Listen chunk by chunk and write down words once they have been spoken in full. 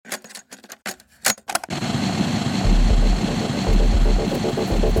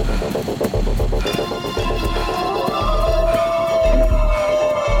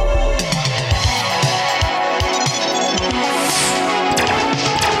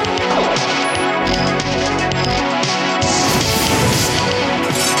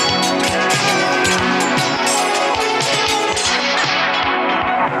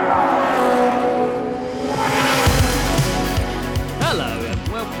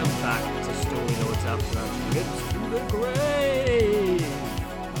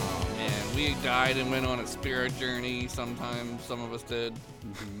died and went on a spirit journey. Sometimes some of us did.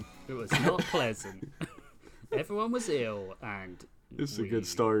 Mm-hmm. It was not pleasant. Everyone was ill, and It's a good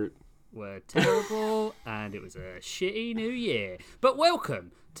start. Were terrible, and it was a shitty new year. But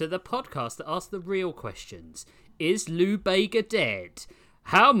welcome to the podcast that asks the real questions. Is Lou Bega dead?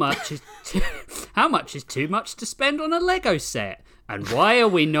 How much is too much to spend on a Lego set? And why are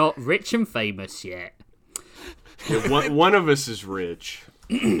we not rich and famous yet? Yeah, one of us is rich.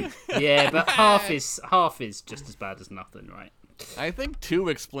 Yeah, but half is just as bad as nothing, right? I think 2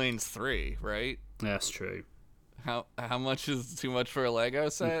 explains 3, right? That's true. How much is too much for a Lego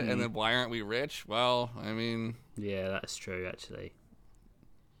set? And then why aren't we rich? Well, I mean... Yeah, that's true, actually.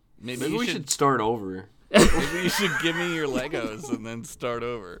 Maybe we should start over. Maybe you should give me your Legos and then start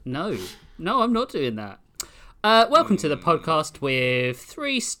over. No, I'm not doing that. Welcome to the podcast with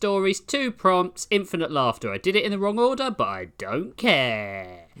 3 stories, 2 prompts, infinite laughter. I did it in the wrong order, but I don't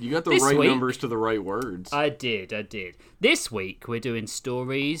care. You got the This right week, numbers to the right words. I did. This week, we're doing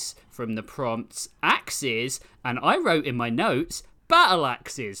stories from the prompts Axes, and I wrote in my notes, Battle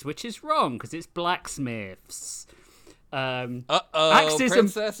Axes, which is wrong, because it's Blacksmiths. Axes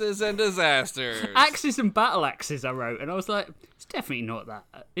Princesses and Disasters. Axes and Battle Axes, I wrote, and I was like, it's definitely not that.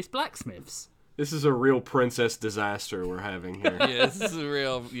 It's Blacksmiths. This is a real princess disaster we're having here. Yeah, this is a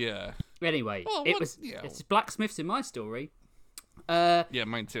real, yeah. Anyway, well, it's Blacksmiths in my story. Yeah,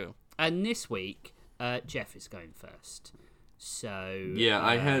 mine too. And this week, Jeff is going first. So yeah,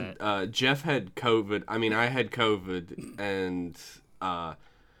 I had Jeff had COVID. I mean, I had COVID, and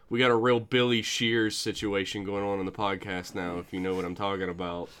we got a real Billy Shears situation going on in the podcast now. If you know what I'm talking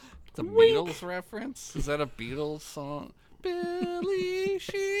about. The Beatles reference? Is that a Beatles song? Billy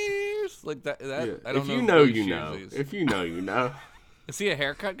Shears, like that. Yeah. I don't if know. You if know, Billy you Shears know. is. If you know, you know. Is he a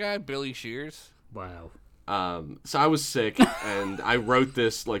haircut guy, Billy Shears? Wow. So I was sick, and I wrote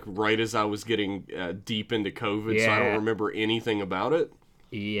this like right as I was getting deep into COVID, so I don't remember anything about it.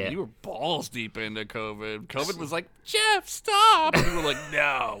 Yeah. You were balls deep into COVID. COVID was like, Jeff, stop! And you were like,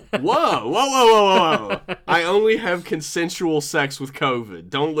 no. Whoa. I only have consensual sex with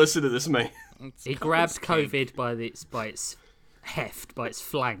COVID. Don't listen to this man. He grabbed COVID by its heft, by its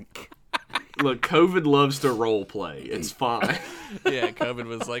flank. Look, COVID loves to role play. It's fine. Yeah, COVID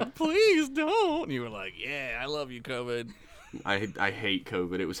was like, please don't. And you were like, yeah, I love you, COVID. I hate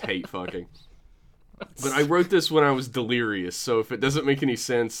COVID. It was hate fucking. But I wrote this when I was delirious, so if it doesn't make any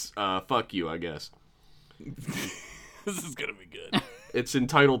sense, fuck you, I guess. This is gonna be good. It's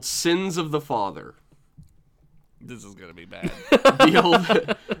entitled Sins of the Father. This is gonna be bad.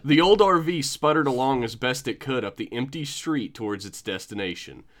 The old RV sputtered along as best it could up the empty street towards its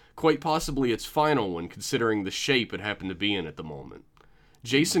destination. Quite possibly its final one, considering the shape it happened to be in at the moment.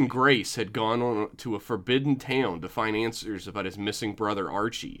 Jason Grace had gone on to a forbidden town to find answers about his missing brother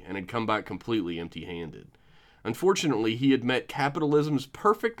Archie, and had come back completely empty-handed. Unfortunately, he had met capitalism's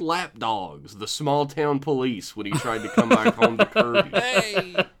perfect lapdogs, the small-town police, when he tried to come back home to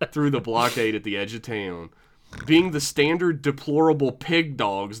Kirby through the blockade at the edge of town. Being the standard deplorable pig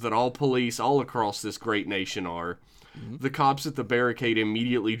dogs that all police all across this great nation are, the cops at the barricade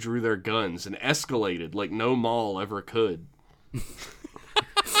immediately drew their guns and escalated like no mall ever could.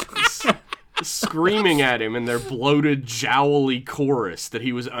 Screaming at him in their bloated, jowly chorus that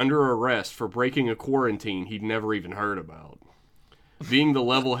he was under arrest for breaking a quarantine he'd never even heard about. Being the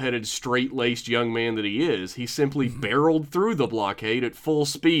level-headed, straight-laced young man that he is, he simply barreled through the blockade at full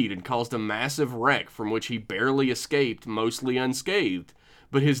speed and caused a massive wreck from which he barely escaped, mostly unscathed,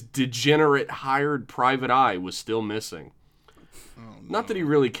 but his degenerate hired private eye was still missing. Not that he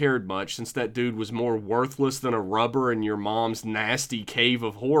really cared much, since that dude was more worthless than a rubber in your mom's nasty cave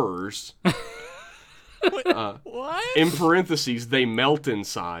of horrors. What? In parentheses, they melt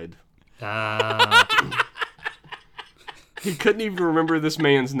inside. He couldn't even remember this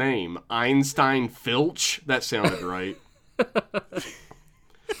man's name. Einstein Filch? That sounded right.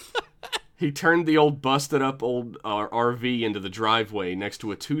 He turned the old busted-up old RV into the driveway next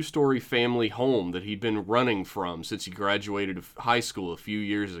to a 2-story family home that he'd been running from since he graduated high school a few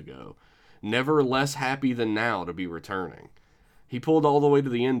years ago. Never less happy than now to be returning. He pulled all the way to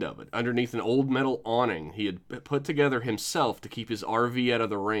the end of it, underneath an old metal awning he had put together himself to keep his RV out of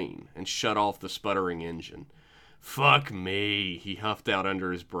the rain, and shut off the sputtering engine. Fuck me, he huffed out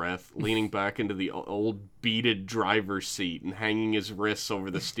under his breath, leaning back into the old beaded driver's seat and hanging his wrists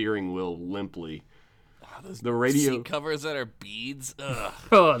over the steering wheel limply. Oh, those the radio seat covers that are beads. Ugh.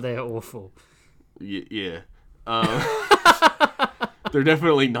 Oh, they're awful. Yeah. They're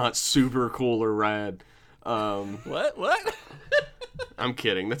definitely not super cool or rad. What? I'm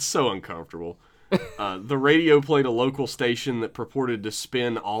kidding. That's so uncomfortable. The radio played a local station that purported to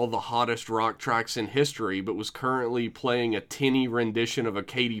spin all the hottest rock tracks in history, but was currently playing a tinny rendition of a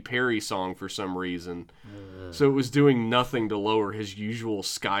Katy Perry song for some reason. So it was doing nothing to lower his usual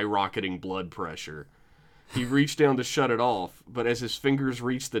skyrocketing blood pressure. He reached down to shut it off, but as his fingers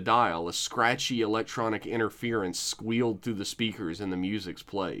reached the dial, a scratchy electronic interference squealed through the speakers in the music's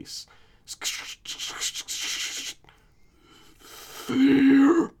place.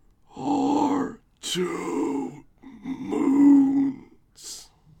 There are 2 moons.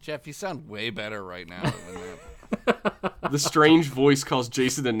 Jeff, you sound way better right now than that. The strange voice caused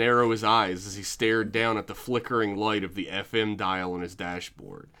Jason to narrow his eyes as he stared down at the flickering light of the FM dial on his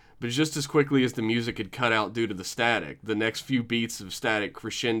dashboard. But just as quickly as the music had cut out due to the static, the next few beats of static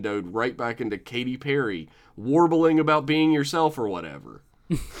crescendoed right back into Katy Perry, warbling about being yourself or whatever.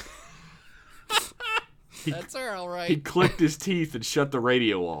 That's her, all right. He clicked his teeth and shut the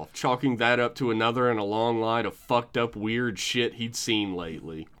radio off, chalking that up to another in a long line of fucked up weird shit he'd seen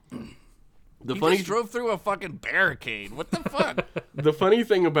lately. He just drove through a fucking barricade. What the fuck? The funny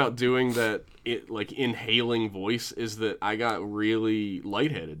thing about doing that, inhaling voice, is that I got really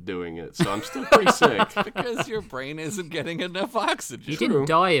lightheaded doing it, so I'm still pretty sick. Because your brain isn't getting enough oxygen. You didn't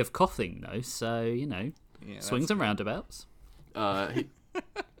die of coughing, though, so, you know, swings and roundabouts.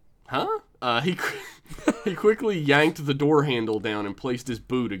 He quickly yanked the door handle down and placed his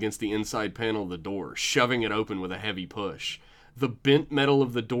boot against the inside panel of the door, shoving it open with a heavy push. The bent metal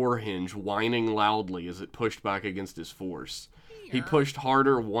of the door hinge whining loudly as it pushed back against his force. He pushed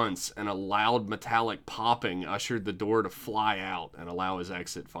harder once, and a loud metallic popping ushered the door to fly out and allow his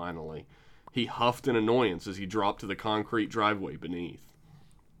exit finally. He huffed in annoyance as he dropped to the concrete driveway beneath.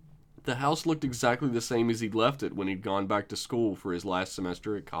 The house looked exactly the same as he'd left it when he'd gone back to school for his last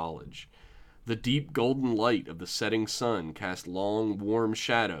semester at college. The deep golden light of the setting sun cast long, warm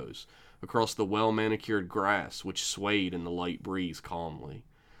shadows across the well-manicured grass, which swayed in the light breeze calmly.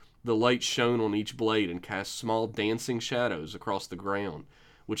 The light shone on each blade and cast small dancing shadows across the ground,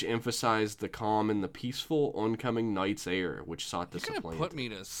 which emphasized the calm in the peaceful, oncoming night's air, which sought to supplant. You're gonna put me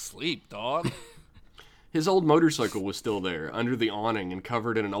to sleep, dog. His old motorcycle was still there, under the awning and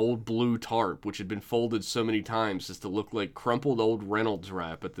covered in an old blue tarp, which had been folded so many times as to look like crumpled old Reynolds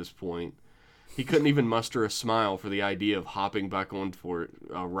wrap at this point. He couldn't even muster a smile for the idea of hopping back on for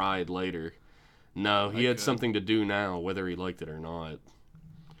a ride later. No, he had something to do now, whether he liked it or not.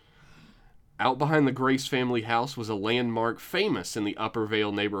 Out behind the Grace family house was a landmark famous in the Upper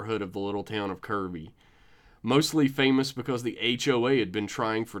Vale neighborhood of the little town of Kirby. Mostly famous because the HOA had been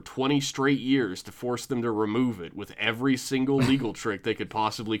trying for 20 straight years to force them to remove it with every single legal trick they could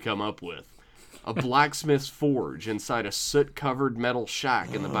possibly come up with. A blacksmith's forge inside a soot-covered metal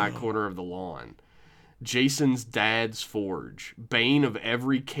shack in the back corner of the lawn. Jason's dad's forge, bane of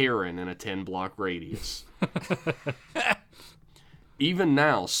every Karen in a 10-block radius. Even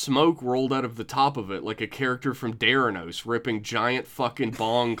now, smoke rolled out of the top of it like a character from Daranos ripping giant fucking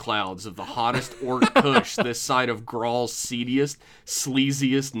bong clouds of the hottest orc kush this side of Grawl's seediest,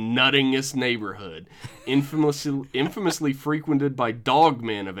 sleaziest, nuttingest neighborhood, infamously frequented by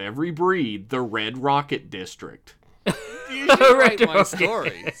dogmen of every breed, the Red Rocket District. You should write my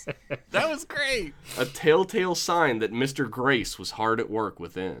stories. That was great. A telltale sign that Mr. Grace was hard at work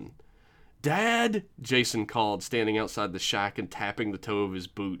within. "Dad," Jason called, standing outside the shack and tapping the toe of his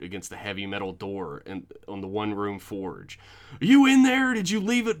boot against the heavy metal door on the one-room forge. "Are you in there, or did you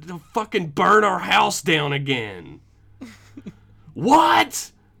leave it to fucking burn our house down again?"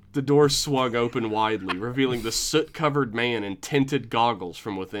 "What?" The door swung open widely, revealing the soot-covered man in tinted goggles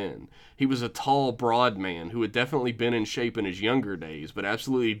from within. He was a tall, broad man who had definitely been in shape in his younger days, but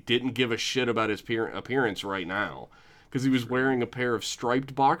absolutely didn't give a shit about his appearance right now. Because he was wearing a pair of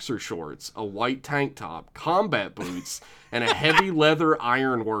striped boxer shorts, a white tank top, combat boots, and a heavy leather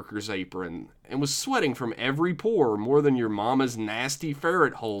ironworker's apron, and was sweating from every pore more than your mama's nasty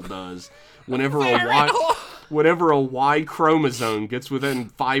ferret hole does whenever a Y chromosome gets within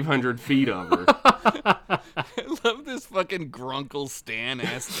 500 feet of her. I love this fucking grunkle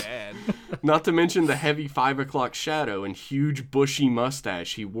Stan-ass dad. Not to mention the heavy 5 o'clock shadow and huge bushy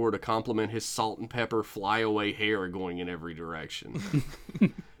mustache he wore to complement his salt and pepper flyaway hair going in every direction.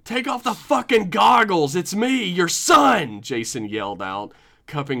 "Take off the fucking goggles! It's me, your son!" Jason yelled out,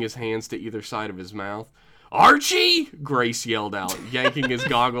 cupping his hands to either side of his mouth. "Archie!" Grace yelled out, yanking his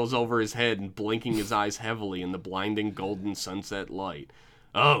goggles over his head and blinking his eyes heavily in the blinding golden sunset light.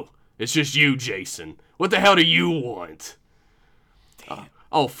 "Oh, it's just you, Jason. What the hell do you want?"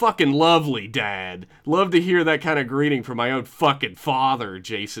 Oh, fucking lovely, Dad. Love to hear that kind of greeting from my own fucking father,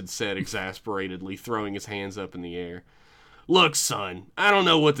 Jason said exasperatedly, throwing his hands up in the air. Look, son, I don't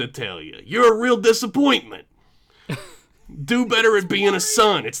know what to tell you. You're a real disappointment. Do better at being a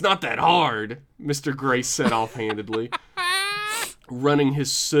son. It's not that hard, Mr. Grace said offhandedly, running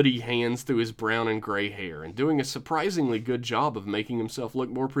his sooty hands through his brown and gray hair and doing a surprisingly good job of making himself look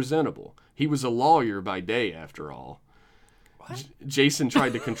more presentable. He was a lawyer by day, after all. Jason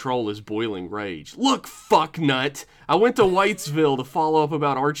tried to control his boiling rage. Look, fucknut, I went to Whitesville to follow up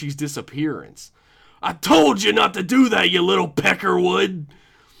about Archie's disappearance. I told you not to do that, you little peckerwood.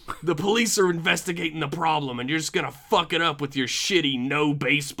 The police are investigating the problem, and you're just gonna fuck it up with your shitty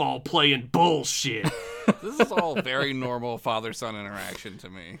no-baseball-playing bullshit. This is all very normal father-son interaction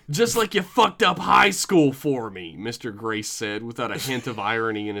to me. Just like you fucked up high school for me, Mr. Grace said, without a hint of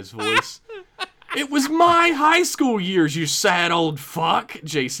irony in his voice. It was my high school years, you sad old fuck,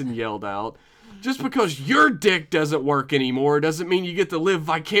 Jason yelled out. Just because your dick doesn't work anymore doesn't mean you get to live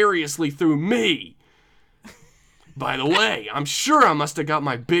vicariously through me. By the way, I'm sure I must have got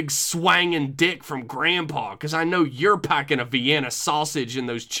my big swangin' dick from Grandpa, because I know you're packing a Vienna sausage in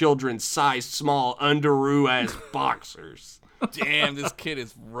those children's size small underoo-ass boxers. Damn, this kid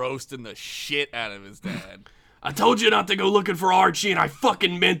is roasting the shit out of his dad. I told you not to go looking for Archie, and I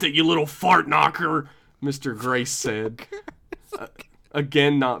fucking meant it, you little fart knocker, Mr. Grace said.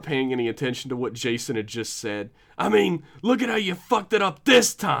 Again, not paying any attention to what Jason had just said. I mean, look at how you fucked it up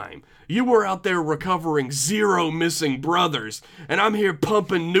this time. You were out there recovering 0 missing brothers, and I'm here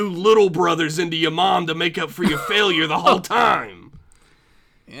pumping new little brothers into your mom to make up for your failure the whole time.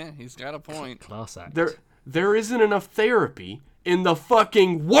 Yeah, he's got a point. Class act. There isn't enough therapy in the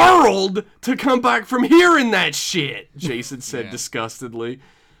fucking world to come back from hearing that shit, Jason said disgustedly.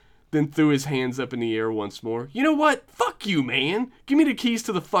 Then threw his hands up in the air once more. You know what? Fuck you, man. Give me the keys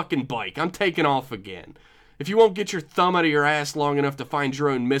to the fucking bike. I'm taking off again. If you won't get your thumb out of your ass long enough to find your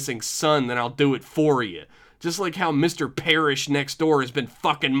own missing son, then I'll do it for you. Just like how Mr. Parrish next door has been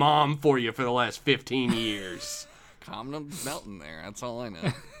fucking mom for you for the last 15 years. Condom's melting there. That's all I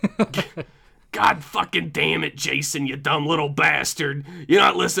know. God fucking damn it, Jason, you dumb little bastard. You're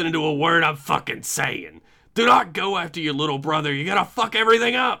not listening to a word I'm fucking saying. Do not go after your little brother. You gotta fuck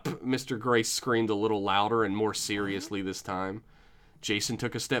everything up, Mr. Grace screamed a little louder and more seriously this time. Jason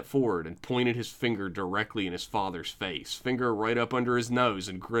took a step forward and pointed his finger directly in his father's face, finger right up under his nose,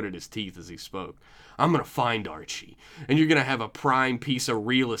 and gritted his teeth as he spoke. I'm gonna find Archie, and you're gonna have a prime piece of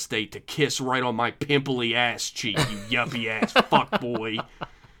real estate to kiss right on my pimply ass cheek, you yuppie ass fuckboy.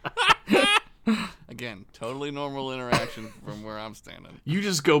 Again, totally normal interaction from where I'm standing. You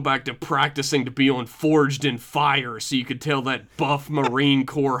just go back to practicing to be on Forged in Fire so you could tell that buff Marine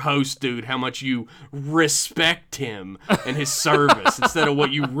Corps host dude how much you respect him and his service instead of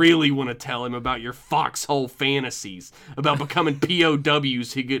what you really want to tell him about your foxhole fantasies, about becoming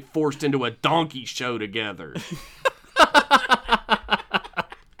POWs who get forced into a donkey show together.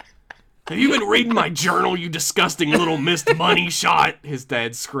 Have you been reading my journal, you disgusting little missed money shot? His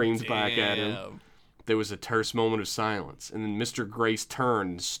dad screams back at him. There was a terse moment of silence, and then Mr. Grace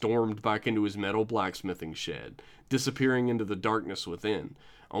turned and stormed back into his metal blacksmithing shed, disappearing into the darkness within,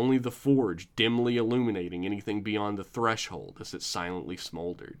 only the forge dimly illuminating anything beyond the threshold as it silently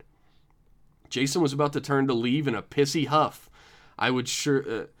smoldered. Jason was about to turn to leave in a pissy huff.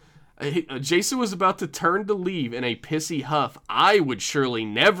 Jason was about to turn to leave in a pissy huff I would surely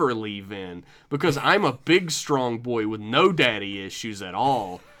never leave in, because I'm a big, strong boy with no daddy issues at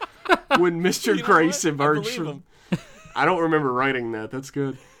all. When Mr. Grace emerged from... I don't remember writing that. That's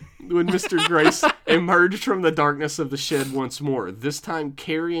good. When Mr. Grace emerged from the darkness of the shed once more, this time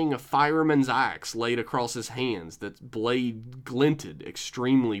carrying a fireman's axe laid across his hands that blade glinted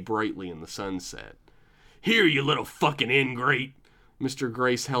extremely brightly in the sunset. Here, you little fucking ingrate! Mr.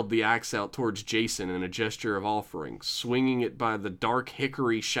 Grace held the axe out towards Jason in a gesture of offering, swinging it by the dark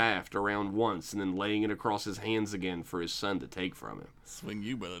hickory shaft around once and then laying it across his hands again for his son to take from him. Swing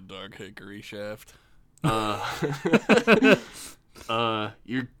you by the dark hickory shaft.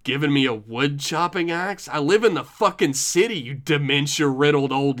 You're giving me a wood chopping axe? I live in the fucking city, you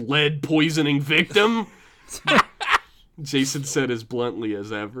dementia-riddled old lead poisoning victim! Jason said as bluntly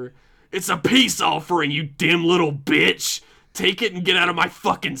as ever. It's a peace offering, you dim little bitch! Take it and get out of my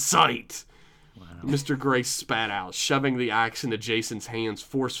fucking sight! Wow. Mr. Grace spat out, shoving the axe into Jason's hands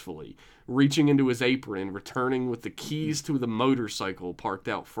forcefully, reaching into his apron and returning with the keys to the motorcycle parked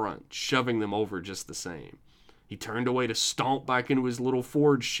out front, shoving them over just the same. He turned away to stomp back into his little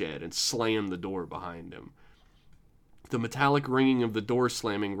forge shed and slammed the door behind him. The metallic ringing of the door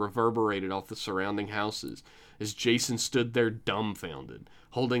slamming reverberated off the surrounding houses as Jason stood there dumbfounded,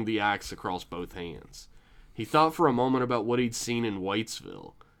 holding the axe across both hands. He thought for a moment about what he'd seen in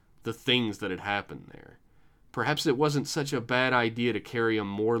Whitesville, the things that had happened there. Perhaps it wasn't such a bad idea to carry a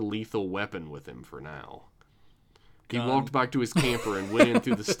more lethal weapon with him for now. He walked back to his camper and went in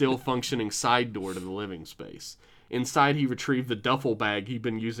through the still-functioning side door to the living space. Inside, he retrieved the duffel bag he'd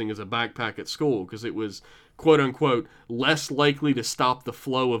been using as a backpack at school because it was, quote-unquote, less likely to stop the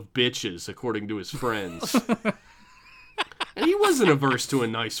flow of bitches, according to his friends. And he wasn't averse to a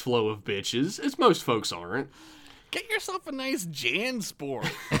nice flow of bitches, as most folks aren't. Get yourself a nice JanSport.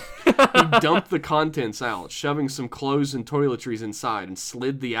 He dumped the contents out, shoving some clothes and toiletries inside, and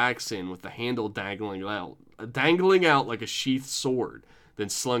slid the axe in with the handle dangling out like a sheathed sword, then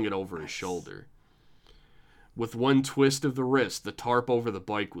slung it over his shoulder. With one twist of the wrist, the tarp over the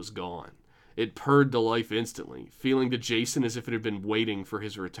bike was gone. It purred to life instantly, feeling to Jason as if it had been waiting for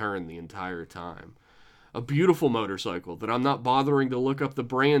his return the entire time. A beautiful motorcycle that I'm not bothering to look up the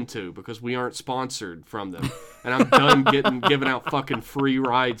brand to because we aren't sponsored from them. And I'm done giving out fucking free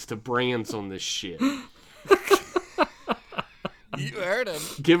rides to brands on this shit. You heard him.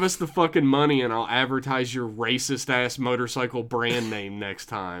 Give us the fucking money and I'll advertise your racist-ass motorcycle brand name next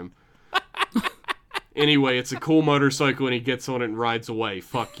time. Anyway, it's a cool motorcycle and he gets on it and rides away.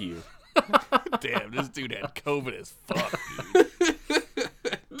 Fuck you. Damn, this dude had COVID as fuck, dude.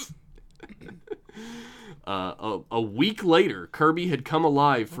 A week later, Kirby had come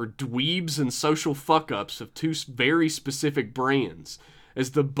alive for dweebs and social fuck-ups of two very specific brands,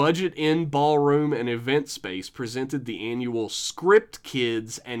 as the Budget Inn Ballroom and Event Space presented the annual Script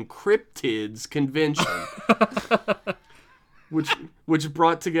Kids and Cryptids convention, which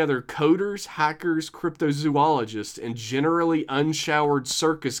brought together coders, hackers, cryptozoologists, and generally unshowered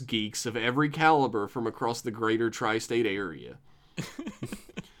circus geeks of every caliber from across the greater tri-state area.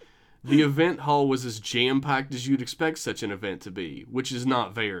 The event hall was as jam-packed as you'd expect such an event to be, which is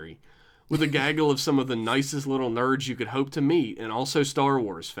not very, with a gaggle of some of the nicest little nerds you could hope to meet, and also Star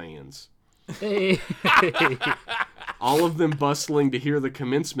Wars fans. Hey. All of them bustling to hear the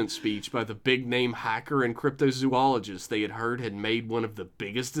commencement speech by the big-name hacker and cryptozoologist they had heard had made one of the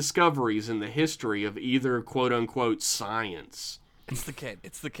biggest discoveries in the history of either quote-unquote science. It's the kid.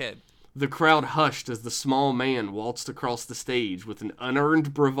 It's the kid. The crowd hushed as the small man waltzed across the stage with an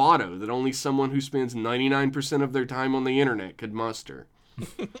unearned bravado that only someone who spends 99% of their time on the internet could muster.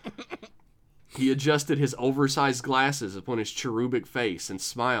 He adjusted his oversized glasses upon his cherubic face and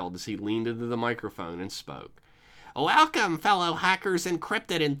smiled as he leaned into the microphone and spoke. Welcome, fellow hackers and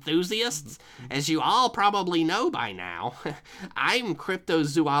cryptid enthusiasts. As you all probably know by now, I'm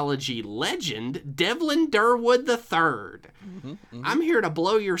cryptozoology legend Devlin Durwood III. I'm here to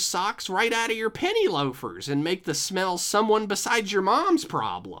blow your socks right out of your penny loafers and make the smell someone besides your mom's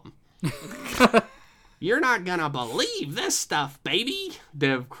problem. You're not gonna believe this stuff, baby,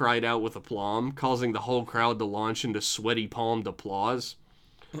 Dev cried out with aplomb, causing the whole crowd to launch into sweaty palmed applause.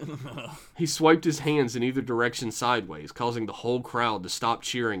 He swiped his hands in either direction sideways, causing the whole crowd to stop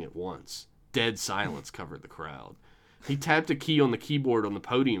cheering at once. Dead silence covered the crowd. He tapped a key on the keyboard on the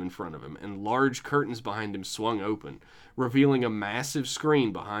podium in front of him, and large curtains behind him swung open, revealing a massive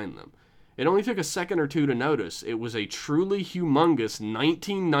screen behind them. It only took a second or two to notice it was a truly humongous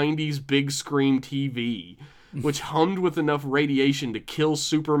 1990s big screen TV, which hummed with enough radiation to kill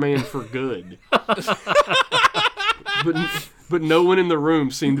Superman for good. But no one in the room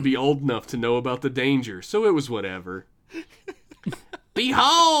seemed to be old enough to know about the danger, so it was whatever.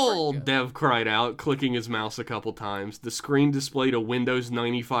 Behold! Dev cried out, clicking his mouse a couple times. The screen displayed a Windows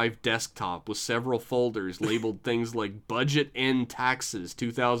 95 desktop with several folders labeled things like Budget End Taxes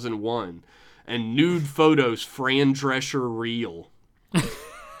 2001 and Nude Photos Fran Drescher Reel.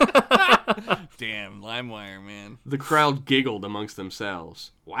 Damn, LimeWire, man. The crowd giggled amongst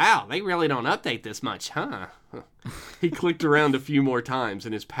themselves. Wow, they really don't update this much, huh? He clicked around a few more times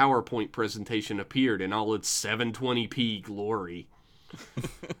and his PowerPoint presentation appeared in all its 720p glory.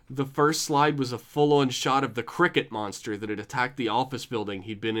 The first slide was a full-on shot of the cricket monster that had attacked the office building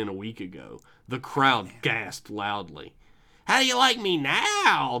he'd been in a week ago. The crowd gasped loudly. How do you like me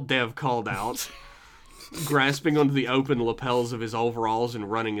now? Dev called out, grasping onto the open lapels of his overalls and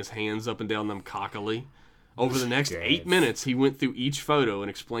running his hands up and down them cockily. Over the next 8 minutes, he went through each photo and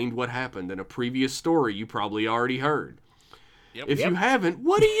explained what happened in a previous story you probably already heard. If you haven't,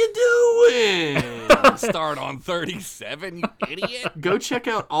 what are you doing? Start on 37, you idiot. Go check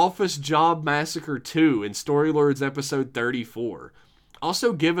out Office Job Massacre 2 in Storylords episode 34.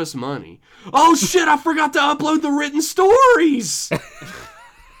 Also, give us money. Oh shit, I forgot to upload the written stories!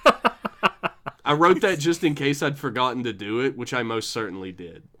 I wrote that just in case I'd forgotten to do it, which I most certainly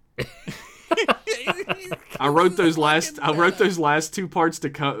did. I wrote those last two parts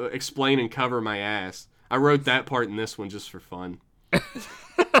to explain and cover my ass. I wrote that part in this one just for fun.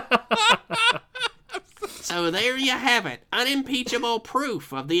 So there you have it. Unimpeachable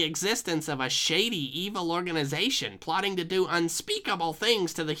proof of the existence of a shady, evil organization plotting to do unspeakable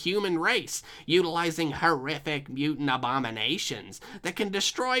things to the human race, utilizing horrific mutant abominations that can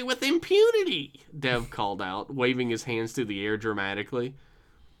destroy with impunity, Dev called out, waving his hands through the air dramatically.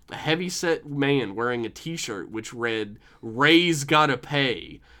 A heavy-set man wearing a t-shirt which read, "Ray's Gotta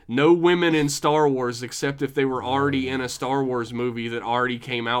Pay. No women in Star Wars except if they were already in a Star Wars movie that already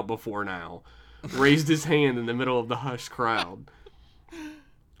came out before now," raised his hand in the middle of the hushed crowd.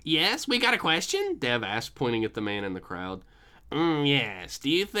 "Yes, we got a question?" Dev asked, pointing at the man in the crowd. Yes. Do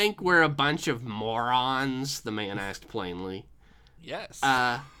you think we're a bunch of morons?" the man asked plainly. Yes.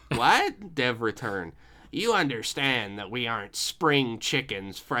 What? Dev returned. "You understand that we aren't spring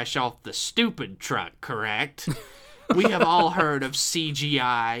chickens fresh off the stupid truck, correct? We have all heard of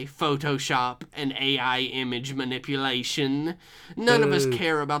CGI, Photoshop, and AI image manipulation. None of us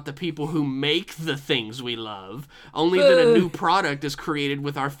care about the people who make the things we love, only that a new product is created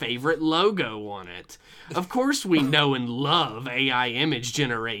with our favorite logo on it. Of course we know and love AI image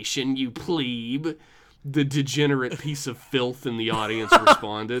generation, you plebe," the degenerate piece of filth in the audience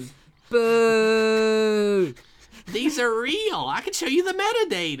responded. Boo! "These are real. I can show you the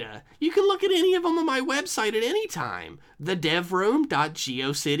metadata. You can look at any of them on my website at any time.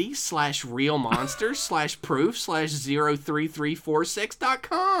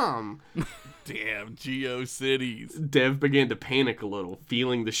 thedevroom.geocities/realmonster/proof/03346.com." Damn, GeoCities. Dev began to panic a little,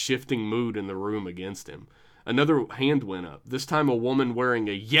 feeling the shifting mood in the room against him. Another hand went up, this time a woman wearing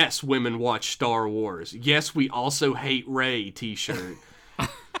a "Yes, women watch Star Wars. Yes, we also hate Rey" t-shirt.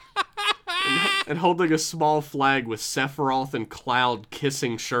 And holding a small flag with Sephiroth and Cloud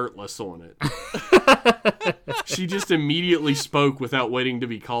kissing shirtless on it. She just immediately spoke without waiting to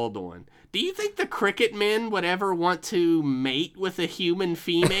be called on. "Do you think the cricket men would ever want to mate with a human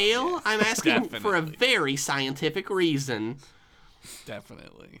female? I'm asking for a very scientific reason."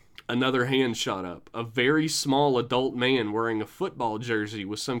 Definitely. Another hand shot up. A very small adult man wearing a football jersey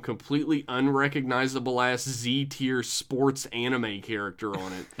with some completely unrecognizable-ass Z-tier sports anime character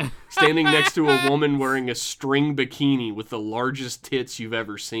on it, standing next to a woman wearing a string bikini with the largest tits you've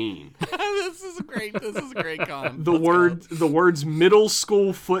ever seen. This is a great con. The words "middle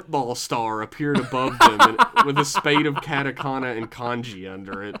school football star" appeared above them with a spade of katakana and kanji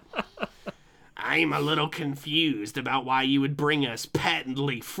under it. "I'm a little confused about why you would bring us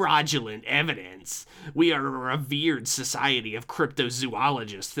patently fraudulent evidence. We are a revered society of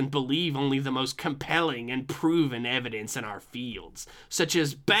cryptozoologists and believe only the most compelling and proven evidence in our fields, such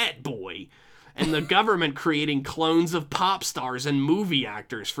as Bat Boy, and the government creating clones of pop stars and movie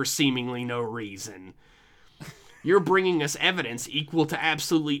actors for seemingly no reason. You're bringing us evidence equal to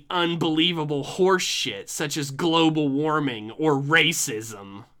absolutely unbelievable horse shit, such as global warming or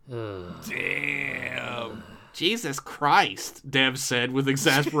racism." Damn. "Jesus Christ," Dev said with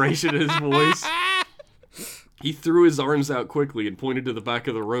exasperation in his voice. He threw his arms out quickly and pointed to the back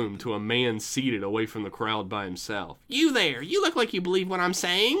of the room to a man seated away from the crowd by himself. "You there, you look like you believe what I'm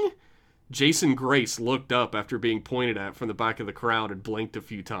saying." Jason Grace looked up after being pointed at from the back of the crowd and blinked a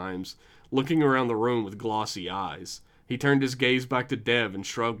few times, looking around the room with glossy eyes. He turned his gaze back to Dev and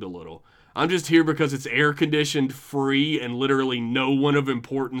shrugged a little. "I'm just here because it's air-conditioned, free, and literally no one of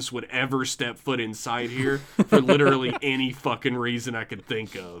importance would ever step foot inside here for literally any fucking reason I could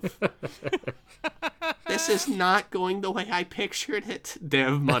think of." "This is not going the way I pictured it,"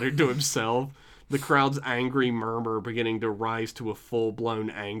 Dev muttered to himself, the crowd's angry murmur beginning to rise to a full-blown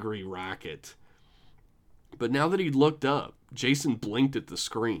angry racket. But now that he'd looked up, Jason blinked at the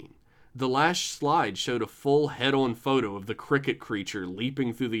screen. The last slide showed a full head-on photo of the cricket creature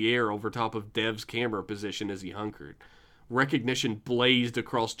leaping through the air over top of Dev's camera position as he hunkered. Recognition blazed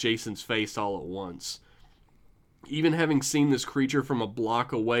across Jason's face all at once. Even having seen this creature from a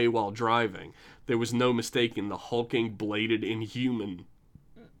block away while driving, there was no mistaking the hulking, bladed inhuman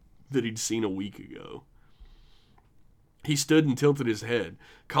that he'd seen a week ago. He stood and tilted his head,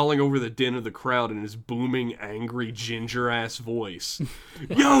 calling over the din of the crowd in his booming, angry, ginger-ass voice.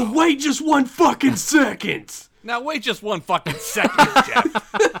 "Yo, wait just one fucking second!" Now wait just one fucking second,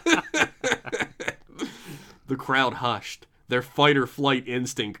 Jeff. The crowd hushed, their fight-or-flight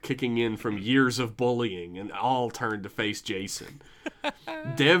instinct kicking in from years of bullying, and all turned to face Jason.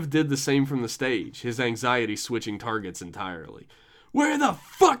 Dev did the same from the stage, his anxiety switching targets entirely. "Where the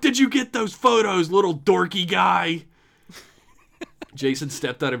fuck did you get those photos, little dorky guy?" Jason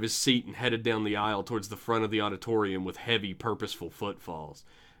stepped out of his seat and headed down the aisle towards the front of the auditorium with heavy, purposeful footfalls.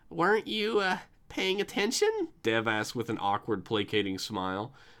 "Weren't you, paying attention?" Dev asked with an awkward, placating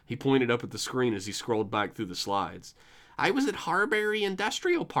smile. He pointed up at the screen as he scrolled back through the slides. "I was at Harbury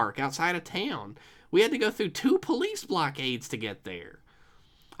Industrial Park outside of town. We had to go through 2 police blockades to get there.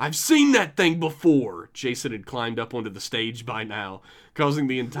 I've seen that thing before. Jason had climbed up onto the stage by now, causing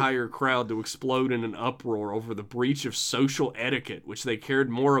the entire crowd to explode in an uproar over the breach of social etiquette, which they cared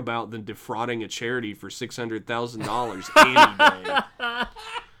more about than defrauding a charity for $600,000 any day.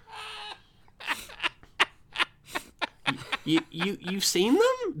 You've seen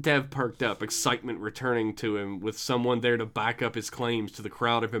them? Dev perked up, excitement returning to him, with someone there to back up his claims to the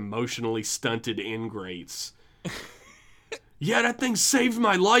crowd of emotionally stunted ingrates. Yeah, that thing saved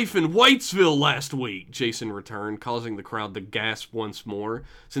my life in Whitesville last week, Jason returned, causing the crowd to gasp once more,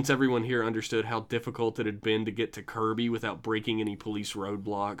 since everyone here understood how difficult it had been to get to Kirby without breaking any police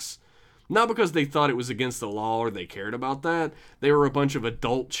roadblocks. Not because they thought it was against the law or they cared about that. They were a bunch of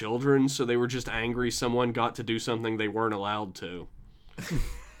adult children, so they were just angry someone got to do something they weren't allowed to.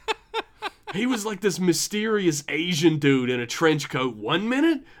 He was like this mysterious Asian dude in a trench coat one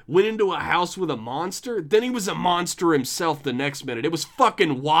minute, went into a house with a monster, then he was a monster himself the next minute. It was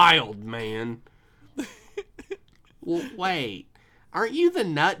fucking wild, man. Well, wait. Aren't you the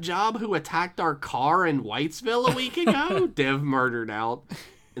nut job who attacked our car in Whitesville a week ago? Dev murdered out,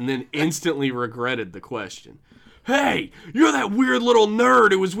 and then instantly regretted the question. Hey, you're that weird little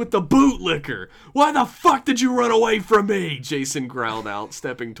nerd who was with the bootlicker. Why the fuck did you run away from me? Jason growled out,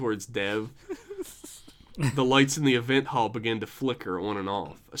 stepping towards Dev. The lights in the event hall began to flicker on and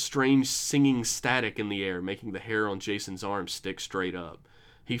off, a strange singing static in the air making the hair on Jason's arm stick straight up.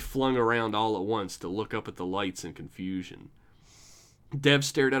 He flung around all at once to look up at the lights in confusion. Dev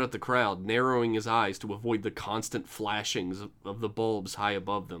stared out at the crowd, narrowing his eyes to avoid the constant flashings of the bulbs high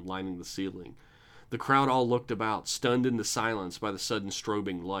above them, lining the ceiling. The crowd all looked about, stunned into silence by the sudden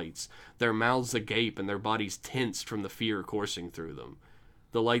strobing lights, their mouths agape and their bodies tensed from the fear coursing through them.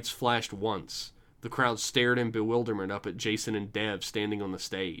 The lights flashed once. The crowd stared in bewilderment up at Jason and Dev standing on the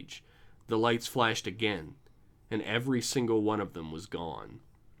stage. The lights flashed again, and every single one of them was gone.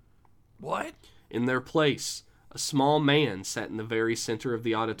 What? In their place, a small man sat in the very center of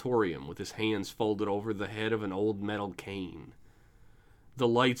the auditorium with his hands folded over the head of an old metal cane. The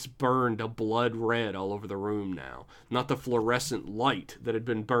lights burned a blood red all over the room now, not the fluorescent light that had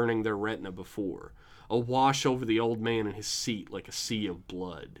been burning their retina before. A wash over the old man in his seat like a sea of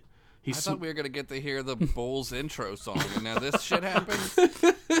blood. I thought we were going to get to hear the Bulls intro song, and now this shit happens?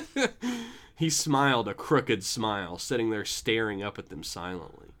 He smiled a crooked smile, sitting there staring up at them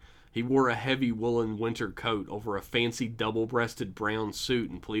silently. He wore a heavy woolen winter coat over a fancy double-breasted brown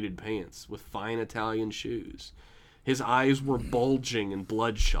suit and pleated pants, with fine Italian shoes. His eyes were bulging and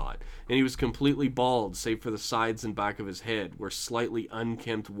bloodshot, and he was completely bald save for the sides and back of his head, where slightly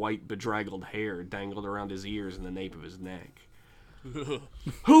unkempt white bedraggled hair dangled around his ears and the nape of his neck.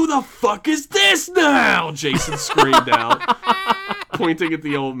 Who the fuck is this now? Jason screamed out, pointing at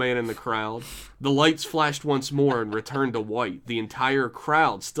the old man in the crowd. The lights flashed once more and returned to white, the entire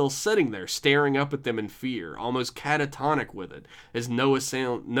crowd still sitting there staring up at them in fear, almost catatonic with it, as no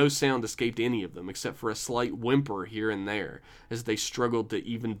sound escaped any of them except for a slight whimper here and there as they struggled to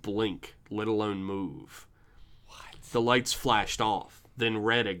even blink, let alone move. What? The lights flashed off, then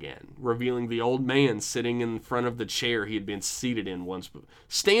red again, revealing the old man sitting in front of the chair he had been seated in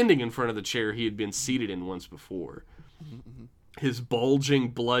standing in front of the chair he had been seated in once before. His bulging,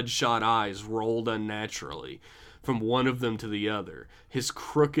 bloodshot eyes rolled unnaturally from one of them to the other, his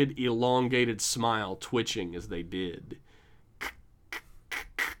crooked, elongated smile twitching as they did.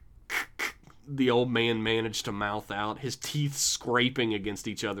 The old man managed to mouth out, his teeth scraping against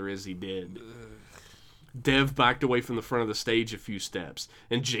each other as he did. Dev backed away from the front of the stage a few steps,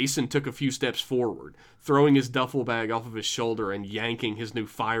 and Jason took a few steps forward, throwing his duffel bag off of his shoulder and yanking his new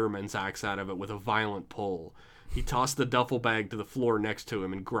fireman's axe out of it with a violent pull. He tossed the duffel bag to the floor next to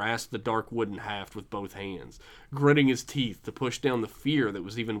him and grasped the dark wooden haft with both hands, gritting his teeth to push down the fear that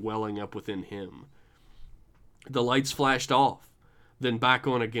was even welling up within him. The lights flashed off, then back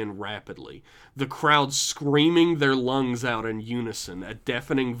on again rapidly, the crowd screaming their lungs out in unison, a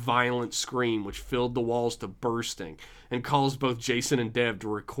deafening, violent scream which filled the walls to bursting and caused both Jason and Dev to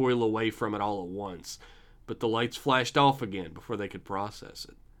recoil away from it all at once. But the lights flashed off again before they could process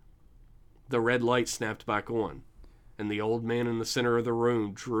it. The red light snapped back on, and the old man in the center of the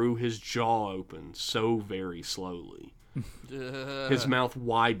room drew his jaw open so very slowly. His mouth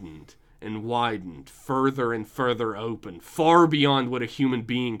widened and widened, further and further open, far beyond what a human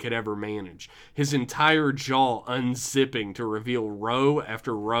being could ever manage, his entire jaw unzipping to reveal row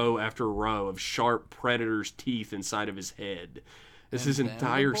after row after row of sharp predator's teeth inside of his head. as his Then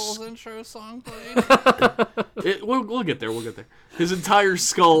entire the Bulls intro song played. we'll get there. We'll get there. His entire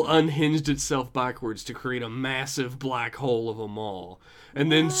skull unhinged itself backwards to create a massive black hole of a maw,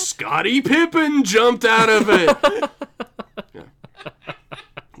 and then Scottie Pippen jumped out of it.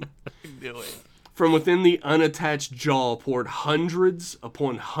 Do it. From within the unattached jaw poured hundreds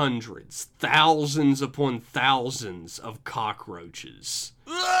upon hundreds, thousands upon thousands of cockroaches.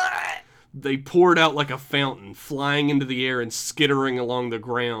 They poured out like a fountain, flying into the air and skittering along the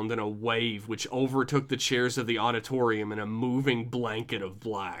ground in a wave which overtook the chairs of the auditorium in a moving blanket of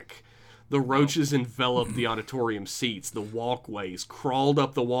black. The roaches enveloped the auditorium seats, the walkways, crawled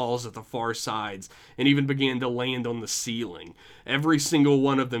up the walls at the far sides, and even began to land on the ceiling. Every single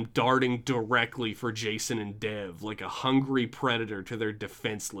one of them darting directly for Jason and Dev, like a hungry predator to their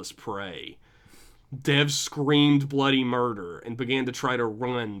defenseless prey. Dev screamed bloody murder and began to try to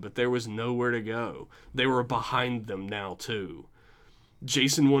run, but there was nowhere to go. They were behind them now, too.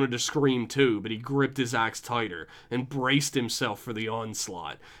 Jason wanted to scream too, but he gripped his axe tighter and braced himself for the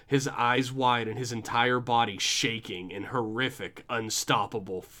onslaught, his eyes wide and his entire body shaking in horrific,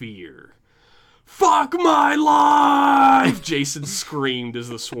 unstoppable fear. "Fuck my life!" Jason screamed as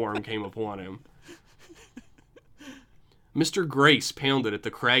the swarm came upon him. Mr. Grace pounded at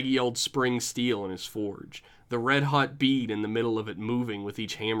the craggy old spring steel in his forge, the red-hot bead in the middle of it moving with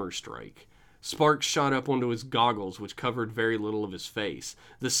each hammer strike. Sparks shot up onto his goggles, which covered very little of his face,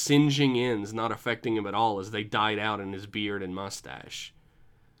 the singeing ends not affecting him at all as they died out in his beard and mustache.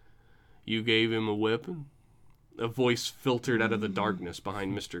 "You gave him a weapon?" A voice filtered out of the darkness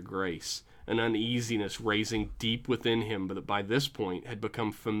behind Mr. Grace, an uneasiness raising deep within him but by this point had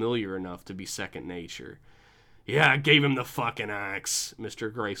become familiar enough to be second nature. "Yeah, I gave him the fucking axe,"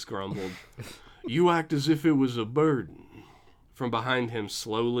 Mr. Grace grumbled. "You act as if it was a burden." From behind him,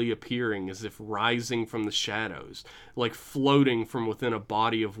 slowly appearing as if rising from the shadows, like floating from within a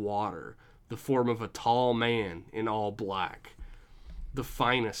body of water, the form of a tall man in all black. The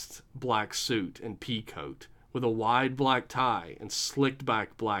finest black suit and pea coat, with a wide black tie and slicked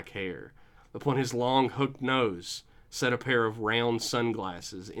back black hair. Upon his long hooked nose set a pair of round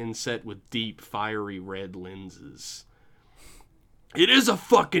sunglasses inset with deep, fiery red lenses. "It is a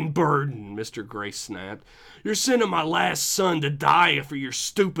fucking burden," Mr. Grace snapped. "You're sending my last son to die for your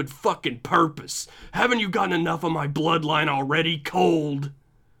stupid fucking purpose. Haven't you gotten enough of my bloodline already, Cold?"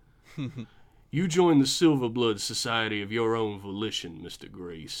 "You joined the Silver Blood Society of your own volition, Mr.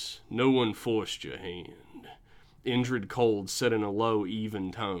 Grace. No one forced your hand." Indrid Cold said in a low,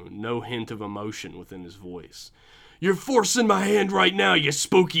 even tone, no hint of emotion within his voice. "You're forcing my hand right now, you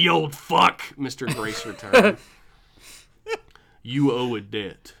spooky old fuck," Mr. Grace returned. "You owe a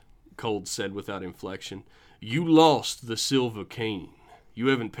debt," Cold said without inflection. "You lost the Silver Cane. You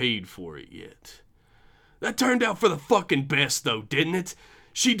haven't paid for it yet." "That turned out for the fucking best, though, didn't it?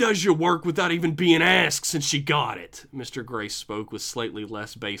 She does your work without even being asked since she got it." Mr. Grace spoke with slightly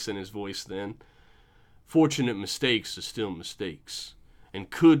less bass in his voice then. "Fortunate mistakes are still mistakes, and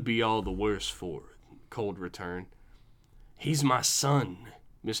could be all the worse for it," Cold returned. "He's my son,"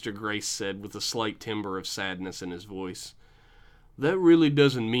 Mr. Grace said with a slight timbre of sadness in his voice. "That really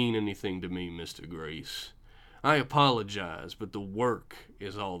doesn't mean anything to me, Mr. Grace. I apologize, but the work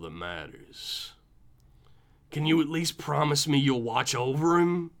is all that matters." "Can you at least promise me you'll watch over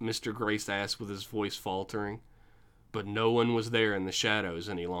him?" Mr. Grace asked with his voice faltering. But no one was there in the shadows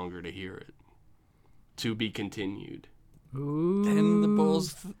any longer to hear it. To be continued. Ooh. Then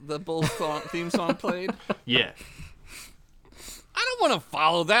the Bulls theme song played. Yeah. I don't want to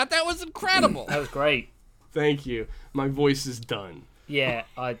follow that. That was incredible. That was great. Thank you. My voice is done. Yeah,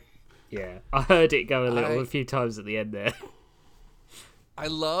 I heard it go a few times at the end there. I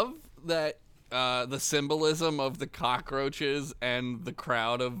love that the symbolism of the cockroaches and the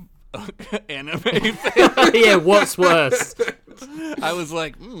crowd of anime fans. Yeah, what's worse? I was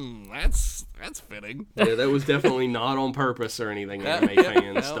like, that's fitting. Yeah, that was definitely not on purpose or anything, anime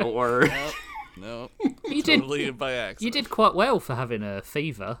fans. No, Don't worry. No. You Totally by accident. You did quite well for having a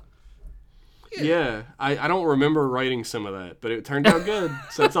fever. Yeah, I don't remember writing some of that, but it turned out good,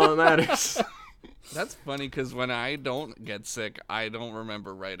 so that's all that matters. That's funny because when I don't get sick, I don't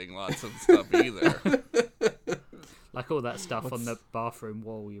remember writing lots of stuff either. Like all that stuff on the bathroom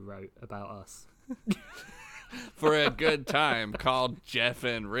wall you wrote about us. For a good time called Jeff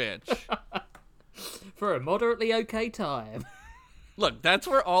and Rich. For a moderately okay time. Look, that's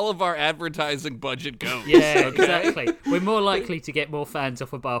where all of our advertising budget goes. Yeah, okay? exactly. We're more likely to get more fans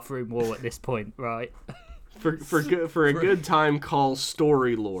off a bathroom wall at this point, right? For a good time, call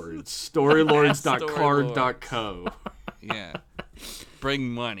Storylords. Storylords.card.co. Yeah. Bring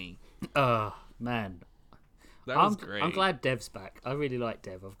money. Oh, man. That was great. I'm glad Dev's back. I really like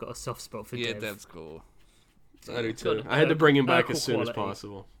Dev. I've got a soft spot for Yeah, Dev. Dev's cool. I do too. I had to bring him back as soon as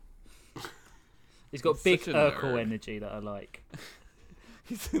possible. He's got big such a Urkel nerd. energy that I like.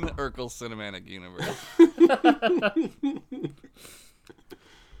 He's in the Urkel cinematic universe.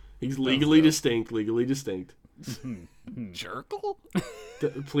 He's legally distinct. Legally distinct. Jerkle?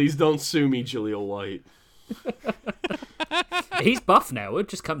 Please don't sue me, Jaleel White. He's buff now. We'll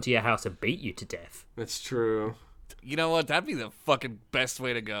just come to your house and beat you to death. That's true. You know what? That'd be the fucking best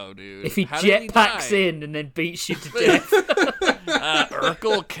way to go, dude. If he How did jetpacks die? in and then beats you to death.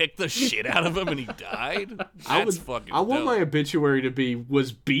 Urkel kicked the shit out of him and he died? That's fucking I want dope. my obituary to be,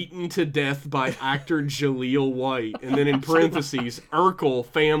 was beaten to death by actor Jaleel White, and then in parentheses, Urkel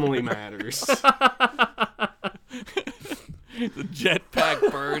Family Matters. The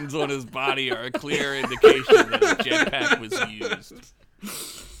jetpack burns on his body are a clear indication that a jetpack was used.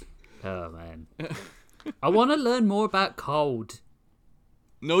 Oh, man. I want to learn more about Cold.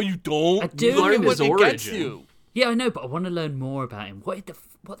 No, you don't. I do. You learn Learn what his it gets origin. you. Yeah, I know, but I want to learn more about him. What the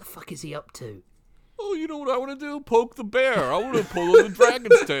fuck is he up to? Oh, you know what I want to do? Poke the bear. I want to pull on the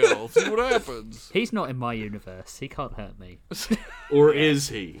dragon's tail. See what happens. He's not in my universe. He can't hurt me. Or is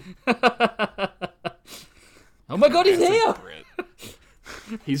he? Oh my god, he's here! Brit.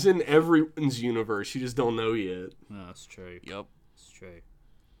 He's in everyone's universe. You just don't know yet. No, that's true. Yep. It's true.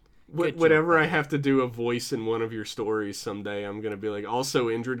 Whatever I have to do a voice in one of your stories someday, I'm going to be like, also,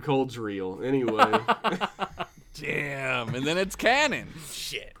 Indrid Cold's real. Anyway. Damn. And then it's canon.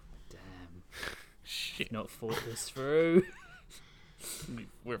 Shit. Damn. Shit. Not thought this through.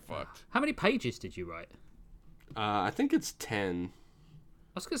 We're fucked. How many pages did you write? I think it's 10.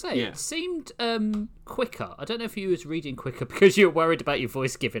 I was going to say, Yeah. it seemed quicker. I don't know if you was reading quicker because you were worried about your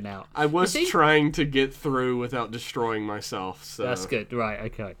voice giving out. I was It seemed- trying to get through without destroying myself. So That's good. Right,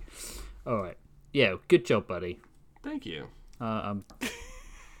 okay. All right. Yeah, good job, buddy. Thank you.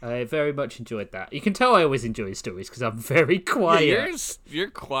 I very much enjoyed that. You can tell I always enjoy stories because I'm very quiet. Yeah, you're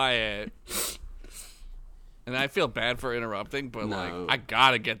quiet. And I feel bad for interrupting, but like I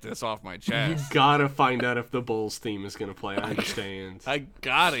gotta get this off my You chest. gotta find out if the Bulls theme is gonna play. I understand. I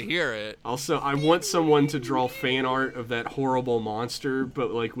gotta hear it. Also, I want someone to draw fan art of that horrible monster,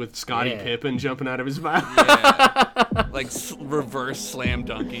 but like with Scottie Yeah. Pippen jumping out of his mouth. Yeah. Like reverse slam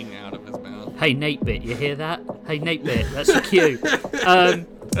dunking out of his mouth. Hey, Nate Bit, you hear that? Hey, Nate Bit, that's your cue.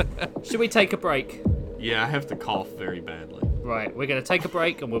 Should we take a break? Yeah, I have to cough very badly. Right, we're going to take a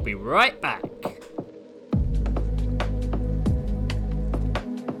break and we'll be right back.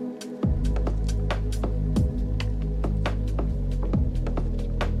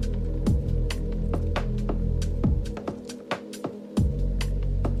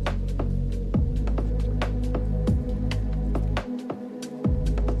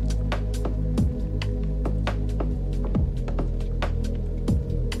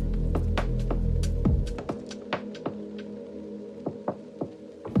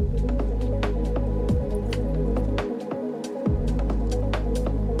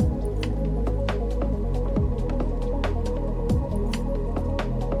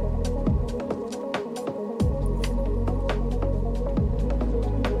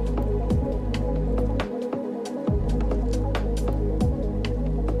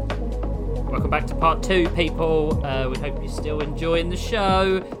 Welcome back to part 2, people. We hope you're still enjoying the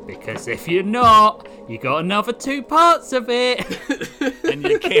show, because if you're not, you got another 2 parts of it. And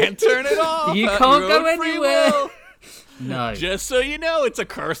you can't turn it off. You at can't your go own free anywhere. will. No. Just so you know, it's a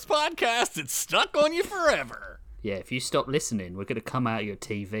cursed podcast. It's stuck on you forever. Yeah, if you stop listening, we're going to come out of your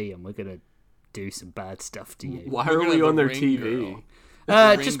TV and we're going to do some bad stuff to you. Why We're are gonna we have on the their ring TV?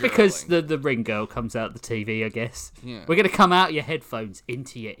 girl. Just ring because girling. the ring girl comes out the TV, I guess. Yeah. We're going to come out your headphones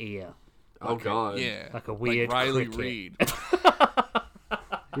into your ear. Oh God! Yeah. Like a weird Riley cricket. Reid.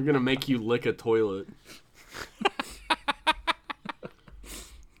 We're gonna make you lick a toilet.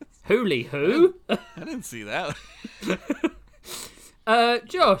 Hooly who? I didn't see that.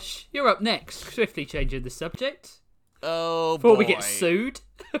 Josh, you're up next. Swiftly changing the subject. Oh, Before boy. we get sued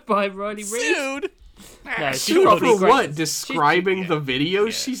by Riley Reid. Sued? No, she's Sued probably for great. what? Describing the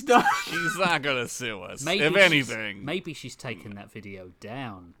videos she's done. She's not going to sue us. Maybe if she's- anything. Maybe she's taken that video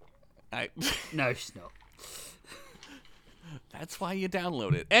down. I, No, she's not. that's why you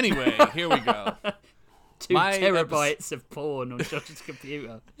download it. Anyway, here we go. 2 My terabytes of porn on Josh's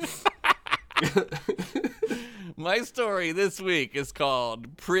computer. My story this week is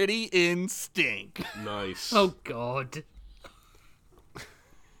called Pretty in Stink. Nice. Oh, God.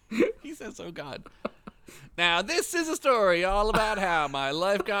 He says, oh, God. Now, this is a story all about how my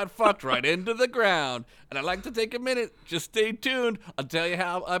life got fucked right into the ground. And I'd like to take a minute. Just stay tuned. I'll tell you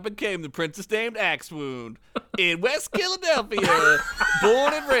how I became the princess named Axewound. In West Philadelphia,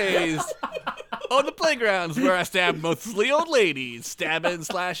 born and raised on the playgrounds where I stabbed mostly old ladies. Stabbing,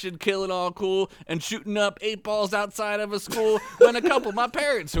 slashing, killing all cool, and shooting up 8 balls outside of a school when a couple of my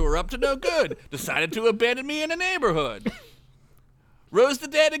parents, who were up to no good, decided to abandon me in a neighborhood. Rose the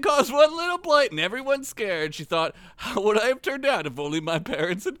dead and caused one little blight, and everyone's scared. She thought, how would I have turned out if only my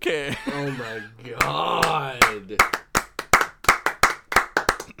parents had cared? Oh my god.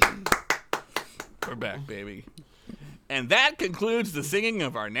 We're back, baby. And that concludes the singing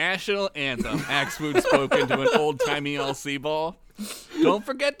of our national anthem. Axewood spoke into an old-timey LC ball. Don't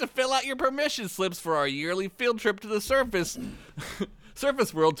forget to fill out your permission slips for our yearly field trip to the surface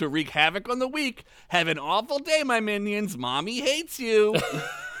world to wreak havoc on the weak. Have an awful day, my minions. Mommy hates you.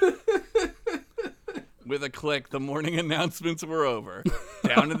 With a click, the morning announcements were over.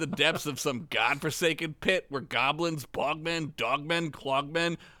 Down in the depths of some godforsaken pit were goblins, bogmen, dogmen,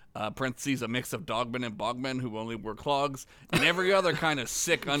 clogmen, parentheses, a mix of dogmen and bogmen who only wore clogs, and every other kind of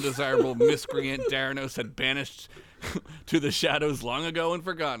sick, undesirable miscreant Daranos had banished to the shadows long ago and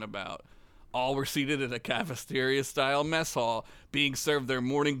forgotten about. All were seated at a cafeteria-style mess hall, being served their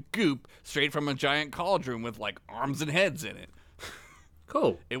morning goop straight from a giant cauldron with, like, arms and heads in it.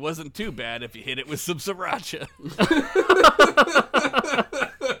 Cool. It wasn't too bad if you hit it with some sriracha.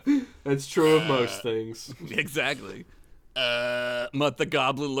 That's true of most things. Exactly. Mutt the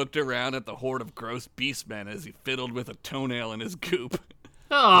Goblin looked around at the horde of gross beastmen as he fiddled with a toenail in his goop.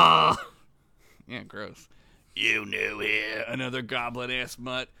 Ah. Yeah, gross. You new here? Another goblin asked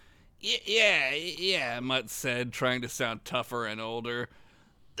Mutt. Yeah, Mutt said, trying to sound tougher and older.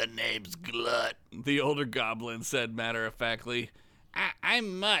 The name's Glut, the older goblin said matter-of-factly.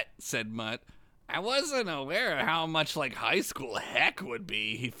 I'm Mutt, said Mutt. I wasn't aware of how much like high school heck would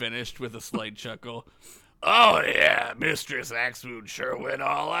be, he finished with a slight chuckle. Oh, yeah, Mistress Axewood sure went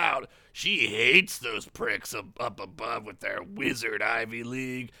all out. She hates those pricks up above with their wizard Ivy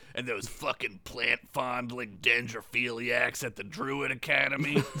League and those fucking plant-fondling dendrophiliacs at the Druid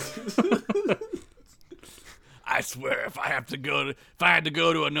Academy. I swear, if I had to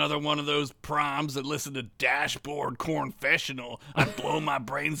go to another one of those proms and listen to Dashboard Cornfessional, I'd blow my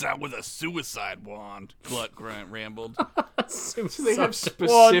brains out with a suicide wand. Glut rambled. So they have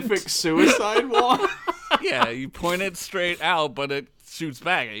specific suicide wands? Yeah, you point it straight out, but it shoots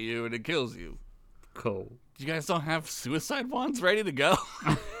back at you and it kills you. Cool. You guys don't have suicide wands ready to go?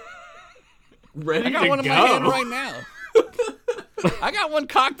 Ready I got to one go? in my hand right now. I got one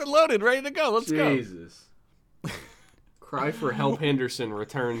cocked and loaded, ready to go. Let's go. Jesus. Cry for help Henderson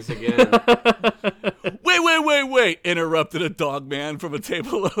returns again. Wait, interrupted a dog man from a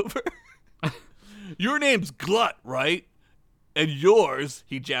table over. Your name's Glut, right? And yours,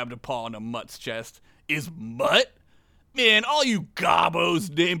 he jabbed a paw into Mutt's chest, is Mutt? Man, all you gobbos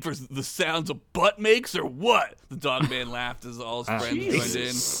named for the sounds a butt makes or what? The dog man laughed as all his friends joined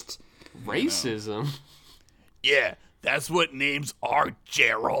in. Racism? Yeah, that's what names are,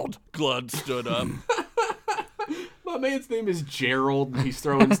 Gerald. Glut stood up. My man's name is Gerald and he's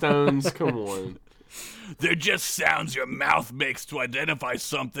throwing stones. Come on. They're just sounds your mouth makes to identify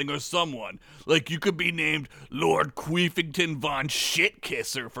something or someone. Like you could be named Lord Queefington von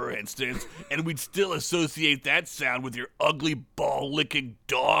Shitkisser, for instance, and we'd still associate that sound with your ugly ball-licking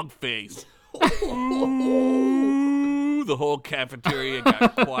dog face. Ooh, the whole cafeteria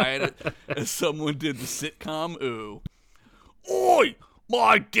got quiet as someone did the sitcom Ooh. Oi!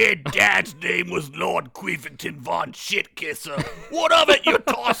 My dead dad's name was Lord Queefington von Shitkisser. What of it, you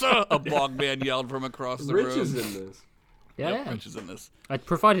tosser? A bogman yelled from across the room. Rich is in this. Yeah, Rich is in this. I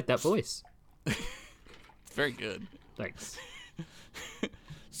provided that voice. It's very good. Thanks.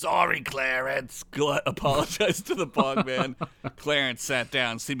 Sorry, Clarence. Glut apologized to the bogman. Clarence sat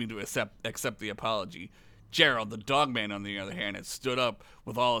down, seeming to accept the apology. Gerald, the dogman, on the other hand, had stood up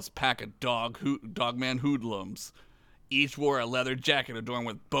with all his pack of dogman hoodlums. Each wore a leather jacket adorned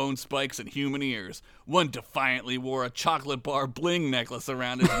with bone spikes and human ears. One defiantly wore a chocolate bar bling necklace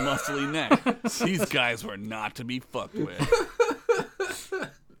around his muscly neck. These guys were not to be fucked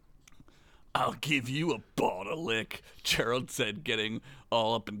with. I'll give you a ball to lick, Gerald said, getting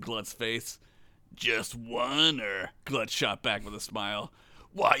all up in Glut's face. Just one, or? Glut shot back with a smile.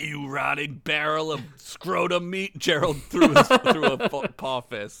 Why, you rotting barrel of scrotum meat, Gerald threw a paw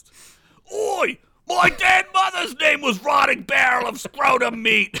fist. Oi! My dead mother's name was Rotting Barrel of Scrotum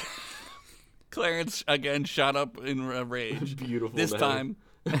Meat. Clarence again shot up in a rage. Beautiful. This name. time,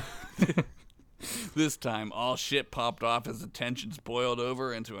 This time, all shit popped off as the tensions boiled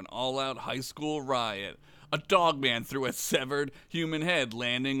over into an all-out high school riot. A dogman threw a severed human head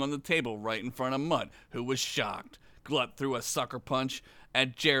landing on the table right in front of Mutt, who was shocked. Glut threw a sucker punch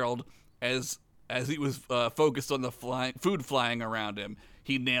at Gerald as he was focused on the food flying around him.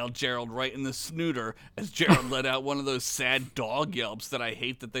 He nailed Gerald right in the snooter as Gerald let out one of those sad dog yelps that I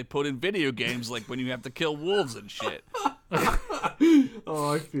hate that they put in video games, like when you have to kill wolves and shit.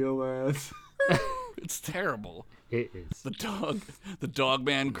 Oh, I feel that. It's terrible. It is. The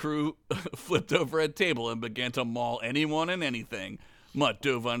dogman crew flipped over a table and began to maul anyone and anything. Mutt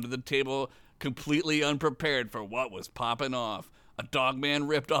dove under the table, completely unprepared for what was popping off. A dogman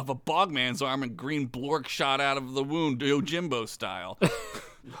ripped off a bogman's arm and green blork shot out of the wound, Yojimbo style.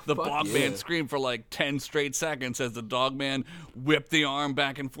 The bogman screamed for like 10 straight seconds as the dogman whipped the arm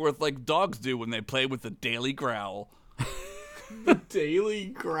back and forth like dogs do when they play with the daily growl. The daily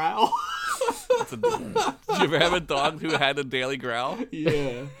growl? Did you ever have a dog who had a daily growl?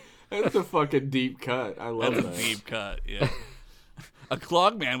 Yeah. That's a fucking deep cut. I love that. That's a deep cut, yeah. A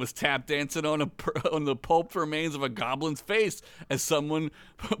clogman was tap dancing on the pulp remains of a goblin's face as someone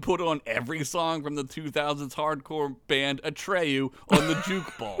put on every song from the 2000s hardcore band Atreyu on the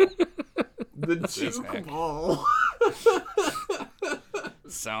juke ball. The juke ball.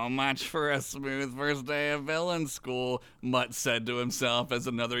 So much for a smooth first day of villain school, Mutt said to himself as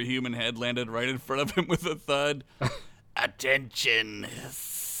another human head landed right in front of him with a thud. Attention!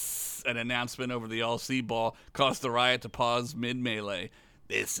 An announcement over the all-C ball caused the riot to pause mid-melee.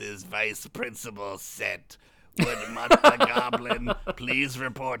 This is Vice Principal Set. Would Mutt the Goblin please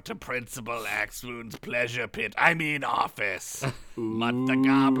report to Principal Axwound's pleasure pit? Office. Mutt the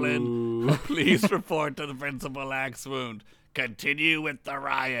Goblin, please report to the Principal Axwound. Continue with the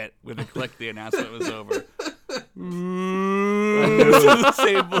riot. With a click, the announcement was over. This is the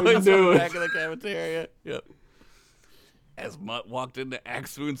same voice from the back of the cafeteria. Yep. As Mutt walked into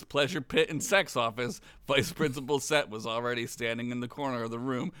Axwound's pleasure pit and sex office, Vice Principal Set was already standing in the corner of the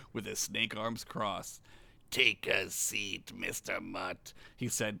room with his snake arms crossed. Take a seat, Mr. Mutt, he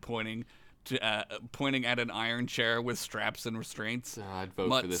said, pointing at an iron chair with straps and restraints. I'd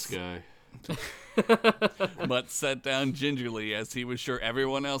vote for this guy. Mutt sat down gingerly, as he was sure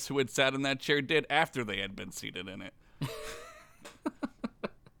everyone else who had sat in that chair did after they had been seated in it.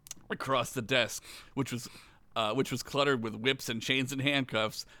 Across the desk, which was cluttered with whips and chains and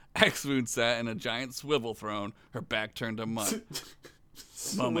handcuffs, Axwound sat in a giant swivel throne, her back turned to Mutt.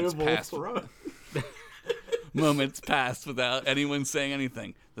 Moments passed without anyone saying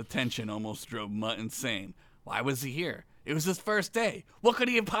anything. The tension almost drove Mutt insane. Why was he here? It was his first day. What could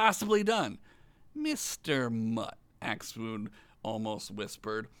he have possibly done? Mr. Mutt, Axwound almost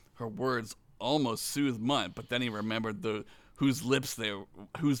whispered. Her words almost soothed Mutt, but then he remembered whose lips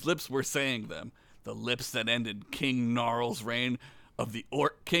were saying them. The lips that ended King Gnarl's reign of the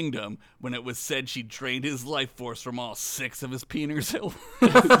Orc Kingdom when it was said she drained his life force from all 6 of his peeners.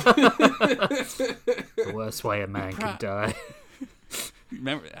 The worst way a man could die.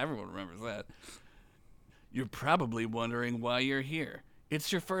 Everyone remembers that. You're probably wondering why you're here.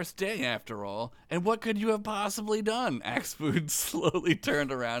 It's your first day, after all, and what could you have possibly done? Axwound slowly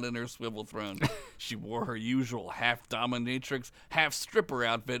turned around in her swivel throne. She wore her usual half-dominatrix, half-stripper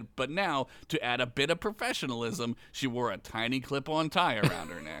outfit, but now, to add a bit of professionalism, she wore a tiny clip-on tie around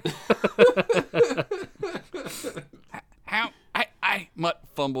her neck. Mutt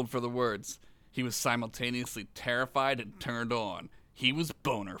fumbled for the words. He was simultaneously terrified and turned on. He was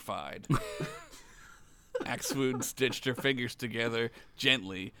boner-fied. Axwound stitched her fingers together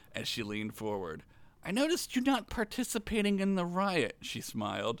gently as she leaned forward. I noticed you not participating in the riot, she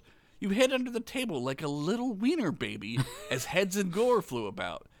smiled. You hid under the table like a little wiener baby as heads and gore flew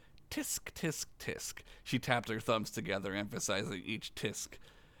about. Tisk, tisk, tisk. She tapped her thumbs together, emphasizing each tisk.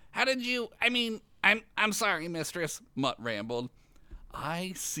 How did you... I'm sorry, mistress, Mutt rambled.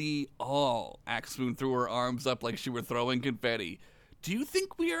 I see all. Axwound threw her arms up like she were throwing confetti. Do you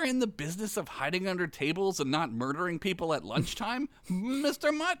think we are in the business of hiding under tables and not murdering people at lunchtime,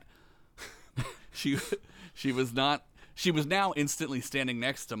 Mr. Mutt? She was now instantly standing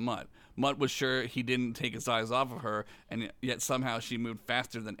next to Mutt. Mutt was sure he didn't take his eyes off of her, and yet somehow she moved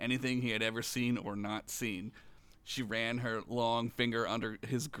faster than anything he had ever seen or not seen. She ran her long finger under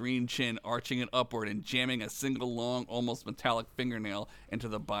his green chin, arching it upward and jamming a single long, almost metallic fingernail into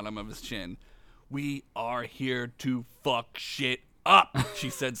the bottom of his chin. We are here to fuck shit up,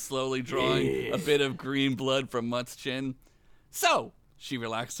 she said, slowly drawing a bit of green blood from Mutt's chin. So, she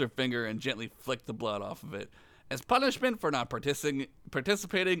relaxed her finger and gently flicked the blood off of it. As punishment for not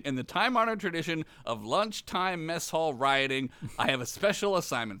participating in the time-honored tradition of lunchtime mess hall rioting, I have a special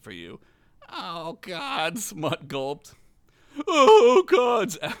assignment for you. Oh, gods, Mutt gulped. Oh,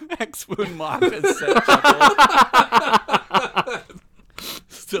 gods, Axwoon mocked as Set chuckled.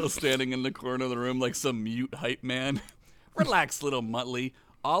 Still standing in the corner of the room like some mute hype man. Relax, little Muttley.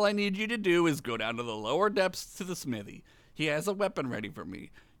 All I need you to do is go down to the lower depths to the smithy. He has a weapon ready for me.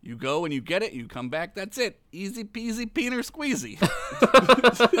 You go and you get it, you come back, that's it. Easy peasy, peener squeezy.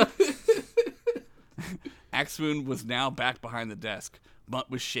 Axwoon was now back behind the desk. Mutt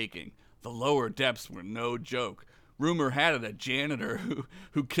was shaking. The lower depths were no joke. Rumor had it a janitor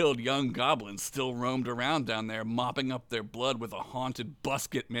who killed young goblins still roamed around down there, mopping up their blood with a haunted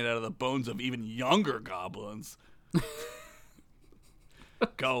busket made out of the bones of even younger goblins.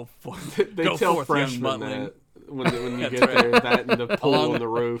 Go forth, They go tell forth, freshmen young Muttling. that when you get there, that and the pool on the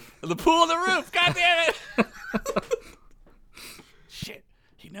roof. The pool on the roof, god damn it! Shit,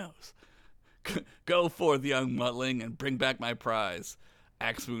 he knows. Go forth, young Muttling, and bring back my prize.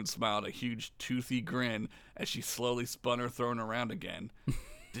 Axwoon smiled a huge, toothy grin as she slowly spun her throne around again.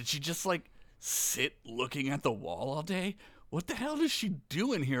 Did she just, sit looking at the wall all day? What the hell does she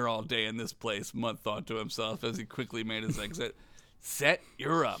do in here all day in this place? Mutt thought to himself as he quickly made his exit. Set,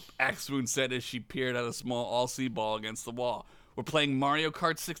 you're up, Axwoon said as she peered at a small all-see ball against the wall. We're playing Mario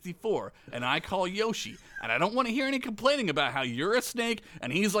Kart 64, and I call Yoshi, and I don't want to hear any complaining about how you're a snake,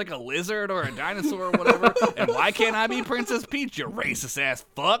 and he's like a lizard or a dinosaur or whatever, and why can't I be Princess Peach, you racist-ass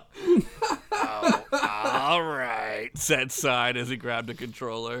fuck? Oh, all right, Set sighed as he grabbed a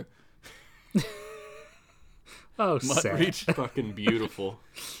controller. Oh, Mutt Set. reached Fucking beautiful.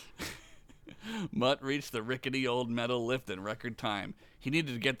 Mutt reached the rickety old metal lift in record time. He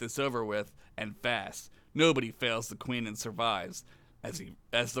needed to get this over with, and fast. Nobody fails the queen and survives.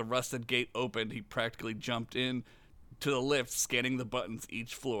 As the rusted gate opened, he practically jumped in to the lift, scanning the buttons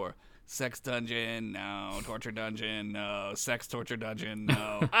each floor. Sex dungeon, no. Torture dungeon, no. Sex torture dungeon,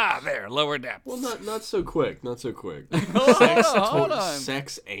 no. There, lower depths. Well, not so quick. Not so quick. Hold on.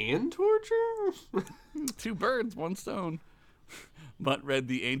 Sex and torture? 2 birds, 1 stone. Mutt read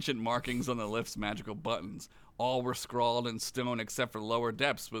the ancient markings on the lift's magical buttons. All were scrawled in stone except for lower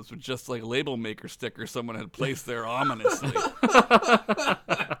depths, which was just like label maker stickers someone had placed there ominously.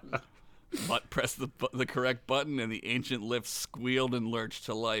 Mutt pressed the correct button, and the ancient lift squealed and lurched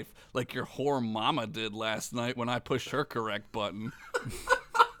to life, like your whore mama did last night when I pushed her correct button.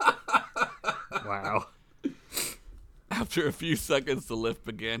 Wow. After a few seconds, the lift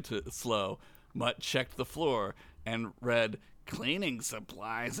began to slow. Mutt checked the floor and read, cleaning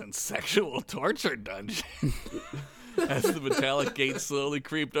supplies and sexual torture dungeon. As the metallic gate slowly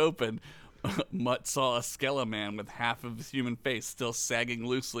creeped open, Mutt saw a skeleman with half of his human face still sagging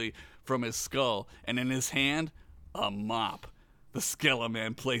loosely from his skull, and in his hand, a mop. The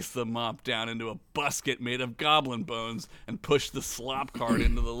skeleman placed the mop down into a busket made of goblin bones and pushed the slop cart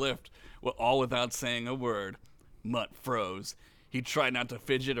into the lift, all without saying a word. Mutt froze. He tried not to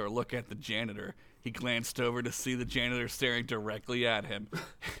fidget or look at the janitor. He glanced over to see the janitor staring directly at him.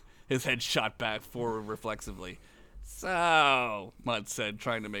 His head shot back forward reflexively. So, Mutt said,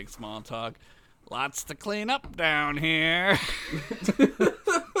 trying to make small talk, lots to clean up down here.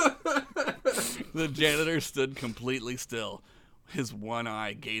 The janitor stood completely still. His one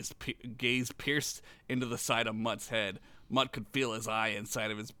eye gaze pierced into the side of Mutt's head. Mutt could feel his eye inside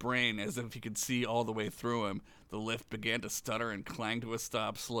of his brain as if he could see all the way through him. The lift began to stutter and clang to a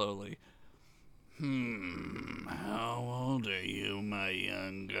stop slowly. How old are you, my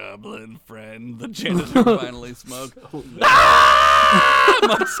young goblin friend? The janitor finally smoked.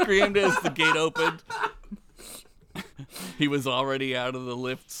 Mutt screamed as the gate opened. He was already out of the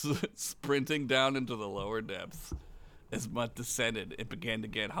lift, sprinting down into the lower depths. As Mutt descended, it began to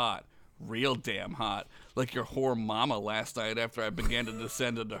get hot. Real damn hot. Like your whore mama last night after I began to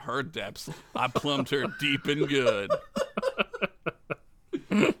descend into her depths. I plumbed her deep and good.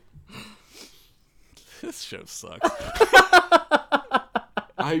 This show sucks.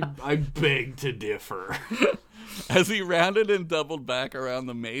 I beg to differ. As he rounded and doubled back around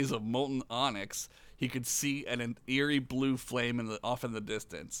the maze of molten onyx, he could see an eerie blue flame off in the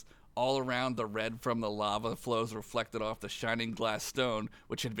distance. All around, the red from the lava flows reflected off the shining glass stone,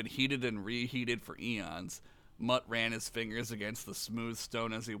 which had been heated and reheated for eons. Mutt ran his fingers against the smooth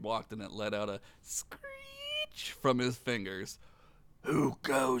stone as he walked, and it let out a screech from his fingers. "Who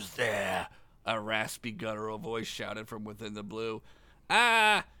goes there?" a raspy, guttural voice shouted from within the blue.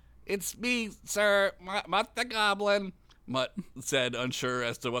 It's me, sir, Mutt the Goblin," Mutt said, unsure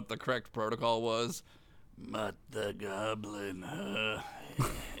as to what the correct protocol was. "Mutt the Goblin, huh?"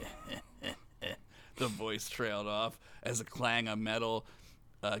 The voice trailed off as a clang of metal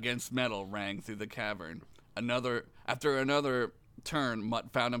against metal rang through the cavern. After another turn,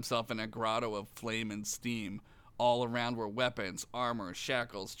 Mutt found himself in a grotto of flame and steam. All around were weapons, armor,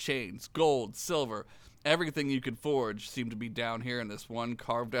 shackles, chains, gold, silver. Everything you could forge seemed to be down here in this one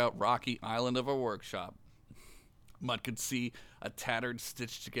carved-out rocky island of a workshop. Mutt could see a tattered,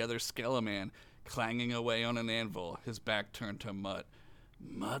 stitched-together Skeleman clanging away on an anvil, his back turned to Mutt.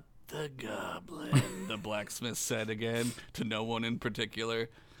 "Mutt the Goblin," the blacksmith said again, to no one in particular.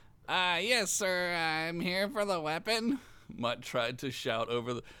 Yes, sir, I'm here for the weapon," Mutt tried to shout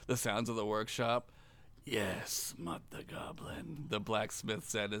over the sounds of the workshop. "Yes, Mutt the Goblin," the blacksmith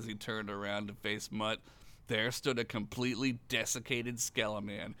said as he turned around to face Mutt. There stood a completely desiccated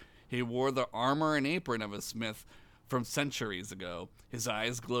Skeleman. He wore the armor and apron of a smith from centuries ago. His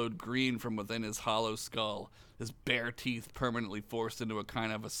eyes glowed green from within his hollow skull, his bare teeth permanently forced into a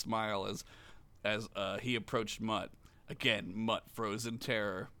kind of a smile as he approached Mutt. Again, Mutt froze in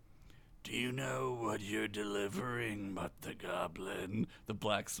terror. "Do you know what you're delivering, Mutt the Goblin?" the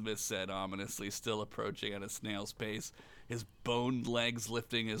blacksmith said ominously, still approaching at a snail's pace, his boned legs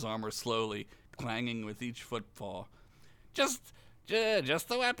lifting his armor slowly, clanging with each footfall. Just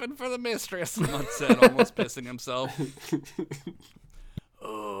the weapon for the mistress," Mutt said, almost pissing himself.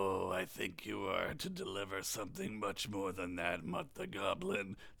 "Oh, I think you are to deliver something much more than that, Mutt the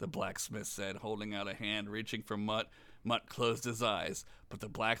Goblin," the blacksmith said, holding out a hand, reaching for Mutt. Mutt closed his eyes, but the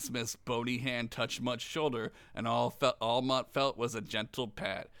blacksmith's bony hand touched Mutt's shoulder, and all Mutt felt was a gentle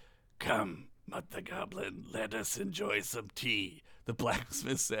pat. "Come, Mutt the Goblin, let us enjoy some tea," the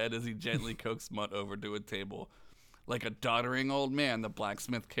blacksmith said as he gently coaxed Mutt over to a table. Like a doddering old man, the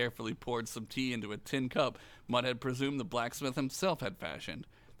blacksmith carefully poured some tea into a tin cup Mutt had presumed the blacksmith himself had fashioned.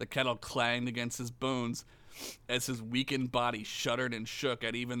 The kettle clanged against his bones as his weakened body shuddered and shook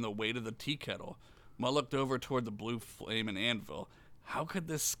at even the weight of the tea kettle. Mutt looked over toward the blue flame and anvil. How could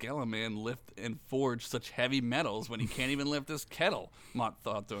this Skeleman lift and forge such heavy metals when he can't even lift this kettle? Mutt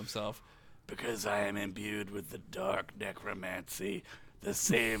thought to himself. "Because I am imbued with the dark necromancy, the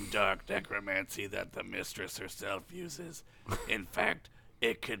same dark necromancy that the mistress herself uses. In fact,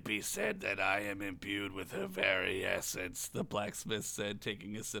 it could be said that I am imbued with her very essence," the blacksmith said,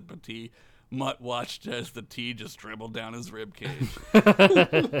 taking a sip of tea. Mutt watched as the tea just dribbled down his ribcage.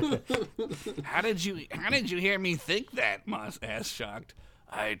 How did you hear me think that?" Mutt asked, shocked.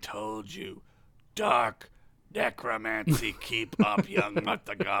 "I told you. Dark necromancy. Keep up, young Mutt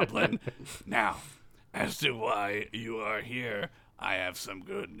the Goblin. Now, as to why you are here, I have some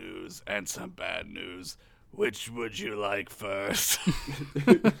good news and some bad news. Which would you like first?"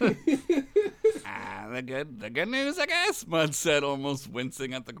 The good news, I guess," Mutt said, almost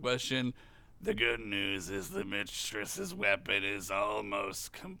wincing at the question. "The good news is the mistress's weapon is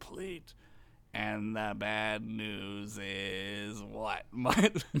almost complete. And the bad news is what?"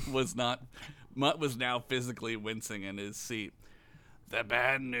 Mutt was now physically wincing in his seat. "The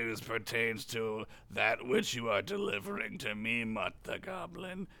bad news pertains to that which you are delivering to me, Mutt the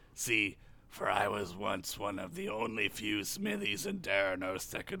Goblin. See, for I was once one of the only few smithies in Daranos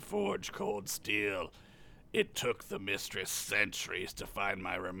that could forge cold steel. It took the mistress centuries to find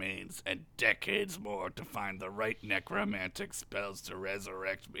my remains, and decades more to find the right necromantic spells to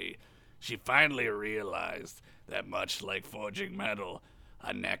resurrect me. She finally realized that much like forging metal,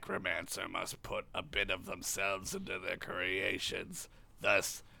 a necromancer must put a bit of themselves into their creations.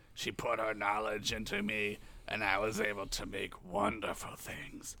 Thus, she put her knowledge into me, and I was able to make wonderful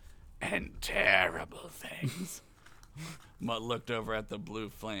things and terrible things." Mutt looked over at the blue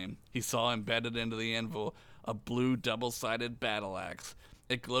flame. He saw embedded into the anvil a blue double-sided battle axe.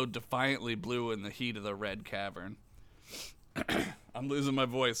 It glowed defiantly blue in the heat of the red cavern. I'm losing my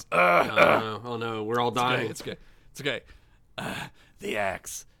voice. Oh no, we're all dying. It's okay. The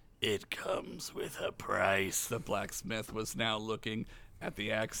axe, it comes with a price. The blacksmith was now looking at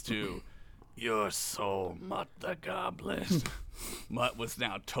the axe too. "Your soul, Mutt the Goblin." Mutt was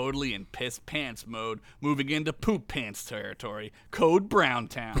now totally in piss pants mode, moving into poop pants territory. Code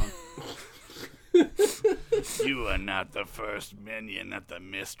Browntown. "You are not the first minion that the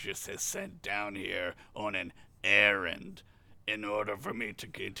mistress has sent down here on an errand. In order for me to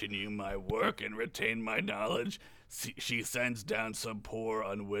continue my work and retain my knowledge, she sends down some poor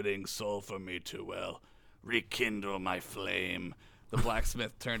unwitting soul for me to, well, rekindle my flame." The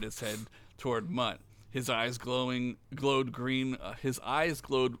blacksmith turned his head toward Mutt. His eyes glowed green. His eyes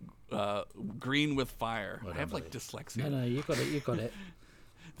glowed green with fire. I have dyslexia. No, you got it.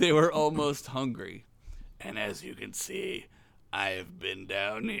 They were almost hungry. "And as you can see, I have been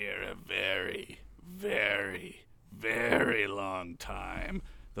down here a very, very, very long time."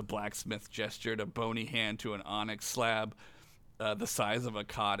 The blacksmith gestured a bony hand to an onyx slab the size of a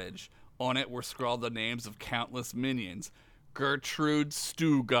cottage. On it were scrawled the names of countless minions. Gertrude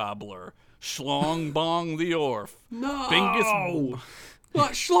Stew Gobbler, Schlong Bong the Orf, No! Bingus,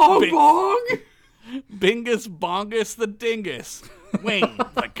 Not Schlongbong! Bingus Bongus the Dingus, Wayne,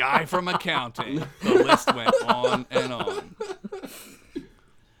 the guy from accounting. The list went on and on.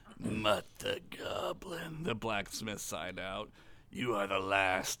 Mutt the Goblin, the blacksmith sighed out. You are the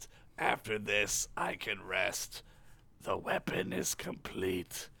last. After this, I can rest. The weapon is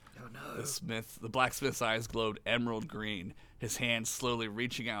complete. Oh no. The blacksmith's eyes glowed emerald green, his hands slowly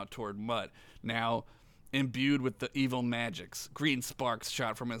reaching out toward Mutt, now imbued with the evil magics. Green sparks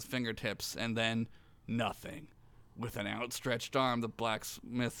shot from his fingertips, and then nothing. With an outstretched arm, the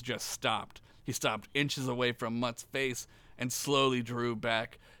blacksmith just stopped. He stopped inches away from Mutt's face and slowly drew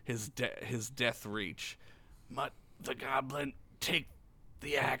back his death reach. Mutt the Goblin, take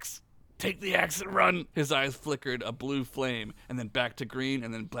the axe. Take the axe and run. His eyes flickered a blue flame, and then back to green,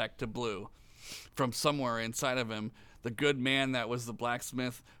 and then back to blue. From somewhere inside of him, the good man that was the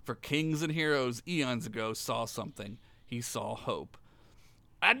blacksmith for kings and heroes eons ago saw something. He saw hope.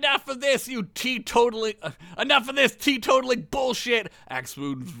 Enough of this, enough of this teetotaling bullshit!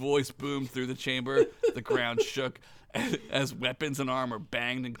 Axewood's voice boomed through the chamber. The ground shook as weapons and armor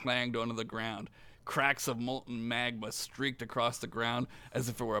banged and clanged onto the ground. Cracks of molten magma streaked across the ground as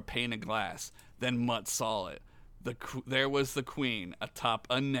if it were a pane of glass. Then Mutt saw it. There was the queen atop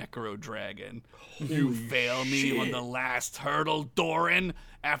a necro dragon. You fail me on the last hurdle, Doran?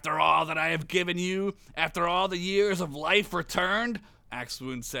 After all that I have given you? After all the years of life returned?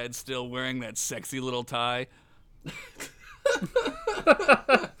 Axewood said, still wearing that sexy little tie.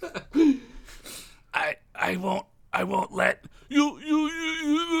 I won't let you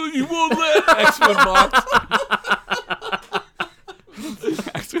won't let Axewood mocked.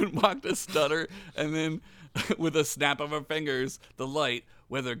 Axewood mocked a stutter, and then with a snap of her fingers, the light,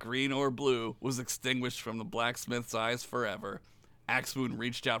 whether green or blue, was extinguished from the blacksmith's eyes forever. Axewood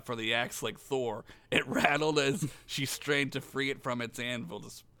reached out for the axe like Thor. It rattled as she strained to free it from its anvil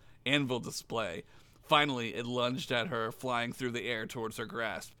display. Finally, it lunged at her, flying through the air towards her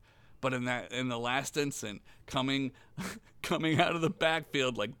grasp. But in the last instant, coming out of the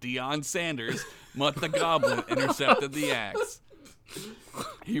backfield like Deion Sanders, Mutt the Goblin intercepted the axe.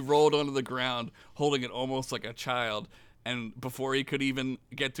 He rolled onto the ground, holding it almost like a child, and before he could even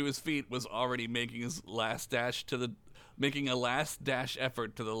get to his feet, was already making a last dash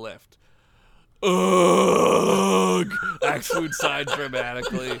effort to the lift. Ugh! Axewood sighed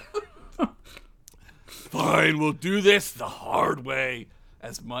dramatically. Fine, we'll do this the hard way.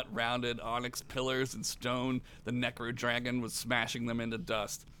 As Mutt rounded onyx pillars and stone, the necro dragon was smashing them into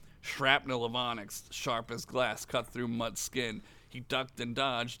dust. Shrapnel of onyx, sharp as glass, cut through Mutt's skin. He ducked and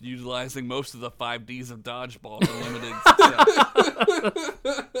dodged, utilizing most of the 5Ds of dodgeball for limited success.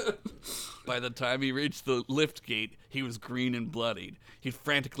 By the time he reached the lift gate, he was green and bloodied. He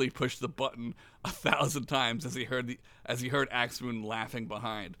frantically pushed the button 1,000 times as he heard Axewood laughing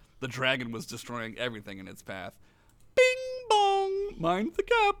behind. The dragon was destroying everything in its path. Bing bong! Mind the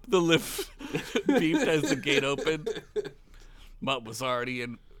gap! The lift beeped as the gate opened. Mutt was already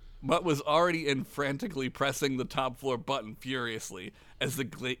in frantically pressing the top floor button furiously. As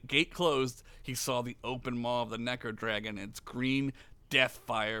the gate closed, he saw the open maw of the necro dragon and its green death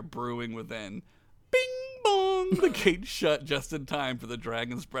fire brewing within. Bing bong! The gate shut just in time for the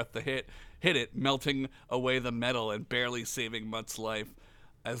dragon's breath to hit it, melting away the metal and barely saving Mutt's life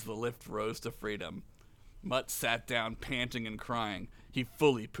as the lift rose to freedom. Mutt sat down, panting and crying. He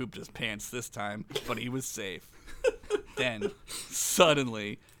fully pooped his pants this time, but he was safe. Then,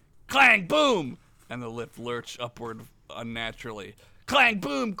 suddenly, clang, boom! And the lift lurched upward unnaturally. Clang,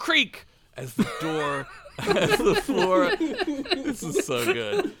 boom, creak! As the door, as the floor... This is so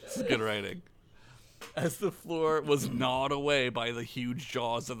good. This is good writing. As the floor was gnawed away by the huge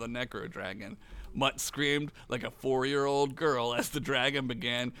jaws of the necro dragon, Mutt screamed like a 4-year-old girl as the dragon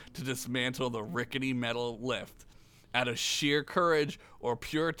began to dismantle the rickety metal lift. Out of sheer courage or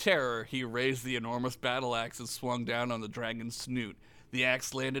pure terror, he raised the enormous battle axe and swung down on the dragon's snoot. The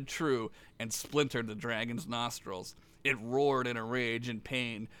axe landed true and splintered the dragon's nostrils. It roared in a rage and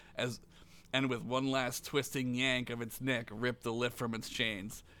pain and with one last twisting yank of its neck, ripped the lift from its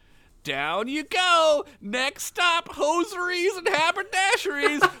chains. Down you go! Next stop, hosieries and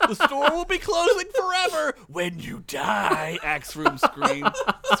haberdasheries! The store will be closing forever! When you die! Axewood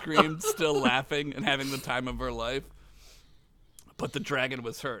screamed, still laughing and having the time of her life. But the dragon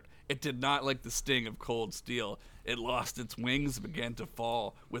was hurt. It did not like the sting of cold steel. It lost its wings and began to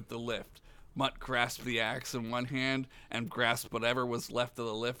fall with the lift. Mutt grasped the axe in one hand and grasped whatever was left of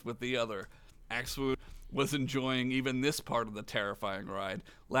the lift with the other. Axewood was enjoying even this part of the terrifying ride,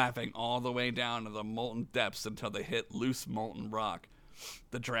 laughing all the way down to the molten depths until they hit loose molten rock.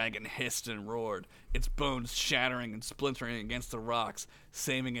 The dragon hissed and roared, its bones shattering and splintering against the rocks,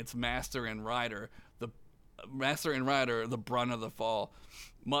 saving its master and rider the brunt of the fall.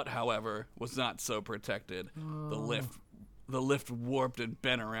 Mutt, however, was not so protected. The lift warped and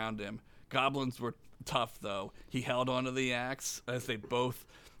bent around him. Goblins were tough, though. He held onto the axe as they both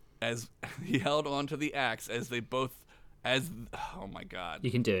oh my god. You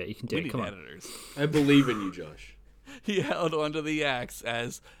can do it. We Come need on. editors. I believe in you, Josh. He held onto the axe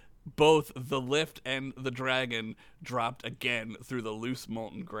as both the lift and the dragon dropped again through the loose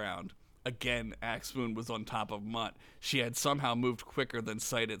molten ground. Again, Axewound was on top of Mutt. She had somehow moved quicker than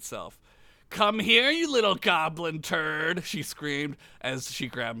sight itself. "Come here, you little goblin turd!" she screamed as she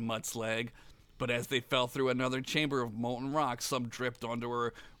grabbed Mutt's leg. But as they fell through another chamber of molten rock, some dripped onto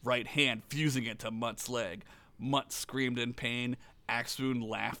her right hand, fusing it to Mutt's leg. Mutt screamed in pain. Axewound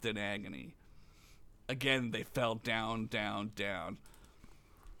laughed in agony. Again, they fell down, down, down.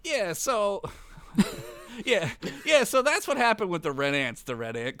 Yeah, so... so that's what happened with the Red Ants. The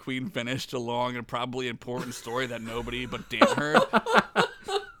Red Ant Queen finished a long and probably important story that nobody but Dan heard.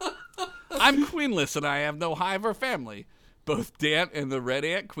 I'm queenless and I have no hive or family. Both Dan and the Red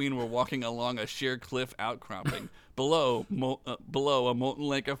Ant Queen were walking along a sheer cliff outcropping. Below, a molten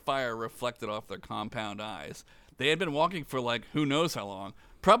lake of fire reflected off their compound eyes. They had been walking for who knows how long.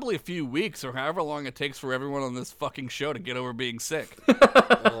 Probably a few weeks or however long it takes for everyone on this fucking show to get over being sick.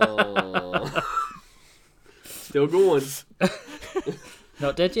 Oh. Still going.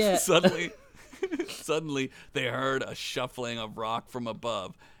 Not dead yet. Suddenly, they heard a shuffling of rock from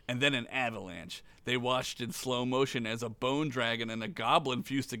above, and then an avalanche. They watched in slow motion as a bone dragon and a goblin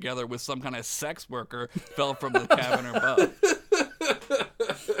fused together with some kind of sex worker fell from the cavern above.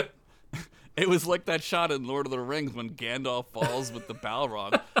 It was like that shot in Lord of the Rings when Gandalf falls with the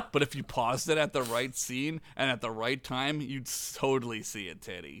Balrog, but if you paused it at the right scene and at the right time, you'd totally see a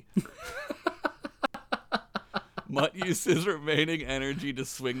titty. Mutt used his remaining energy to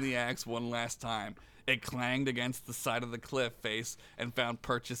swing the axe one last time. It clanged against the side of the cliff face and found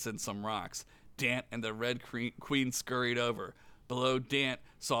purchase in some rocks. Dant and the Red Queen scurried over. Below, Dant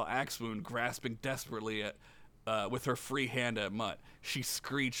saw Axewound grasping desperately with her free hand at Mutt. She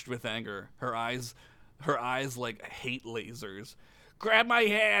screeched with anger, her eyes like hate lasers. "Grab my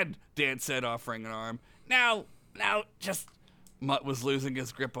hand," Dant said, offering an arm. Now, just... Mutt was losing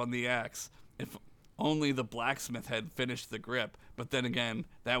his grip on the axe. If only the blacksmith had finished the grip, but then again,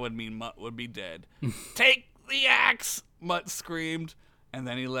 that would mean Mutt would be dead. "Take the axe!" Mutt screamed, and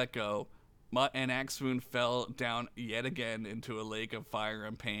then he let go. Mutt and Axewound fell down yet again into a lake of fire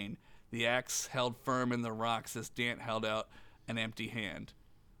and pain. The axe held firm in the rocks as Dant held out an empty hand.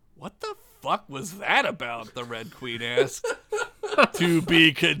 "What the fuck was that about?" the Red Queen asked. "To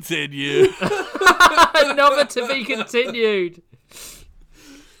be continued." Another to be continued.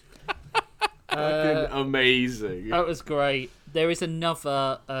 Fucking amazing. That was great. There is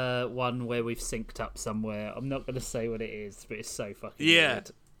another one where we've synced up somewhere. I'm not going to say what it is, but it's so fucking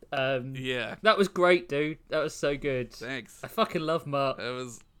good. Yeah. That was great, dude. That was so good. Thanks. I fucking love Mutt. It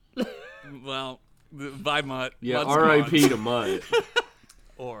was... Well, bye, Mutt. Yeah, Mutt's R.I.P. gone. to Mutt.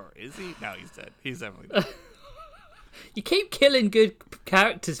 Or is he? No, he's dead. He's definitely dead. You keep killing good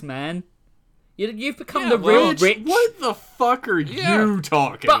characters, man. You've become the real rich. What the fuck are you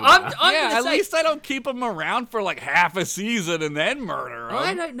talking But about? I'm Yeah, gonna at say, least I don't keep him around for half a season and then murder him.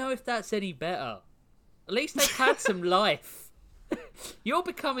 I don't know if that's any better. At least they've had some life. You're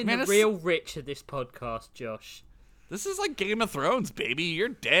becoming the real rich of this podcast, Josh. This is like Game of Thrones, baby. You're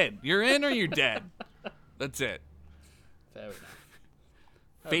dead. You're in or you're dead. That's it. Fair enough.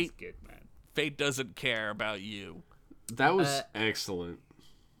 That Fate, was good, man. Fate doesn't care about you. That was excellent.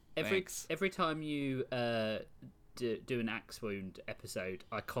 Every time you do an Axewound episode,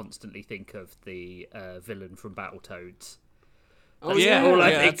 I constantly think of the villain from Battletoads. Oh Yeah, all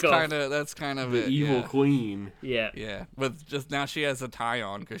I that's think of. kind of The it. evil queen. Yeah. Yeah, with just now she has a tie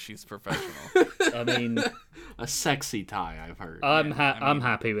on because she's professional. I mean, A sexy tie, I've heard. I'm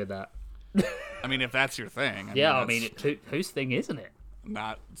happy with that. I mean, if that's your thing. I mean, mean, whose thing isn't it?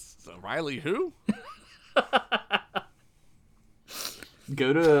 not Riley. Who?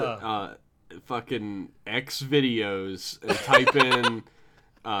 Go to fucking X videos and type in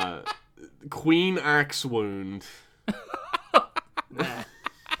Queen Axewound. I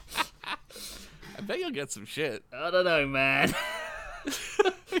bet you'll get some shit. I don't know, man.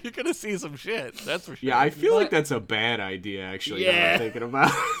 You're gonna see some shit. That's for sure. Yeah, I feel like that's a bad idea, actually, now Yeah. I'm thinking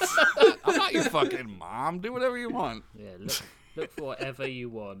about it. I'm not your fucking mom. Do whatever you want. Yeah, look for whatever you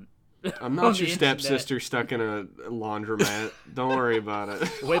want. I'm on not the your internet. stepsister stuck in a laundromat. Don't worry about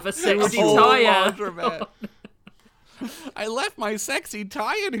it. With a sexy Oh, tie. laundromat. I left my sexy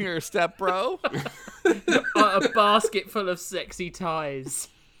tie in here, step bro. A basket full of sexy ties.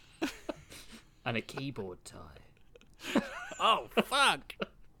 And a keyboard tie. Oh, fuck.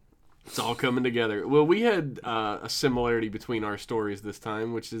 It's all coming together. Well, we had a similarity between our stories this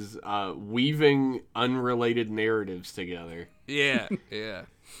time, which is weaving unrelated narratives together. Yeah.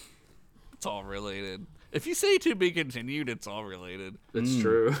 It's all related. If you say to be continued, it's all related. That's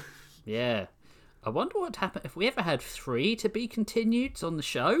true. Yeah. I wonder what happened if we ever had 3 to be continued on the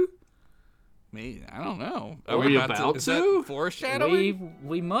show. Me, I don't know. Are we about Is to? that foreshadowing?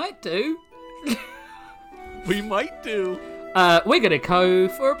 We might do. We might do. We're going to go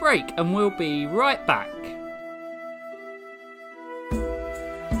for a break and we'll be right back.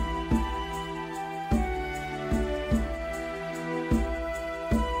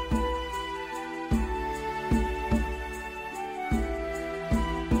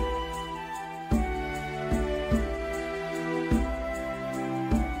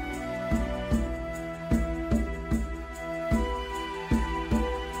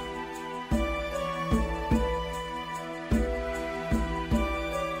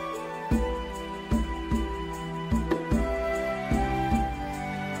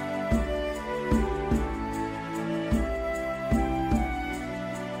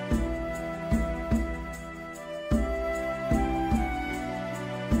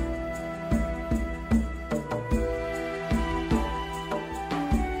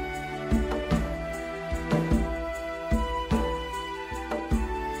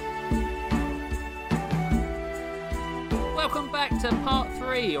 Welcome back to part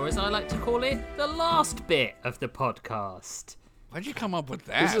 3, or as I like to call it, the last bit of the podcast. Why'd you come up with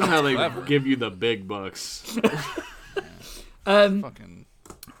that? This is how they Clever. give you the big bucks. Fucking.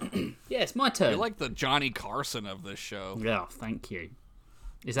 Yeah, it's my turn. You're like the Johnny Carson of this show. Yeah, thank you.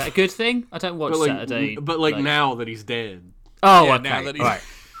 Is that a good thing? I don't watch But like, Saturday. now that he's dead. Oh, Yeah, okay. now that he's- Right.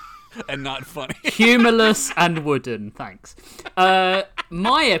 And not funny. Humorless and wooden, thanks.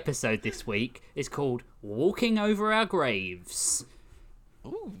 My episode this week is called Walking Over Our Graves.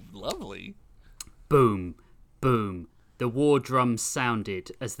 Ooh, lovely. Boom, boom. The war drums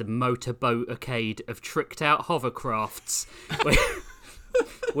sounded as the motorboat-acade of tricked-out hovercrafts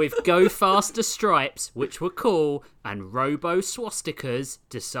with Go Faster stripes, which were cool, and Robo swastikas,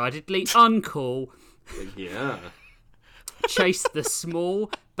 decidedly uncool, Yeah. chased the small,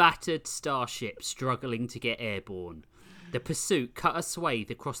 battered starship struggling to get airborne. The pursuit cut a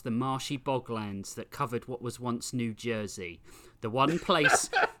swathe across the marshy boglands that covered what was once New Jersey. The one place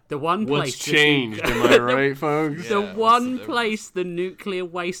What's changed, am I right, folks? The Yeah, one what's the place the nuclear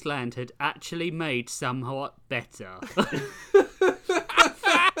wasteland had actually made somewhat better.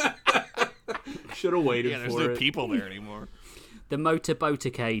 Should have waited Yeah, there's for no it. people there anymore. The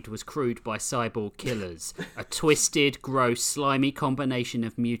motorboatacade was crewed by cyborg killers, a twisted, gross, slimy combination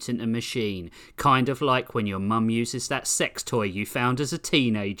of mutant and machine, kind of like when your mum uses that sex toy you found as a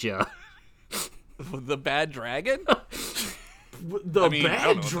teenager. The bad dragon? The I mean, I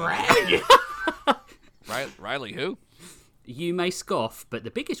don't bad know dragon. Riley who? You may scoff, but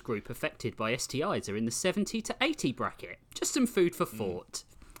the biggest group affected by STIs are in the 70 to 80 bracket. Just some food for thought.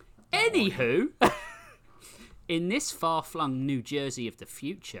 Anywho, in this far-flung New Jersey of the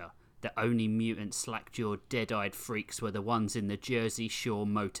future, the only mutant slack-jawed, dead-eyed freaks were the ones in the Jersey Shore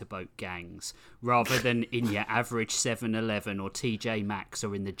motorboat gangs, rather than in your average 7-Eleven or TJ Maxx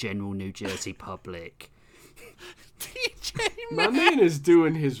or in the general New Jersey public. TJ My man is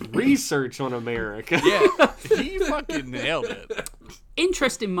doing his research on America. Yeah, he fucking nailed it.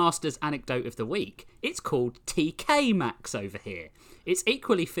 Interesting Masters anecdote of the week. It's called TK Maxx over here. It's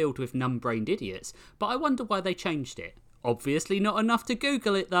equally filled with numb-brained idiots, but I wonder why they changed it. Obviously not enough to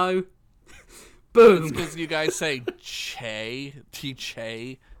Google it, though. Boom. Because you guys say Che,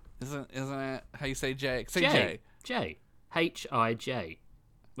 T-Che. Isn't it how you say J? Say J. J. H-I-J.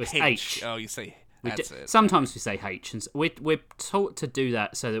 It's H. H. Oh, you say We that's do- it. Sometimes we say H, and we're taught to do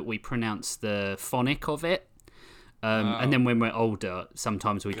that so that we pronounce the phonic of it. And then when we're older,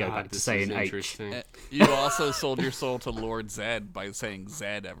 sometimes we go God, back to this saying is H. interesting. You also sold your soul to Lord Zed by saying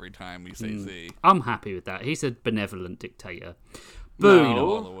Zed every time you say Z. I'm happy with that. He's a benevolent dictator. Boom. No.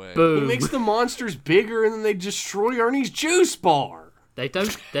 All the way. Boom. He makes the monsters bigger and then they destroy Ernie's juice bar. They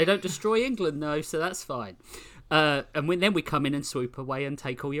don't destroy England though, so that's fine. And then we come in and swoop away and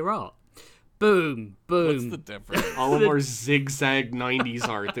take all your art. Boom, boom. What's the difference? All of our zigzag 90s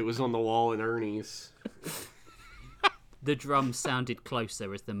art that was on the wall in Ernie's. The drums sounded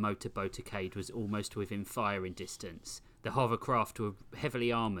closer as the motorboatacade was almost within firing distance. The hovercraft were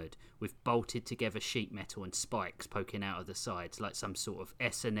heavily armoured, with bolted together sheet metal and spikes poking out of the sides like some sort of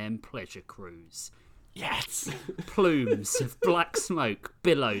S&M pleasure cruise. Yes. Plumes of black smoke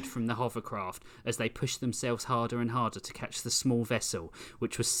billowed from the hovercraft as they pushed themselves harder and harder to catch the small vessel,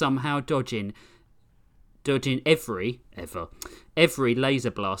 which was somehow dodging every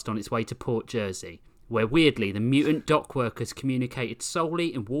laser blast on its way to Port Jersey, where weirdly the mutant dock workers communicated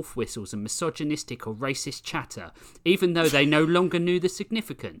solely in wolf whistles and misogynistic or racist chatter, even though they no longer knew the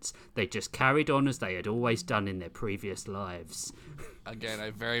significance. They just carried on as they had always done in their previous lives. Again, I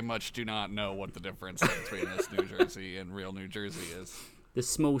very much do not know what the difference between this New Jersey and real New Jersey is. The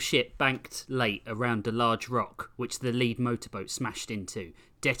small ship banked late around a large rock, which the lead motorboat smashed into,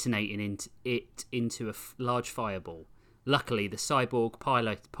 detonating it into a large fireball. Luckily, the cyborg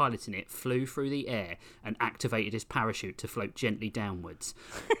piloting it flew through the air and activated his parachute to float gently downwards.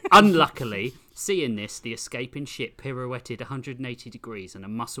 Unluckily, seeing this, the escaping ship pirouetted 180 degrees and a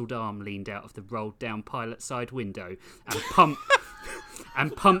muscled arm leaned out of the rolled-down pilot side window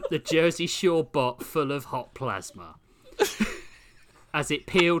and pumped the Jersey Shore bot full of hot plasma. As it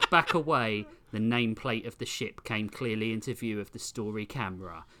peeled back away, the nameplate of the ship came clearly into view of the story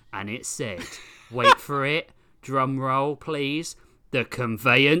camera, and it said, wait for it, drum roll, please. The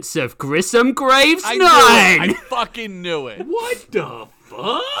Conveyance of Grissom Graves 9! I fucking knew it. What the fuck?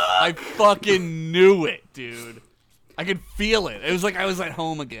 I fucking knew it, dude. I could feel it. It was like I was at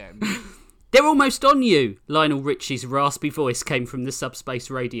home again. They're almost on you! Lionel Richie's raspy voice came from the subspace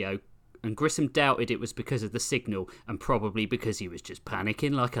radio, and Grissom doubted it was because of the signal, and probably because he was just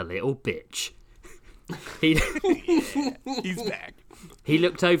panicking like a little bitch. He's back. He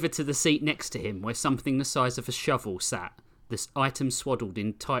looked over to the seat next to him, where something the size of a shovel sat, this item swaddled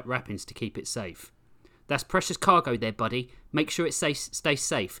in tight wrappings to keep it safe. That's precious cargo there, buddy. Make sure it stays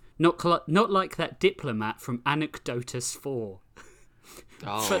safe. Not like that diplomat from Anecdotus 4.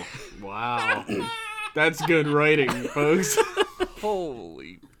 Oh, wow. That's good writing, folks.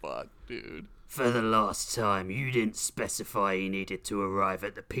 Holy fuck, dude. For the last time, you didn't specify he needed to arrive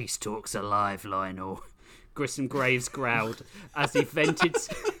at the peace talks alive, Lionel. Grissom Graves growled as he vented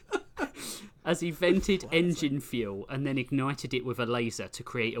engine fuel and then ignited it with a laser to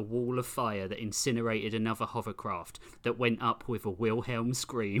create a wall of fire that incinerated another hovercraft that went up with a Wilhelm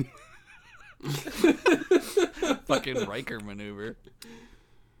scream. Fucking Riker maneuver.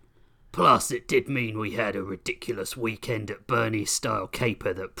 Plus, it did mean we had a ridiculous weekend at Bernie-style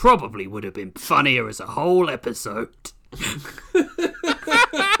caper that probably would have been funnier as a whole episode.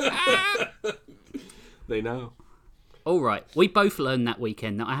 They know. All right, we both learned that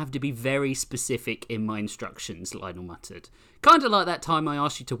weekend that I have to be very specific in my instructions, Lionel muttered. Kind of like that time I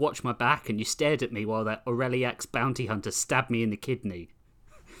asked you to watch my back and you stared at me while that Aureliax bounty hunter stabbed me in the kidney.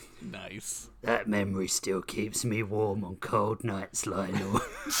 Nice. That memory still keeps me warm on cold nights, Lionel.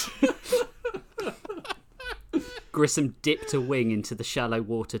 Grissom dipped a wing into the shallow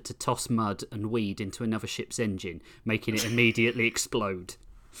water to toss mud and weed into another ship's engine, making it immediately explode.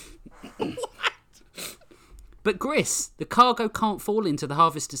 But Gris, the cargo can't fall into the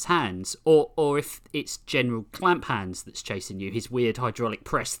harvester's hands, or if it's General Clamp Hands that's chasing you, his weird hydraulic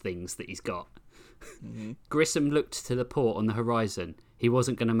press things that he's got. Mm-hmm. Grissom looked to the port on the horizon. He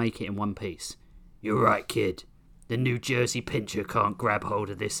wasn't going to make it in one piece. You're right, kid. The New Jersey pincher can't grab hold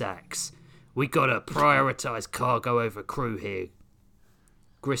of this axe. We gotta prioritise cargo over crew here.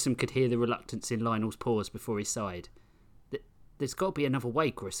 Grissom could hear the reluctance in Lionel's pause before he sighed. There's got to be another way,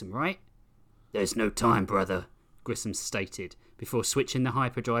 Grissom, right? There's no time, brother, Grissom stated, before switching the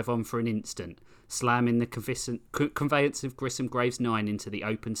hyperdrive on for an instant, slamming the Conveyance of Grissom Graves 9 into the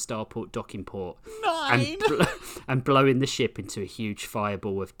open starport docking port, and blowing the ship into a huge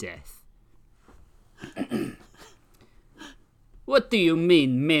fireball of death. What do you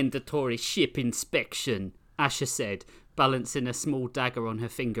mean, mandatory ship inspection? Asher said, balancing a small dagger on her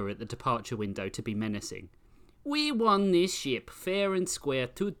finger at the departure window to be menacing. We won this ship fair and square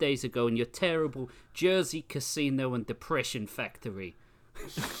 2 days ago in your terrible Jersey casino and depression factory.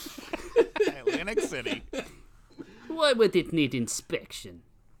 Atlantic City. Why would it need inspection?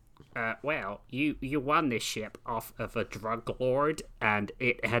 Well, you won this ship off of a drug lord, and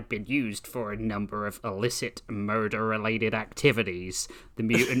it had been used for a number of illicit murder-related activities, the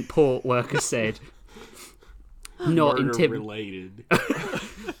mutant port worker said. Murder-related.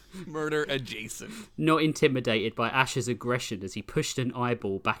 Murder adjacent. Not intimidated by Asher's aggression as he pushed an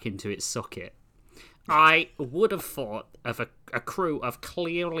eyeball back into its socket. I would have thought of a crew of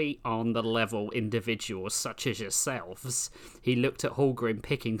clearly on-the-level individuals such as yourselves. He looked at Hallgrim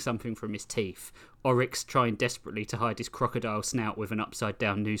picking something from his teeth, Oryx trying desperately to hide his crocodile snout with an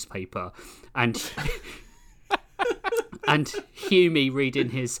upside-down newspaper, and and Hume reading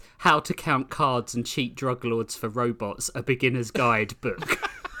his How to Count Cards and Cheat Drug Lords for Robots, a Beginner's Guide book.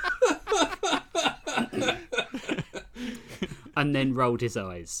 And then rolled his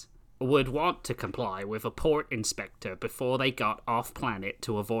eyes. Would want to comply with a port inspector before they got off planet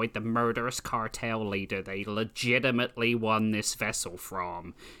to avoid the murderous cartel leader they legitimately won this vessel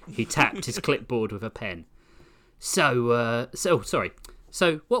from. He tapped his clipboard with a pen. So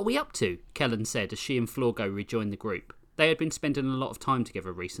what are we up to? Kellen said as she and Florgo rejoined the group. They had been spending a lot of time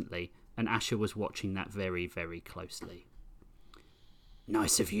together recently, and Asher was watching that very, very closely.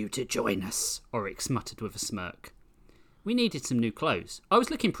 Nice of you to join us, Oryx muttered with a smirk. We needed some new clothes. I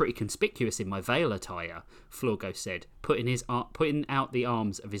was looking pretty conspicuous in my veil attire, Florgo said, putting out the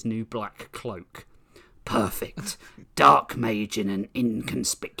arms of his new black cloak. Perfect. Dark mage in an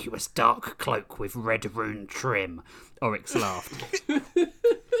inconspicuous dark cloak with red rune trim, Oryx laughed.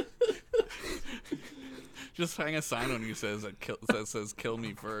 Just hang a sign on you that says kill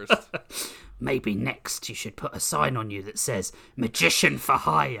me first. Maybe next you should put a sign on you that says magician for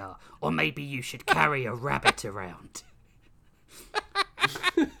hire, or maybe you should carry a rabbit around.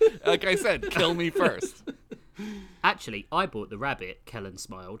 Like I said, kill me first. Actually, I bought the rabbit, Kellen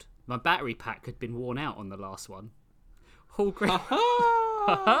smiled. My battery pack had been worn out on the last one. Hallgrim...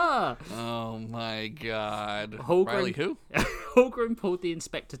 Oh my god. Hallgrim... Riley who? Hallgrim pulled the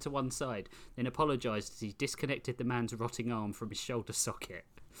inspector to one side, then apologised as he disconnected the man's rotting arm from his shoulder socket.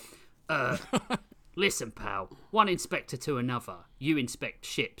 Listen, pal, one inspector to another. You inspect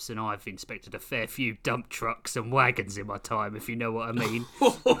ships, and I've inspected a fair few dump trucks and wagons in my time, if you know what I mean.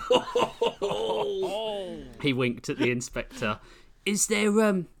 He winked at the inspector. Is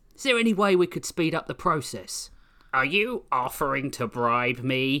there any way we could speed up the process? Are you offering to bribe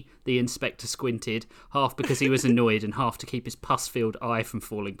me? The inspector squinted, half because he was annoyed and half to keep his pus-filled eye from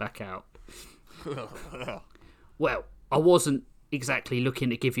falling back out. Well, I wasn't exactly looking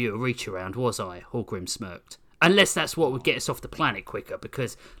to give you a reach around, was I? Hallgrim smirked. Unless that's what would get us off the planet quicker,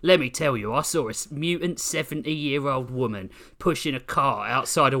 because, let me tell you, I saw a mutant 70-year-old woman pushing a cart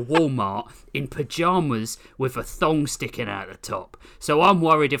outside a Walmart in pyjamas with a thong sticking out the top. So I'm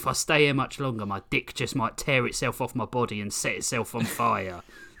worried if I stay here much longer, my dick just might tear itself off my body and set itself on fire.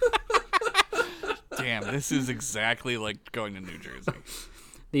 Damn, this is exactly like going to New Jersey.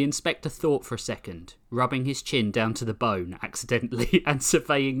 The inspector thought for a second, rubbing his chin down to the bone accidentally and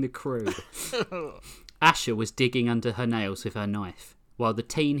surveying the crew. Asher was digging under her nails with her knife, while the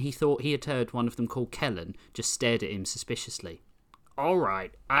teen he thought he had heard one of them call Kellen just stared at him suspiciously. All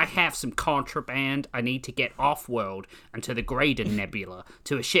right, I have some contraband I need to get off-world and to the Graydon Nebula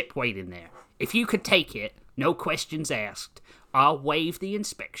to a ship waiting there. If you could take it, no questions asked, I'll waive the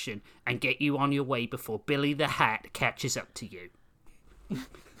inspection and get you on your way before Billy the Hat catches up to you.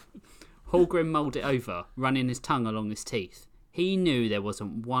 Hallgrim mulled it over, running his tongue along his teeth. He knew there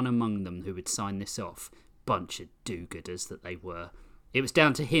wasn't one among them who would sign this off. Bunch of do-gooders that they were. It was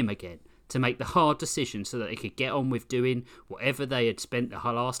down to him again, to make the hard decision so that they could get on with doing whatever they had spent the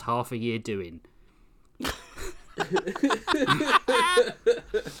last half a year doing.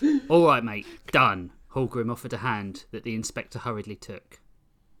 All right, mate, done. Hallgrim offered a hand that the inspector hurriedly took.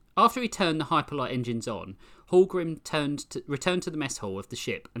 After he turned the hyperlight engines on, Hallgrim returned to the mess hall of the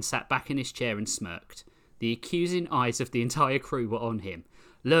ship and sat back in his chair and smirked. The accusing eyes of the entire crew were on him.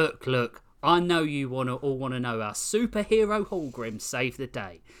 Look, I know you all want to know how superhero Hallgrim saved the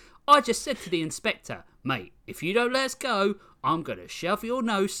day. I just said to the inspector, mate, if you don't let us go, I'm going to shove your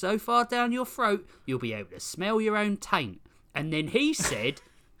nose so far down your throat you'll be able to smell your own taint. And then he said...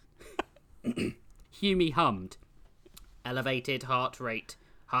 Hume hummed. Elevated heart rate,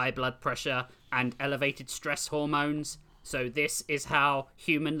 high blood pressure, and elevated stress hormones. So this is how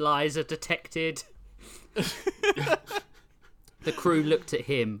human lies are detected. The crew looked at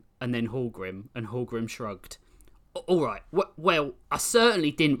him and then Hallgrim, and Hallgrim shrugged. All right, well, I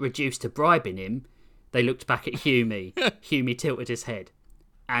certainly didn't reduce to bribing him. They looked back at Hume. Hume tilted his head.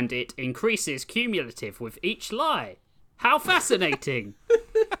 And it increases cumulative with each lie. How fascinating!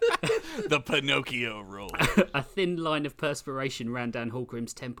 The Pinocchio rule. A thin line of perspiration ran down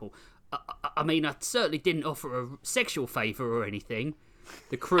Hallgrim's temple. I mean, I certainly didn't offer a sexual favour or anything.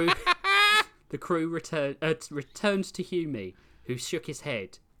 The crew returned to Hume, who shook his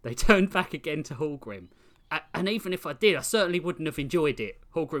head. They turned back again to Hallgrim. And even if I did, I certainly wouldn't have enjoyed it.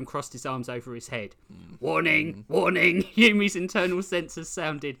 Hallgrim crossed his arms over his head. Warning, warning, Hume's internal sensors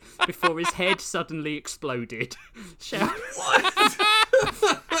sounded before his head suddenly exploded.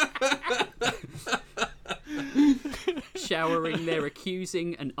 Showering their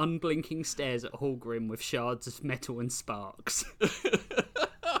accusing and unblinking stares at Hallgrim with shards of metal and sparks.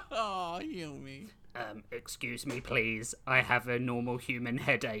 Oh, Hume. Excuse me, please. I have a normal human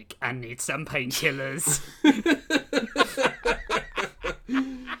headache and need some painkillers.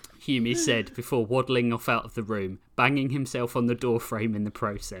 Hughie said before waddling off out of the room, banging himself on the doorframe in the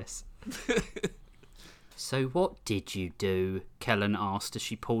process. So what did you do? Kellen asked as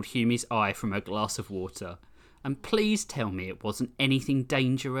she pulled Hughie's eye from her glass of water. And please tell me it wasn't anything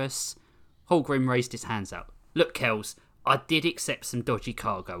dangerous. Holgrim raised his hands up. Look, Kells, I did accept some dodgy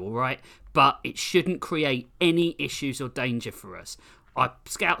cargo, alright? But it shouldn't create any issues or danger for us.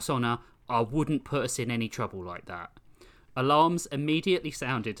 Scout's honour, I wouldn't put us in any trouble like that. Alarms immediately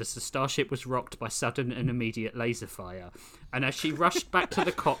sounded as the starship was rocked by sudden and immediate laser fire. And as she rushed back to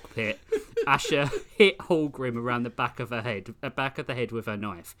the cockpit, Asher hit Holgrim around the back of the head with her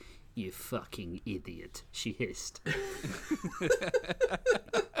knife. You fucking idiot, she hissed.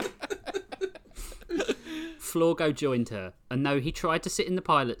 Florgo joined her, and though he tried to sit in the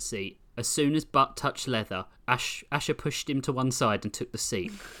pilot's seat, as soon as butt touched leather, Asher pushed him to one side and took the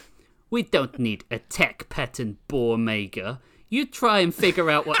seat. We don't need a tech pattern, Bormager. You try and figure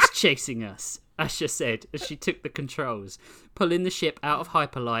out what's chasing us, Asher said as she took the controls, pulling the ship out of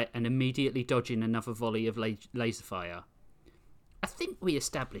hyperlight and immediately dodging another volley of laser fire. I think we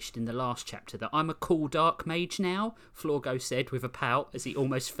established in the last chapter that I'm a cool dark mage now, Florgo said with a pout as he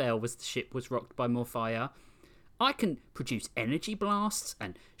almost fell as the ship was rocked by more fire. I can produce energy blasts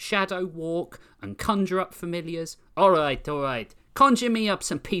and shadow walk and conjure up familiars. All right. Conjure me up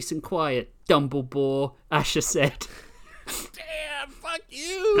some peace and quiet, Dumbledore, Asher said. Damn, fuck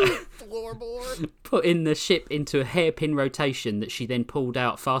you, floorboard. Putting the ship into a hairpin rotation that she then pulled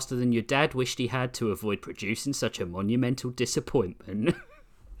out faster than your dad wished he had to avoid producing such a monumental disappointment.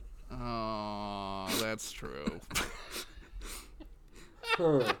 Oh, that's true.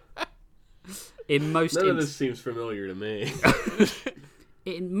 None of this seems familiar to me.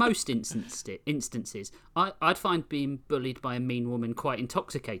 In most instances, I'd find being bullied by a mean woman quite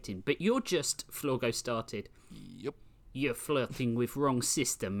intoxicating, but you're just... Florgo started. Yep. You're flirting with wrong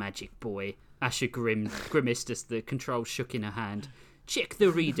sister, magic boy. Asher grimaced as the controls shook in her hand. Check the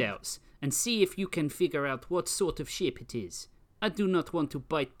readouts and see if you can figure out what sort of ship it is. I do not want to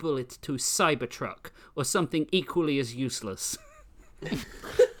bite bullet to Cybertruck or something equally as useless.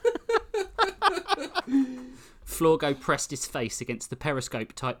 Florgo pressed his face against the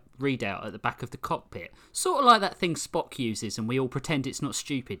periscope-type readout at the back of the cockpit, sort of like that thing Spock uses and we all pretend it's not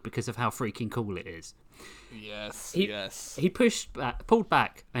stupid because of how freaking cool it is. Yes. He pulled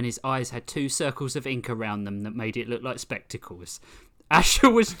back, and his eyes had two circles of ink around them that made it look like spectacles. Asher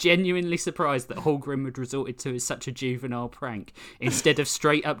was genuinely surprised that Holgrim had resorted to such a juvenile prank, instead of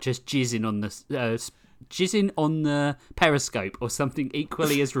straight up just jizzing on the periscope or something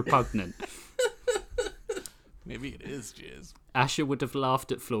equally as repugnant. Maybe it is jizz. Asher would have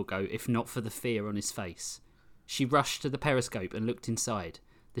laughed at Florgo if not for the fear on his face. She rushed to the periscope and looked inside.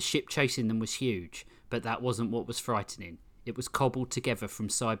 The ship chasing them was huge, but that wasn't what was frightening. It was cobbled together from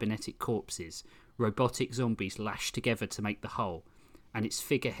cybernetic corpses, robotic zombies lashed together to make the whole, and its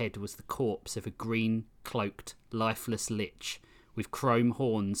figurehead was the corpse of a green-cloaked, lifeless lich, with chrome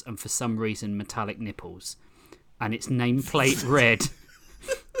horns and for some reason metallic nipples. And its nameplate read...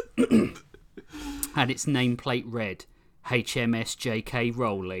 HMS JK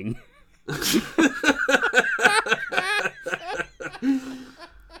Rowling.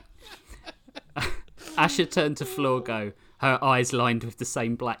 Asher turned to Florgo, her eyes lined with the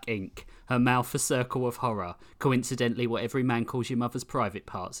same black ink, her mouth a circle of horror, coincidentally what every man calls your mother's private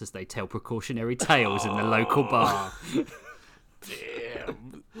parts as they tell precautionary tales in the local bar.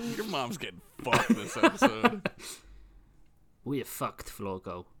 Damn. Your mom's getting fucked this episode. We're fucked,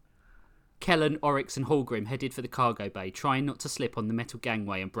 Florgo. Kellen, Oryx and Hallgrim headed for the cargo bay, trying not to slip on the metal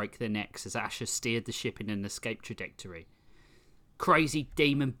gangway and break their necks as Asher steered the ship in an escape trajectory. Crazy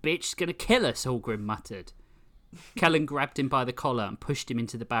demon bitch's gonna kill us, Hallgrim muttered. Kellen grabbed him by the collar and pushed him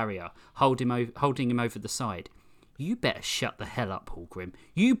into the barrier, holding him over the side. You better shut the hell up, Hallgrim.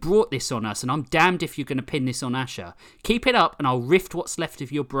 You brought this on us, and I'm damned if you're going to pin this on Asher. Keep it up, and I'll rift what's left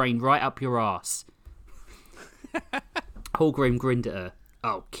of your brain right up your ass. Hallgrim grinned at her.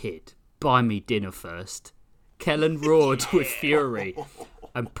 Oh, kid, buy me dinner first. Kellen roared with fury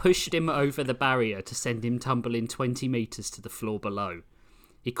and pushed him over the barrier to send him tumbling 20 metres to the floor below.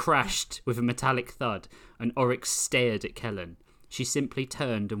 He crashed with a metallic thud, and Oryx stared at Kellen. She simply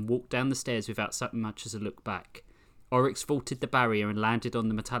turned and walked down the stairs without so much as a look back. Oryx vaulted the barrier and landed on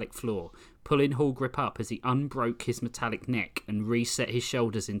the metallic floor, pulling Hallgrip up as he unbroke his metallic neck and reset his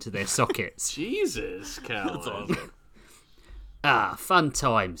shoulders into their sockets. Jesus, Calvin. That's awesome. Ah, fun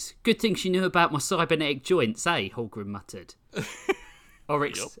times. Good thing she knew about my cybernetic joints, eh? Hallgrim muttered.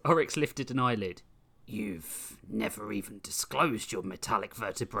 Oryx lifted an eyelid. You've never even disclosed your metallic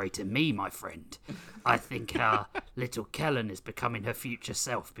vertebrae to me, my friend. I think our little Kellen is becoming her future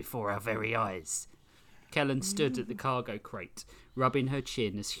self before our very eyes. Kellen stood at the cargo crate, rubbing her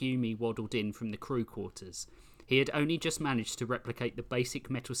chin as Hume waddled in from the crew quarters. He had only just managed to replicate the basic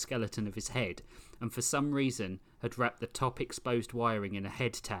metal skeleton of his head, and for some reason had wrapped the top exposed wiring in a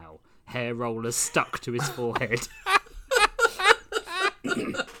head towel, hair rollers stuck to his forehead.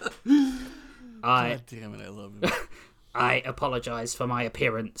 God damn it, I love him. I apologise for my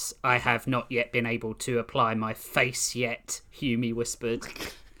appearance. I have not yet been able to apply my face yet, Hume whispered.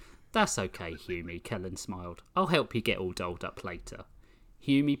 That's okay, Hume, Kellen smiled. I'll help you get all dolled up later.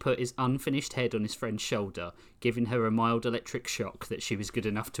 Hume put his unfinished head on his friend's shoulder, giving her a mild electric shock that she was good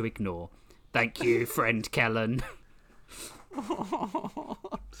enough to ignore. Thank you, friend Kellen.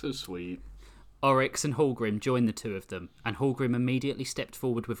 So sweet. Oryx and Hallgrim joined the two of them, and Hallgrim immediately stepped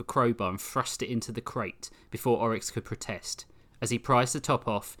forward with a crowbar and thrust it into the crate before Oryx could protest. As he prized the top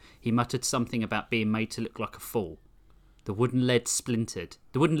off, he muttered something about being made to look like a fool. The wooden lid splintered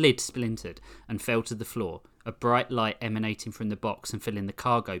and fell to the floor, a bright light emanating from the box and filling the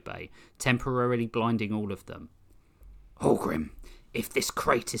cargo bay, temporarily blinding all of them. Hallgrim, if this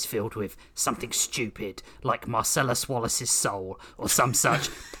crate is filled with something stupid, like Marcellus Wallace's soul, or some such...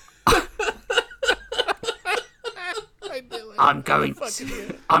 I'm going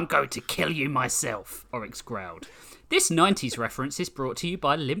to kill you myself, Oryx growled. This 90s reference is brought to you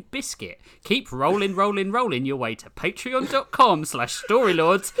by Limp Bizkit. Keep rolling your way to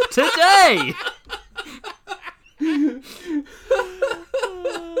patreon.com/storylords today!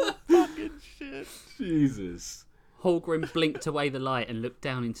 Fucking shit. Jesus. Hallgrim blinked away the light and looked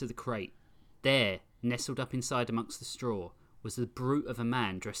down into the crate. There, nestled up inside amongst the straw, was the brute of a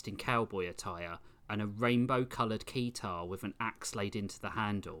man dressed in cowboy attire and a rainbow-coloured keytar with an axe laid into the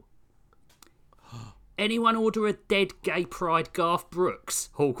handle. Anyone order a dead gay pride Garth Brooks?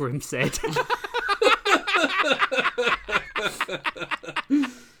 Hallgrim said.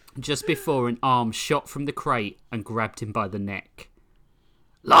 Just before an arm shot from the crate and grabbed him by the neck.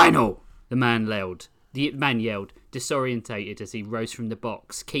 Lionel! The man yelled, disorientated as he rose from the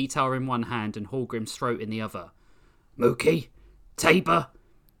box, keytar in one hand and Hallgrim's throat in the other. Mookie? Tabor?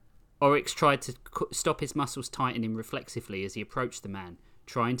 Oryx tried to stop his muscles tightening reflexively as he approached the man,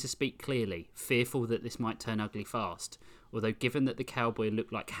 trying to speak clearly, fearful that this might turn ugly fast. Although given that the cowboy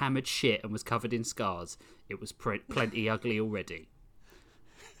looked like hammered shit and was covered in scars, it was plenty ugly already.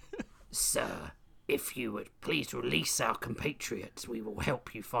 Sir, if you would please release our compatriots, we will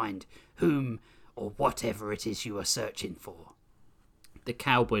help you find whom or whatever it is you are searching for. The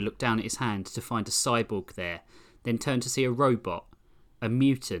cowboy looked down at his hand to find a cyborg there, then turned to see a robot, a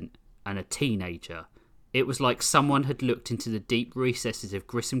mutant, and a teenager. It was like someone had looked into the deep recesses of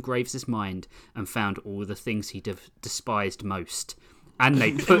Grissom Graves' mind and found all the things he despised most. And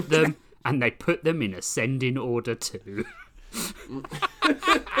they put them in ascending order too.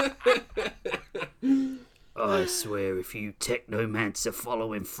 I swear if you technomancer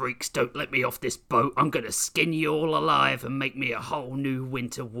following freaks don't let me off this boat, I'm going to skin you all alive and make me a whole new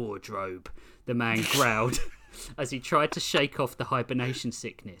winter wardrobe, the man growled as he tried to shake off the hibernation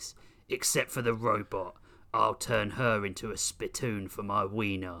sickness. Except for the robot, I'll turn her into a spittoon for my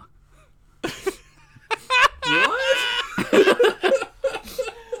wiener. What?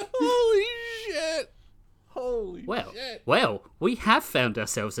 Holy shit. Holy shit. Well, we have found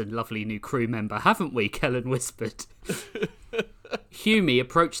ourselves a lovely new crew member, haven't we? Kellen whispered. Hume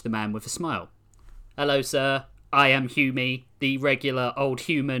approached the man with a smile. Hello, sir. I am Hume, the regular old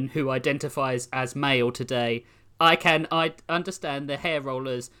human who identifies as male today. I understand the hair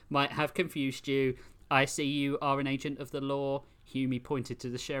rollers might have confused you. I see you are an agent of the law. Hume pointed to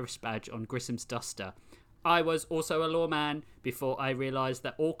the sheriff's badge on Grissom's duster. I was also a lawman before I realised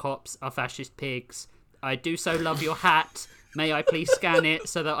that all cops are fascist pigs. I do so love your hat. May I please scan it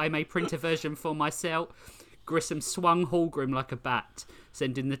so that I may print a version for myself? Grissom swung Hallgrim like a bat,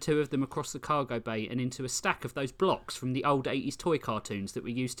 sending the two of them across the cargo bay and into a stack of those blocks from the old 80s toy cartoons that were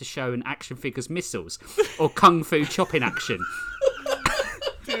used to show an action figure's missiles or kung fu chopping action.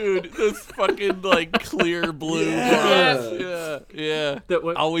 Dude, this fucking clear blue blocks. Yeah. That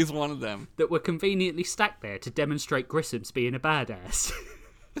were, always wanted them. That were conveniently stacked there to demonstrate Grissom's being a badass.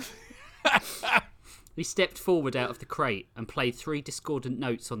 He stepped forward out of the crate and played 3 discordant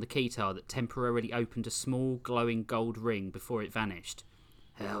notes on the keytar that temporarily opened a small glowing gold ring before it vanished.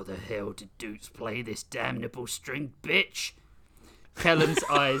 How the hell did Doots play this damnable string, bitch?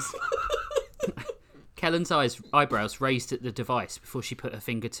 Kellen's eyebrows raised at the device before she put her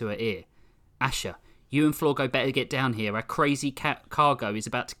finger to her ear. Asher, You and Florgo better get down here. Our crazy cargo is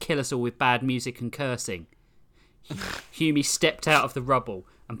about to kill us all with bad music and cursing. Hume stepped out of the rubble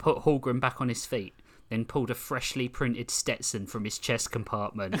and put Hallgrim back on his feet, then pulled a freshly printed Stetson from his chest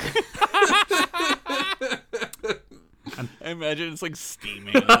compartment. I imagine it's like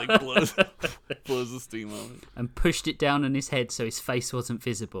steaming, and like blows the steam off it. And pushed it down on his head so his face wasn't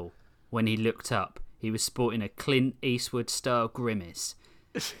visible. When he looked up, he was sporting a Clint Eastwood-style grimace.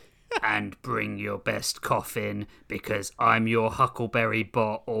 And bring your best coffin, because I'm your Huckleberry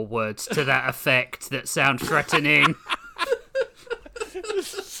bot, or words to that effect that sound threatening.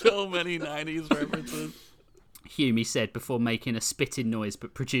 So many 90s references. Hume said before making a spitting noise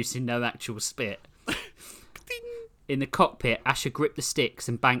but producing no actual spit. In the cockpit, Asher gripped the sticks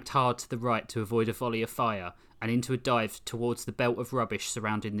and banked hard to the right to avoid a volley of fire and into a dive towards the belt of rubbish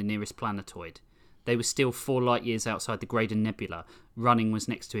surrounding the nearest planetoid. They were still 4 light years outside the Graydon Nebula. Running was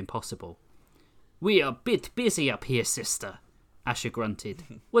next to impossible. We are a bit busy up here, sister, Asher grunted.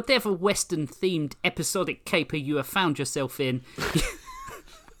 Whatever Western-themed episodic caper you have found yourself in,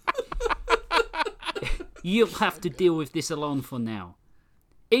 you'll have to deal with this alone for now.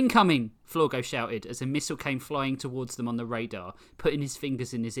 Incoming, Florgo shouted as a missile came flying towards them on the radar, putting his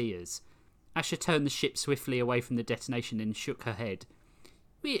fingers in his ears. Asher turned the ship swiftly away from the detonation and shook her head.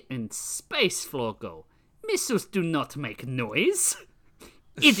 We're in space, Florgo. Missiles do not make noise.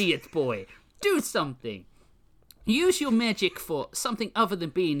 Idiot boy, do something. Use your magic for something other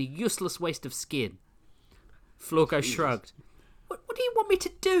than being a useless waste of skin. Florgo shrugged. What do you want me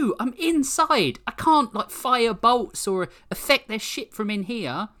to do? I'm inside. I can't, fire bolts or affect their ship from in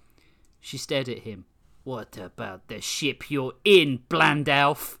here. She stared at him. What about the ship you're in,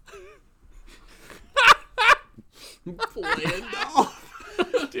 Blandalf?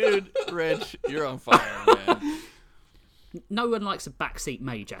 Dude, Reg, you're on fire, man. No one likes a backseat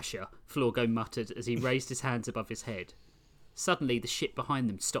mage, Asher, Florgo muttered as he raised his hands above his head. Suddenly, the ship behind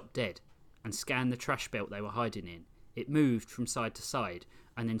them stopped dead and scanned the trash belt they were hiding in. It moved from side to side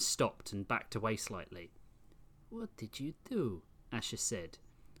and then stopped and backed away slightly. What did you do? Asher said.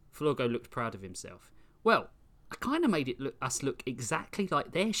 Florgo looked proud of himself. Well, I kind of made us look exactly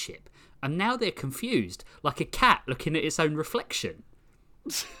like their ship, and now they're confused, like a cat looking at its own reflection.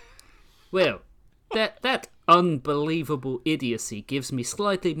 Well, that unbelievable idiocy gives me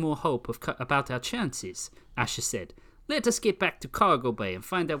slightly more hope about our chances, Asher said. Let us get back to cargo bay and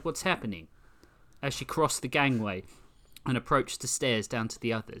find out what's happening. As she crossed the gangway and approached the stairs down to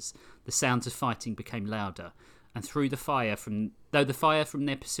the others, the sounds of fighting became louder, and though the fire from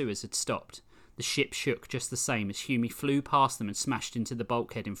their pursuers had stopped, the ship shook just the same as Hume flew past them and smashed into the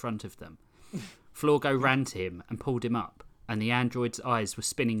bulkhead in front of them. Florgo ran to him and pulled him up, and the android's eyes were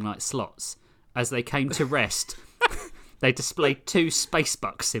spinning like slots. As they came to rest, they displayed 2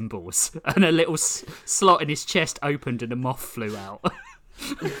 spacebuck symbols, and a little slot in his chest opened and a moth flew out.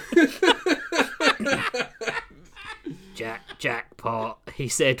 Jackpot, he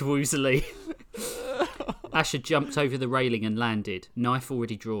said woozily. Asher jumped over the railing and landed, knife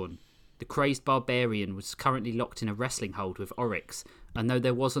already drawn. The crazed barbarian was currently locked in a wrestling hold with Oryx, and though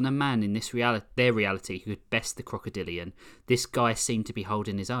there wasn't a man in their reality who could best the crocodilian, this guy seemed to be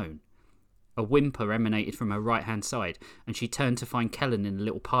holding his own. A whimper emanated from her right-hand side, and she turned to find Kellen in a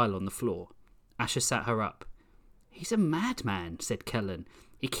little pile on the floor. Asher sat her up. He's a madman, said Kellen.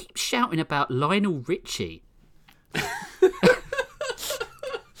 He keeps shouting about Lionel Richie.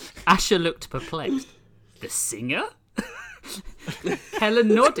 Asher looked perplexed. The singer? Kellen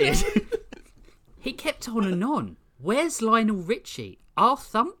nodded. He kept on and on. Where's Lionel Richie? I'll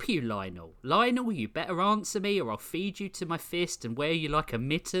thump you, Lionel. Lionel, you better answer me or I'll feed you to my fist and wear you like a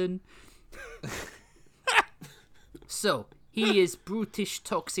mitten. So, he is brutish,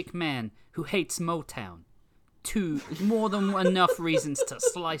 toxic man who hates Motown. 2 more than enough reasons to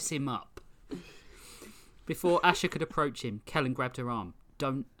slice him up. Before Asher could approach him, Kellen grabbed her arm.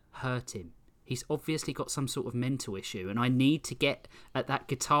 Don't hurt him. He's obviously got some sort of mental issue, and I need to get at that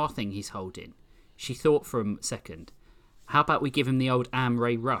guitar thing he's holding. She thought for a second. How about we give him the old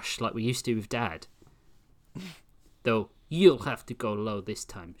Am-Ray rush like we used to with Dad? Though, you'll have to go low this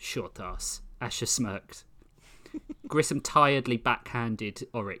time, short ass, Asher smirked. Grissom tiredly backhanded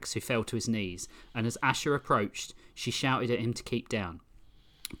Oryx, who fell to his knees, and as Asher approached, she shouted at him to keep down.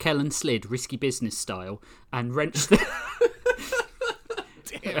 Kellen slid, risky business style, and wrenched the...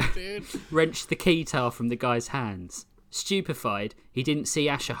 Damn, dude. wrenched the keytar from the guy's hands. Stupefied, he didn't see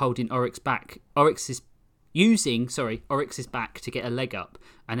Asher holding Oryx's back to get a leg up,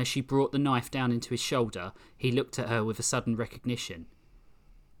 and as she brought the knife down into his shoulder, he looked at her with a sudden recognition.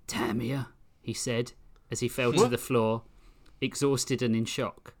 Tamia, he said, as he fell to the floor, exhausted and in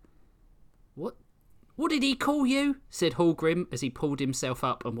shock. What What did he call you? Said Hallgrim as he pulled himself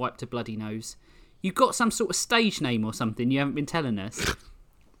up and wiped a bloody nose. You got some sort of stage name or something you haven't been telling us.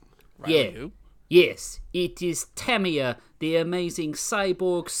 Riley, who? Yes, it is Tamia, the amazing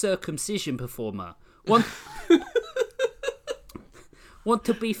cyborg circumcision performer. Want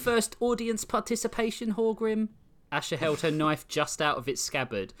to be first audience participation, Hallgrim? Asher held her knife just out of its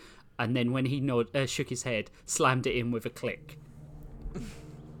scabbard, and then when he shook his head, slammed it in with a click.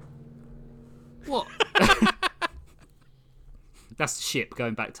 What? That's the ship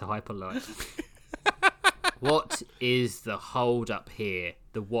going back to Hyperlight. What is the hold up here?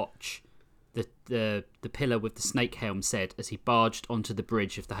 The watch. The pillar with the snake helm said as he barged onto the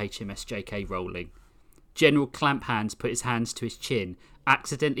bridge of the HMS JK Rowling. General Clamphands put his hands to his chin,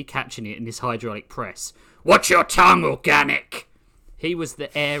 accidentally catching it in his hydraulic press. Watch your tongue, organic! He was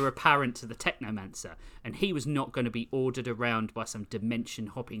the heir apparent to the Technomancer, and he was not going to be ordered around by some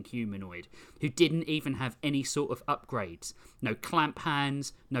dimension-hopping humanoid who didn't even have any sort of upgrades. No clamp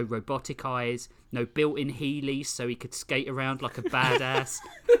hands, no robotic eyes, no built-in Heelys so he could skate around like a badass.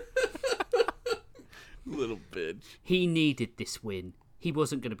 Little bitch. He needed this win. He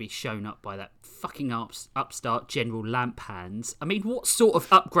wasn't going to be shown up by that fucking upstart General Lamp Hands. I mean, what sort of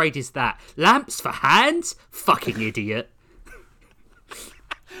upgrade is that? Lamps for hands? Fucking idiot.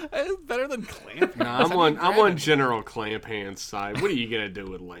 It's better than clamp. I'm on General Clamphand's side. What are you gonna do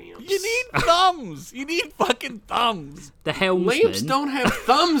with lamps? You need thumbs. You need fucking thumbs. The helmsman... Lamps don't have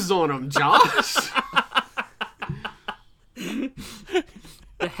thumbs on them, Josh.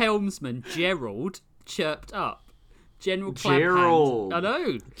 The helmsman, Gerald, chirped up. General Gerald. Clamphands... I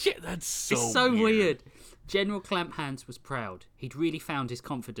know. Shit, that's so It's so weird. General Clamphands was proud. He'd really found his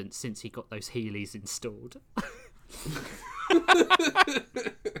confidence since he got those Heelys installed.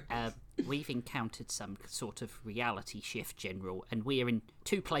 We've encountered some sort of reality shift, General, and we're in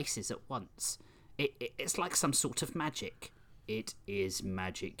two places at once. It's like some sort of magic. It is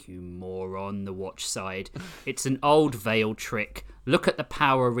magic, you moron, the watch side. It's an old veil trick. Look at the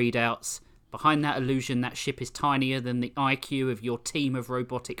power readouts. Behind that illusion, that ship is tinier than the IQ of your team of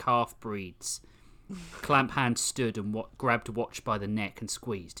robotic half-breeds. Clamphand stood and grabbed Watch by the neck and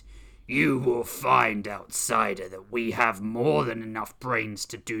squeezed. You will find, outsider, that we have more than enough brains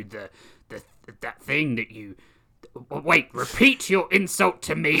to do that thing that you... Wait, repeat your insult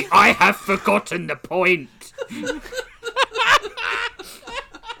to me. I have forgotten the point.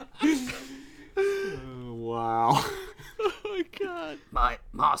 Wow. Oh my god. My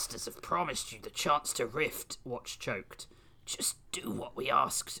masters have promised you the chance to rift, Watch choked. Just do what we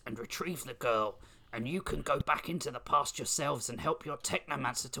asked and retrieve the girl, and you can go back into the past yourselves and help your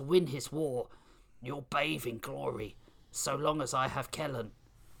Technomancer to win his war. You'll bathe in glory, so long as I have Kellen.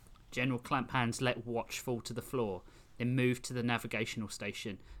 General Clamphands let Watch fall to the floor, then moved to the navigational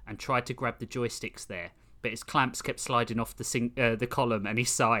station and tried to grab the joysticks there, but his clamps kept sliding off the column and he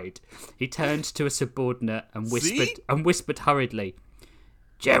sighed. He turned to a subordinate and whispered hurriedly,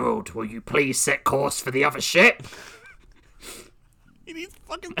 Gerald, will you please set course for the other ship? He needs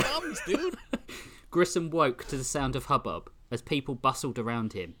fucking thumbs, dude. Grissom woke to the sound of hubbub as people bustled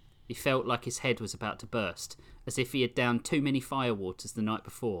around him. He felt like his head was about to burst, as if he had downed too many firewaters the night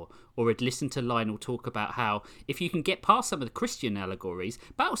before, or had listened to Lionel talk about how, if you can get past some of the Christian allegories,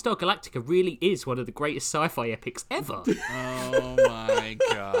 Battlestar Galactica really is one of the greatest sci-fi epics ever. Oh my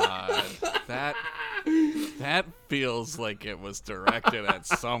god. That feels like it was directed at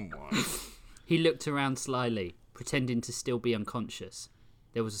someone. He looked around slyly, pretending to still be unconscious.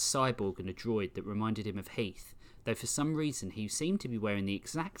 There was a cyborg and a droid that reminded him of Heath, though for some reason he seemed to be wearing the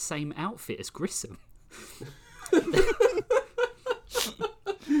exact same outfit as Grissom.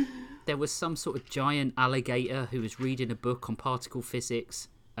 There was some sort of giant alligator who was reading a book on particle physics,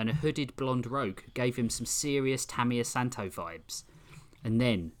 and a hooded blonde rogue who gave him some serious Tamiya Santo vibes. And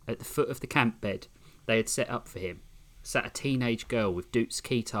then, at the foot of the camp bed they had set up for him, sat a teenage girl with Doots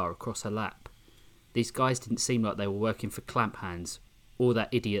Keytar across her lap. These guys didn't seem like they were working for Clamphands or that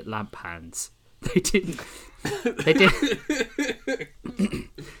idiot Lamp Hands.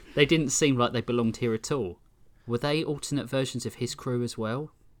 They didn't seem like they belonged here at all. Were they alternate versions of his crew as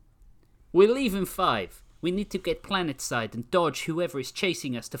well? We'll leave in 5. We need to get planetside and dodge whoever is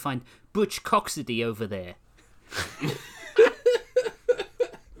chasing us to find Butch Coxody over there.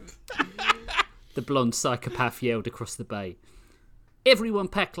 The blonde psychopath yelled across the bay. Everyone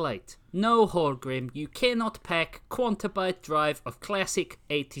pack light. No, Hallgrim, you cannot pack quantabyte drive of classic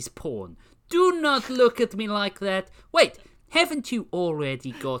 80s porn. Do not look at me like that. Wait, haven't you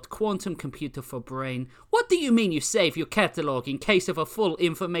already got quantum computer for brain? What do you mean you save your catalog in case of a full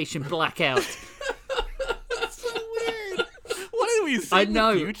information blackout? That's so weird. What are we seeing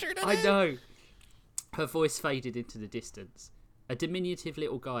the future today? I know. Her voice faded into the distance. A diminutive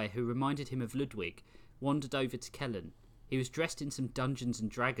little guy who reminded him of Ludwig wandered over to Kellen. He was dressed in some Dungeons and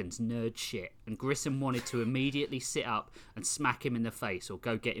Dragons nerd shit, and Grissom wanted to immediately sit up and smack him in the face or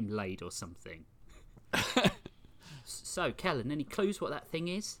go get him laid or something. So, Kellen, any clues what that thing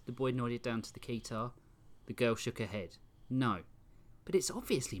is? The boy nodded down to the keytar. The girl shook her head. No. But it's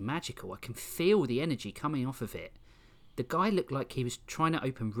obviously magical. I can feel the energy coming off of it. The guy looked like he was trying to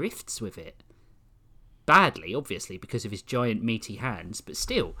open rifts with it. Badly, obviously, because of his giant meaty hands, but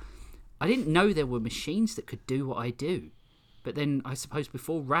still, I didn't know there were machines that could do what I do. But then, I suppose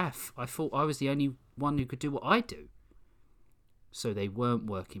before Raph, I thought I was the only one who could do what I do. So they weren't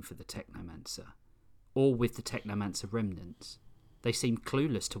working for the Technomancer, or with the Technomancer remnants. They seemed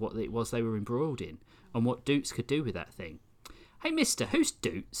clueless to what it was they were embroiled in, and what Doots could do with that thing. Hey mister, who's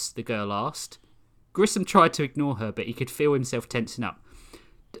Doots? The girl asked. Grissom tried to ignore her, but he could feel himself tensing up.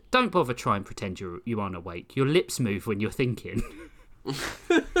 Don't bother trying and pretend you aren't awake. Your lips move when you're thinking.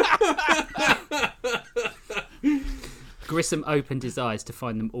 Grissom opened his eyes to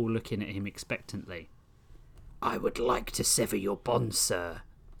find them all looking at him expectantly. I would like to sever your bonds, sir,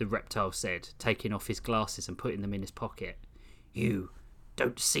 the reptile said, taking off his glasses and putting them in his pocket. You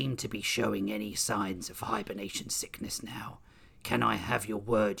don't seem to be showing any signs of hibernation sickness now. Can I have your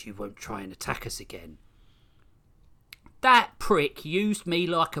word you won't try and attack us again? That prick used me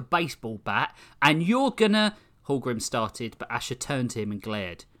like a baseball bat, and you're gonna... Hallgrim started, but Asher turned to him and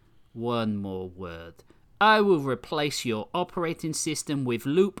glared. One more word. I will replace your operating system with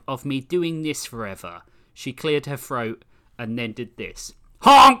loop of me doing this forever. She cleared her throat and then did this.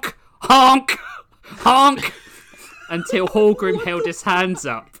 Honk! Honk! Honk! Until Hallgrim held his hands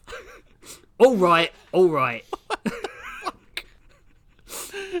up. All right, all right.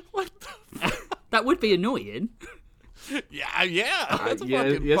 What the That would be annoying. Yeah. That's fucking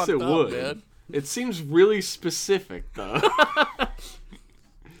yes, fucked it up, would. man. It seems really specific, though.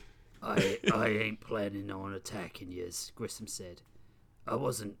 I ain't planning on attacking yous, Grissom said. I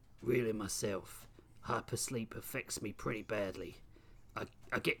wasn't really myself. Hypersleep affects me pretty badly.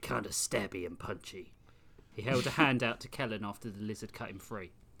 I get kind of stabby and punchy. He held a hand out to Kellen after the lizard cut him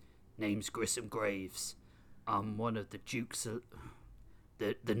free. Name's Grissom Graves. I'm one of the Dukes...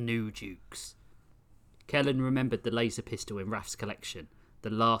 The new Dukes. Kellen remembered the laser pistol in Raph's collection, the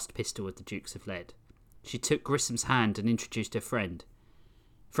last pistol of the Dukes of Lead. She took Grissom's hand and introduced her friend.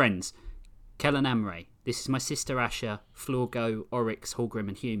 Friends, Kellen Amray. This is my sister Asher, Florgo, Oryx, Hallgrim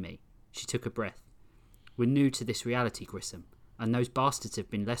and Humie. She took a breath. We're new to this reality, Grissom, and those bastards have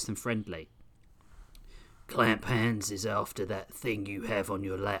been less than friendly. Clamp Hands is after that thing you have on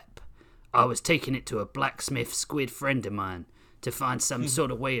your lap. I was taking it to a blacksmith squid friend of mine to find some sort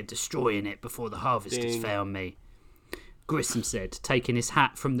of way of destroying it before the harvesters found me. Grissom said, taking his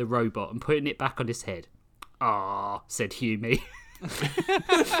hat from the robot and putting it back on his head. Ah, said Humie.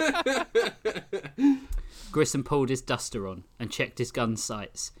 Grissom pulled his duster on and checked his gun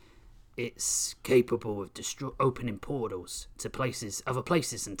sights. It's capable of opening portals to other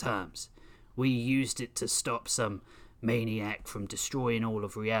places and times. We used it to stop some maniac from destroying all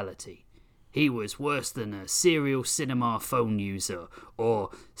of reality. He was worse than a serial cinema phone user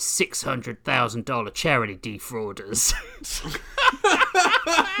or $600,000 charity defrauders.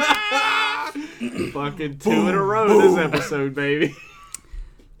 Fucking 2 in a row this episode, baby.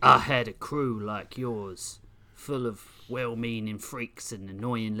 I had a crew like yours, full of well-meaning freaks and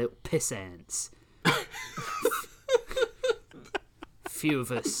annoying little piss ants. Few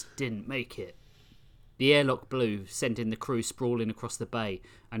of us didn't make it. The airlock blew, sending the crew sprawling across the bay,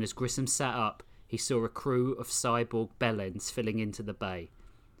 and as Grissom sat up, he saw a crew of cyborg bellends filling into the bay.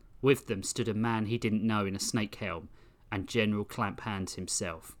 With them stood a man he didn't know in a snake helm, and General Clamp Hands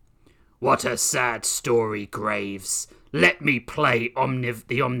himself. What a sad story, Graves. Let me play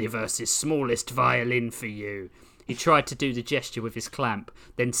the Omniverse's smallest violin for you. He tried to do the gesture with his clamp,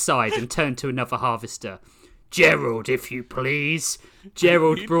 then sighed and turned to another harvester. Gerald, if you please.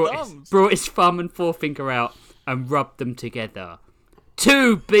 Gerald brought his thumb and forefinger out and rubbed them together.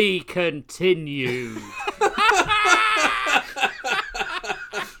 To be continued.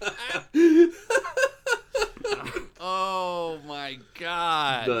 Oh my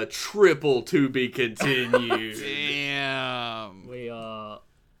god. The triple to be continued. Damn. We are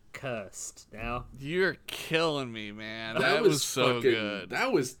cursed now. You're killing me, man. That That was so fucking, good.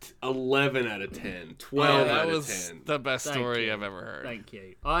 That was 11 out of 10. 12 that out of was 10. the best Thank story you. I've ever heard. Thank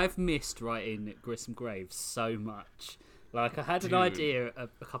you. I've missed writing Grissom Graves so much. Like, I had an Dude. idea a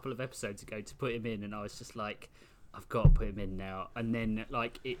couple of episodes ago to put him in, and I was just like, I've got to put him in now. And then,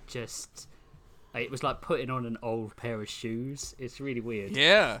 like, it was like putting on an old pair of shoes. It's really weird.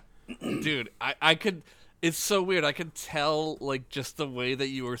 Yeah. Dude, I could. It's so weird. I could tell, like, just the way that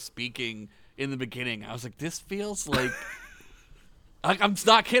you were speaking in the beginning. I was like, this feels like. I'm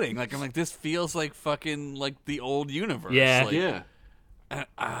not kidding. Like, I'm like, this feels like fucking like the old universe. Yeah. Like, Yeah.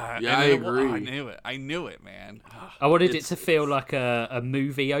 I agree. I knew it, man. I wanted it to feel like a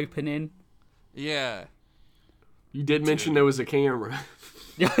movie opening. Yeah. You did mention there was a camera.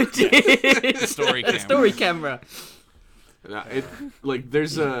 Story camera. Story camera.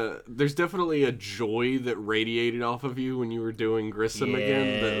 There's definitely a joy that radiated off of you when you were doing Grissom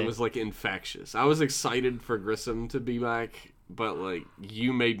again that was like infectious. I was excited for Grissom to be back, but like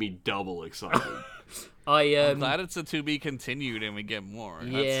you made me double excited. I'm glad it's a to be continued and we get more.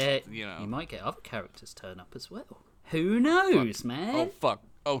 Yeah, That's, you know. You might get other characters turn up as well. Who knows, man? Oh fuck.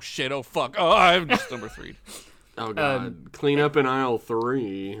 Oh shit. Oh fuck. Oh, I'm just number 3. Oh god, clean up in aisle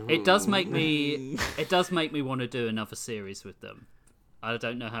 3. It does make me. It does make me want to do another series with them. I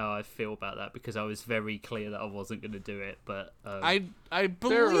don't know how I feel about that because I was very clear that I wasn't going to do it. But I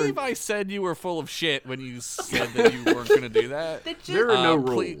believe I said you were full of shit when you said that you weren't going to do that. There are no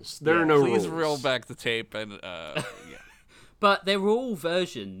rules. Please, there are no please rules. roll back the tape and yeah. But they're all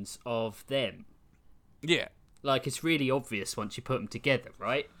versions of them. Yeah. Like it's really obvious once you put them together,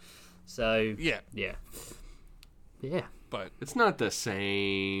 right? So Yeah. yeah. But It's not the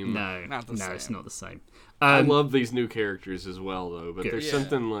same. No, Not the same. it's not the same. I love these new characters as well, though. But Good. there's Yeah.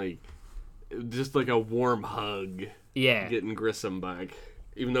 something like, just like a warm hug Yeah, getting Grissom back,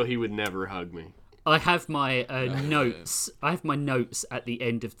 even though he would never hug me. I have my notes. I have my notes at the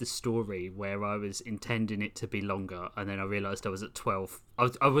end of the story where I was intending it to be longer, and then I realised I was at 12.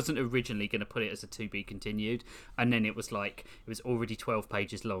 I wasn't originally going to put it as a to be continued, and then it was like it was already 12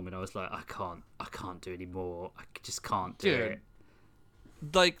 pages long, and I was like, I can't do any more. I just can't do Dude. it.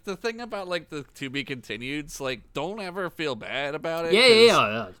 like the thing about like the to be continueds, like don't ever feel bad about it.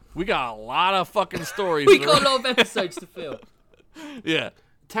 Yeah. 'cause We got a lot of fucking stories. We got a lot of episodes to fill. Yeah.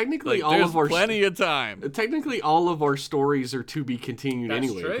 Technically, Like, all there's of our plenty of time. Technically, all of our stories are to be continued That's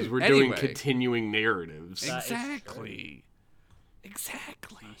anyway, true. because we're doing Anyway. continuing narratives. That is Exactly.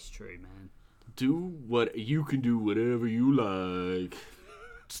 Exactly. That's true, man. Do what you can do, whatever you like.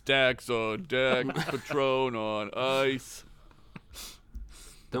 Stacks on deck, Patron on ice.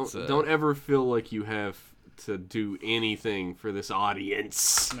 Don't ever feel like you have to do anything for this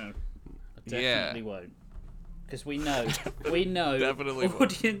audience. No, I definitely won't. Because we know Definitely won't.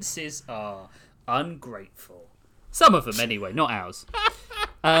 audiences are ungrateful. Some of them, anyway, not ours.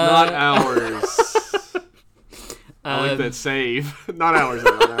 Not ours. I like that save. Not ours.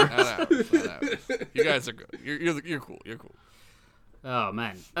 Not ours. Not ours. You guys are good. You're cool. You're cool. Oh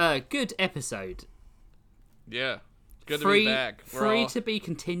man, good episode. Yeah. Good to be back. We're all- to be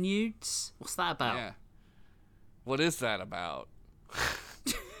continued. What's that about? Yeah. What is that about?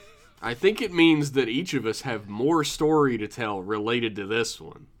 I think it means that each of us have more story to tell related to this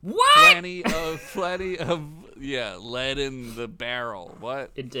one. What? Plenty of yeah, lead in the barrel. What?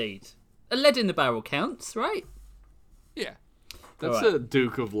 Indeed, a lead in the barrel counts, right? Yeah. That's Alright. a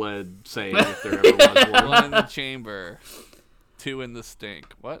Duke of Lead saying if there ever was one. 1 in the chamber, 2 in the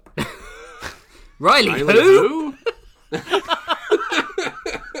stink. What? Riley, Riley who? who?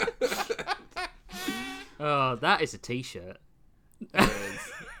 Oh, that is a T-shirt.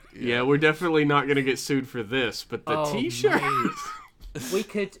 Yeah, we're definitely not gonna get sued for this, but the Oh, T-shirt.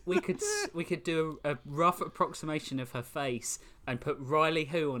 mate. We could do a rough approximation of her face and put Riley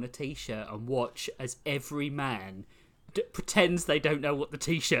Who on a T-shirt and watch as every man pretends they don't know what the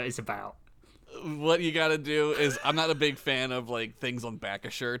T-shirt is about. What you gotta do is, I'm not a big fan of like things on back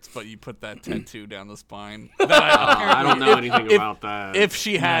of shirts, but you put that tattoo down the spine. I don't know anything about that. If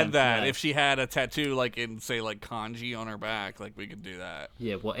she had No, that, no. if she had a tattoo like in say like kanji on her back, like we could do that.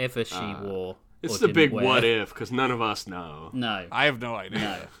 Yeah, whatever she wore. It's or the didn't big wear. what if, because none of us know. No. I have no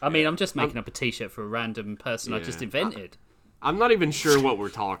idea. I mean, I'm just making up a T-shirt for a random person I Yeah. just invented. I'm not even sure what we're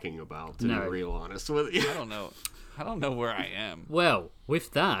talking about, to No. be real honest with you. I don't know. I don't know where I am. Well,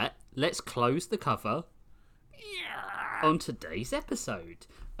 with that, let's close the cover on today's episode.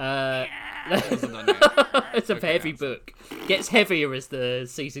 Wasn't done yet. It's a heavy book. Gets heavier as the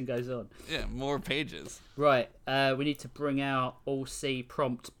season goes on. Yeah, more pages. Right, we need to bring out All C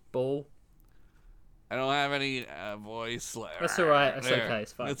Prompt Ball. I don't have any voice. That's alright, that's There. okay,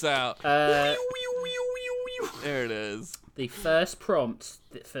 it's fine. It's out. Uh, There it is. the first prompt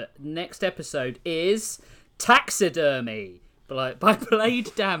for next episode is Taxidermy by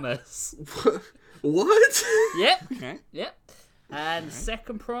Blade Damas. What? Yep, Okay. yep. And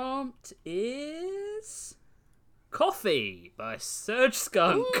second prompt is Coffee by Surge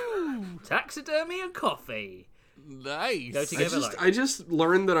Skunk. Taxidermy and coffee. Nice. Go together. I just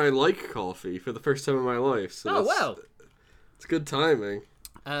learned that I like coffee for the first time in my life. So Oh, wow. It's good timing.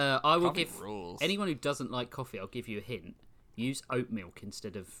 I will Coffee give rules. anyone who doesn't like coffee, I'll give you a hint. Use oat milk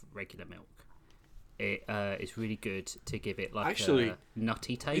instead of regular milk. It is really good to give it like a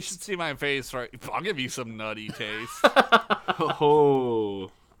nutty You should taste. see my face, right? I'll give you some nutty taste. Oh,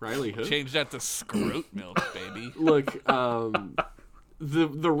 Riley Hood. Change that to scrote milk, baby. Look,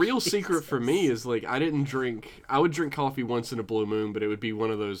 the real secret for me is like I would drink coffee once in a blue moon, but it would be one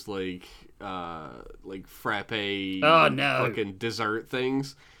of those like frappe fucking dessert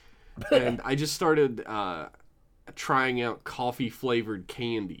things. And I just started trying out coffee flavored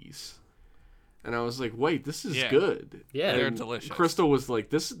candies. And I was like, wait, this is good. Yeah, and they're delicious. Crystal was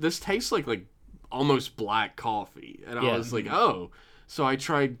like, this tastes like almost black coffee. And I was like, oh. So I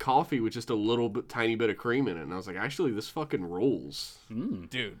tried coffee with just a tiny bit of cream in it. And I was like, actually, this fucking rules.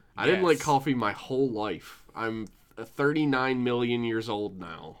 Dude. I didn't like coffee my whole life. I'm 39 million years old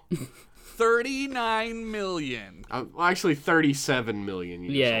now. 39 million. Actually, 37 million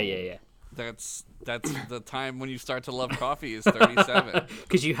years old. Yeah. That's the time when you start to love coffee is 37.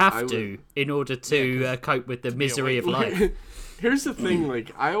 Because you have to in order to cope with the misery of life. Here's the thing,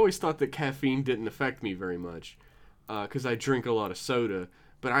 like, I always thought that caffeine didn't affect me very much. Because I drink a lot of soda.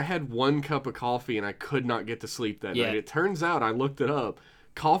 But I had 1 cup of coffee and I could not get to sleep that night. It turns out, I looked it up,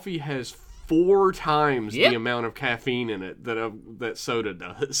 coffee has 4 times the amount of caffeine in it that soda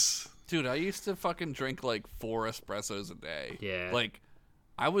does. Dude, I used to fucking drink like 4 espressos a day. Yeah. Like,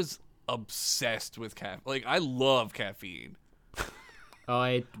 I was obsessed with caffeine. Like, I love caffeine.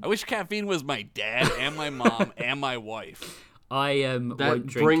 I wish caffeine was my dad and my mom and my wife. Won't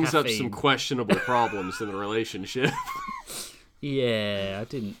drink brings caffeine. up some questionable problems in the relationship. Yeah, I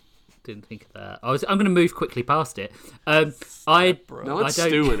didn't think of that. I'm going to move quickly past it. Now let's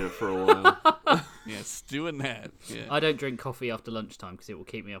stew in it for a while. Yeah, stew in that. Yeah. I don't drink coffee after lunchtime because it will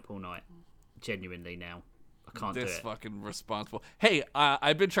keep me up all night. Genuinely now. I can't do it. This fucking responsible. Hey,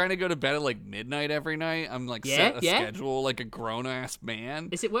 I've been trying to go to bed at like midnight every night. I'm like set a schedule like a grown ass man.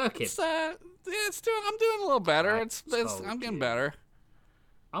 Is it working? I'm doing a little better. I'm getting better.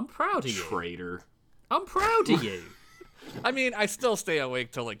 I'm proud of you. Traitor. I'm proud of you. I mean, I still stay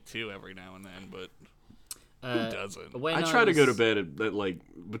awake till like 2 every now and then, but who doesn't? I try to go to bed at like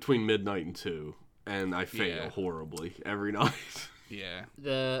between midnight and 2, and I fail horribly every night. Yeah.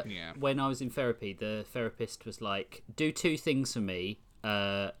 When I was in therapy, the therapist was like, do 2 things for me.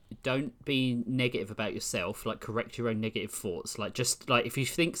 Don't be negative about yourself, like correct your own negative thoughts. Like just like if you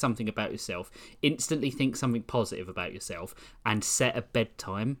think something about yourself, instantly think something positive about yourself and set a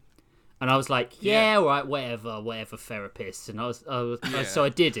bedtime. And I was like, all right, whatever, therapist. And so I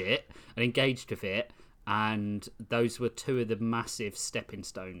did it and engaged with it. And those were 2 of the massive stepping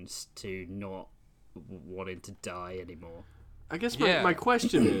stones to not wanting to die anymore. I guess my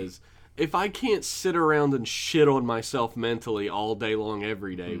question is, if I can't sit around and shit on myself mentally all day long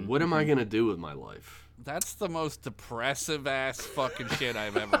every day, what am I going to do with my life? That's the most depressive ass fucking shit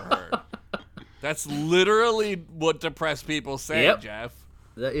I've ever heard. That's literally what depressed people say, Jeff.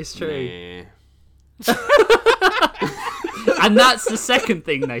 That is true. Nah. And that's the second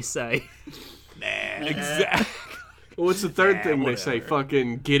thing they say. Nah, exactly. Well, what's the third thing they say?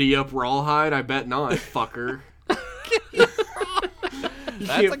 Fucking giddy up rawhide? I bet not, fucker. You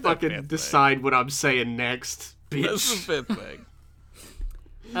can't like fucking decide what I'm saying next, bitch. That's the 5th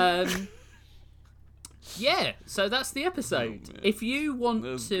thing. Yeah, so that's the episode. If you want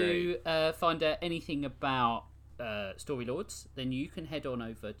to find out anything about Storylords, then you can head on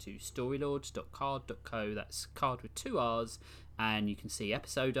over to storylords.card.co. That's card with 2 R's, and you can see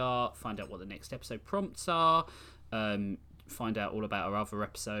episode art, find out what the next episode prompts are, find out all about our other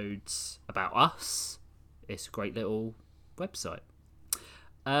episodes, about us. It's a great little website.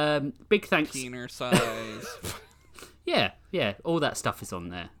 Big thanks. Keener size. Yeah, all that stuff is on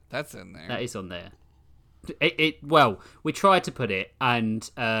there. That's in there. That is on there. Well, we tried to put it, and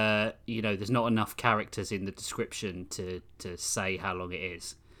there's not enough characters in the description to say how long it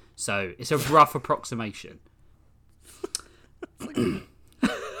is, so it's a rough approximation. It's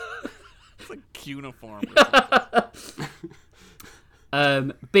like cuneiform or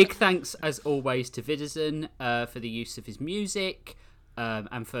something. Big thanks as always to Vidison for the use of his music,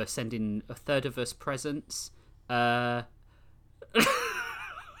 and for sending a third of us presents.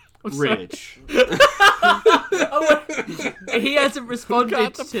 Rich. He hasn't responded. Who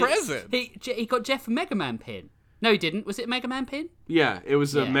got the present? He got Jeff a Mega Man pin. No, he didn't. Was it a Mega Man pin? Yeah, it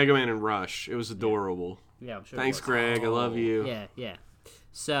was a Mega Man and Rush. It was adorable. Yeah, I'm sure. Thanks, Greg. I love you. Yeah.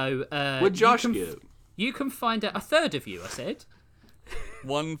 So, what'd Josh get? You can find out a third of you. I said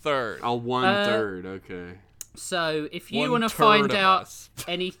 1/3. Oh, 1/3. Okay. So if you One want to turd find of out us.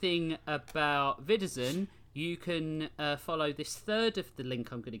 anything about Vidazon, you can follow this third of the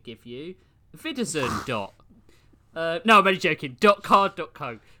link I'm going to give you, Vidazon dot. No, I'm only joking.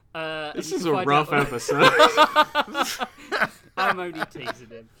 .card.co. This is a rough episode. I'm only teasing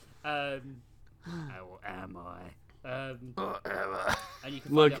him. How am I? And you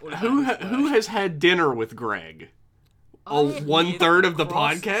can Look, find out all who about his who work. has had dinner with Greg? I One live third of the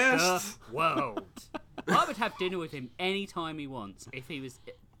across podcast? the world. I would have dinner with him anytime he wants if he was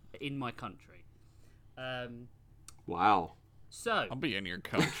in my country. Wow. So I'll be in your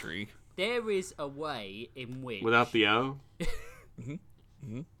country. there is a way in which Without the O?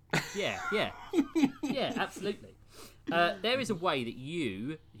 yeah, absolutely. There is a way that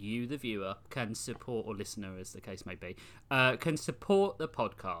you, the viewer, can support, or listener as the case may be, can support the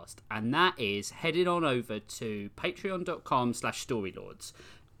podcast, and that is heading on over to patreon.com/storylords.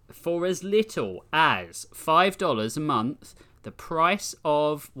 For as little as $5 a month, the price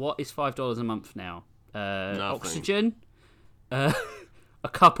of, what is $5 a month now? Nothing. Oxygen, a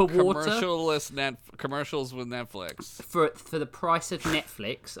cup of water. Commercials with Netflix. For the price of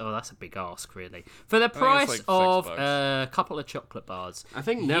Netflix, oh, that's a big ask, really. For the it's price like of $6. a couple of chocolate bars, I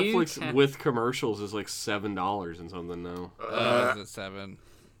think you Netflix can- with commercials is like $7 and something now. Is it 7?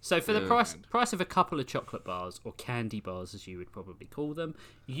 So for the price of a couple of chocolate bars, or candy bars as you would probably call them,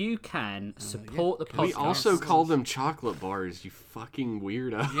 you can support the podcast. We also call them chocolate bars, you fucking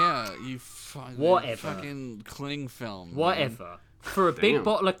weirdo. Yeah, you Whatever. fucking cling film. man. Whatever. For a big Damn.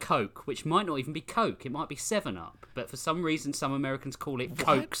 bottle of Coke, which might not even be Coke, it might be 7-Up, but for some reason some Americans call it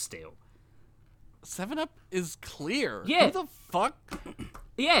Coke still. 7-Up is clear. Yeah. Who the fuck?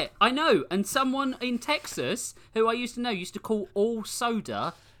 Yeah, I know. And someone in Texas, who I used to know, used to call all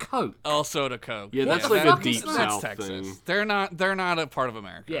soda Coke. All soda Coke. Yeah, that's the like fuck a is deep that? south Texas. thing. They're not a part of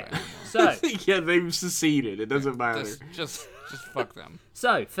America. Yeah. anymore. So, Yeah, they've seceded. It doesn't matter. Just fuck them.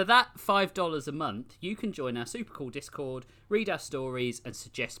 so for that $5 a month, you can join our super cool Discord, read our stories, and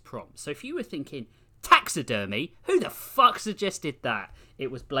suggest prompts. So if you were thinking taxidermy, who the fuck suggested that? It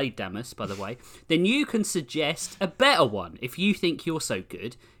was Blade Damus, by the way. Then you can suggest a better one if you think you're so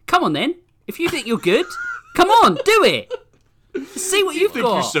good. Come on then. If you think you're good, come on, do it. See what you've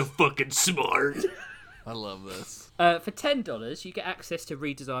got. You're so fucking smart. I love this. For $10, you get access to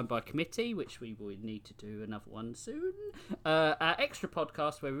Redesign by Committee, which we will need to do another one soon. Our extra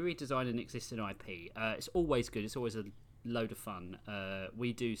podcast where we redesign an existing IP. It's always good. It's always a load of fun.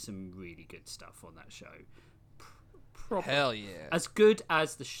 We do some really good stuff on that show. Probably Hell yeah. as good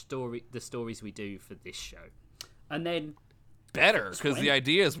as the stories we do for this show. And then Better, because the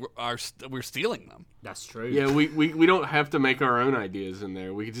ideas we're stealing them. that's true. Yeah, we don't have to make our own ideas in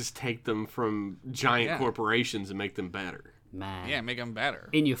there. We can just take them from giant Yeah. corporations and make them better. Man. Yeah, make them better.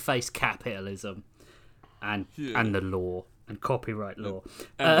 In your face capitalism and the law and copyright law.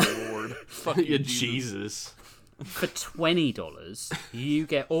 And the Lord. Fuck you, Yeah, Jesus. Jesus. For $20, you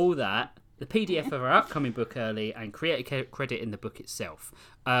get all that, the PDF of our upcoming book early, and creator credit in the book itself.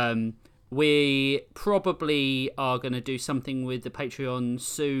 We probably are going to do something with the Patreon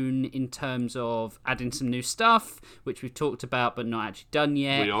soon in terms of adding some new stuff, which we've talked about but not actually done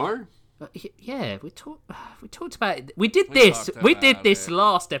yet. We are? Yeah, we talked about it. We did this it.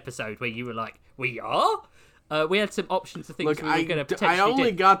 last episode where you were like, "We are." We had some options of things Look, we were going to I potentially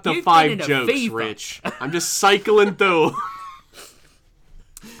only do. got the You've 5 been in a jokes, fever. Rich. I'm just cycling through.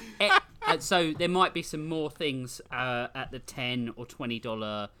 So there might be some more things at the $10 or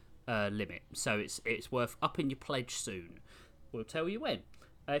 $20 limit. So it's worth upping your pledge soon. We'll tell you when.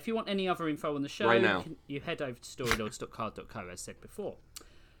 If you want any other info on the show, Right now. you head over to storylords.card.co as said before.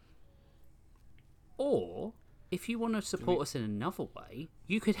 Or if you want to support us in another way,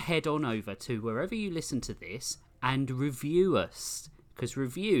 you could head on over to wherever you listen to this and review us, because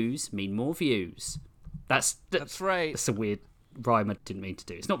reviews mean more views. That's right. That's a weird rhyme I didn't mean to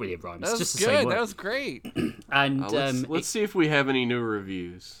do. It's not really a rhyme. That It's was just the same good. word. That was great. And Let's see if we have any new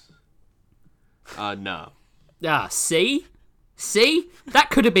reviews. No. see, that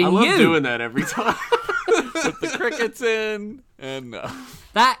could have been I love you. doing that every time. Put the crickets in, and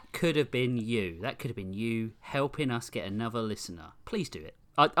That could have been you. That could have been you helping us get another listener. Please do it.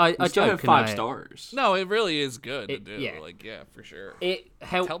 I We still joke. have and 5 I- stars. no, it really is good to do. yeah. Like, yeah, for sure. It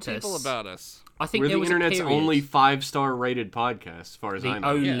helped Tell us. people about us. I think We're there the was internet's a period, only 5-star rated podcast, as far as I the know.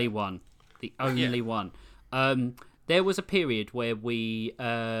 only Yeah. one, the only one. There was a period where we got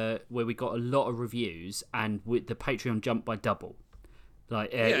a lot of reviews, and the Patreon jumped by double.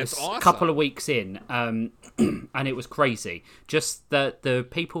 Like it it's was awesome. a couple of weeks in, and it was crazy. Just the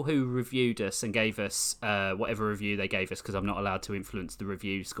people who reviewed us and gave us whatever review they gave us, because I'm not allowed to influence the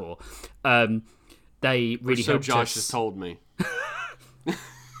review score. They really So helped Josh us. has told me.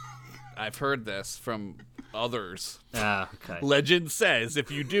 I've heard this from others. Okay. Legend says if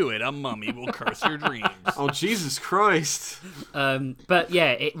you do it, a mummy will curse your dreams. Oh, Jesus Christ. But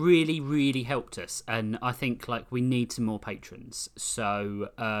yeah, it really, really helped us, and I think like we need some more patrons. So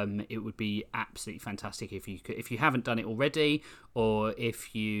it would be absolutely fantastic if you could, if you haven't done it already, or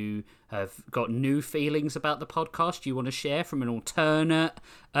if you have got new feelings about the podcast you want to share from an alternate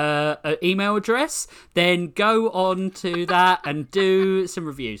email address, then go on to that and do some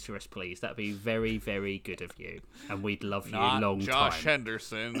reviews for us, please. That'd be very, very good of you, and we'd love you Not long Josh time.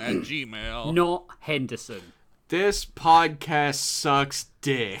 Henderson at Gmail. Not Henderson. This podcast sucks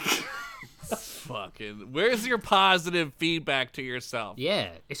dick. Fucking. Where's your positive feedback to yourself? Yeah,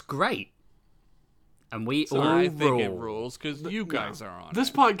 it's great. And we all I think rule. it rules because you guys are on This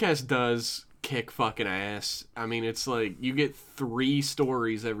it. podcast does kick fucking ass. I mean, it's like you get 3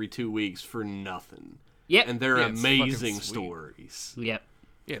 stories every 2 weeks for nothing. Yep. And they're Yeah, it's fucking amazing sweet. stories. Yep.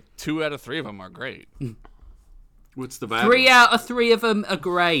 Yeah, 2 out of 3 of them are great. What's the matter? 3 out of 3 of them are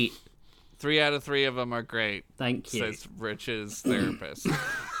great. 3 out of 3 of them are great. Thank you. Says Rich's therapist.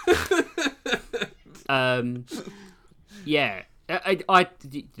 Yeah. I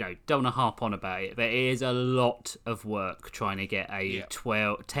you know, don't want to harp on about it, but it is a lot of work trying to get a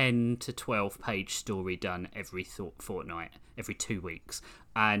 10 to 12 page story done every fortnight, every 2 weeks.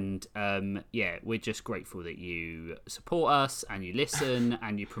 And yeah, we're just grateful that you support us and you listen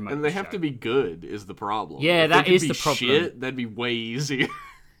and you promote. And they the have show. to be good is the problem. Yeah, If that they could is be the problem. Shit, that'd be way easier.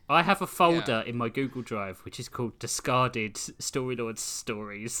 I have a folder in my Google Drive which is called Discarded Storylords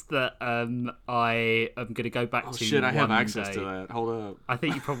Stories that I am going to go back Oh to. shit, I have one access day. to that. Hold up. I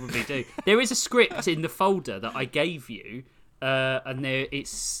think you probably do. There is a script in the folder that I gave you, and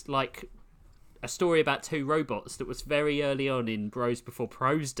it's like a story about 2 robots that was very early on in Bros Before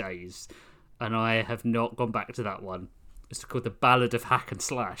Pros days, and I have not gone back to that one. It's called The Ballad of Hack and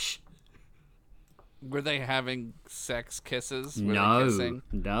Slash. Were they having sex kisses? Were they No, kissing?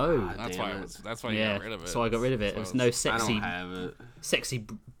 no. That's Damn why. it. That's why you Yeah, got rid of it. so I got rid of it. There was no I sexy, don't have it. sexy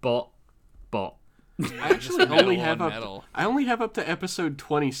bot. I actually Metal only on have up. metal. I only have up to episode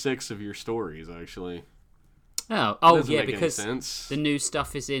 26 of your stories. Actually, Oh, doesn't yeah, make any because sense. the new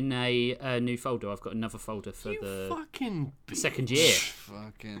stuff is in a new folder. I've got another folder for You the fucking second year.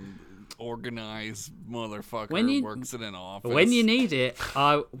 Fucking organized motherfucker When you- works in an office. When you need it, if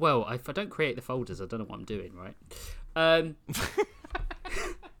I don't create the folders, I don't know what I'm doing, right?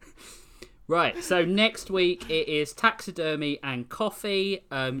 Right, so next week it is taxidermy and coffee.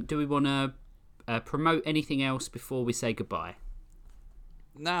 Do we want to promote anything else before we say goodbye?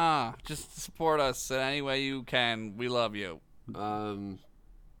 Nah, just support us in any way you can. We love you. Send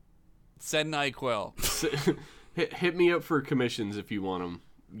NyQuil. hit me up for commissions if you want them.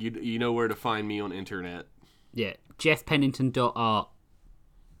 You know where to find me on internet. Yeah, jeffpennington.art.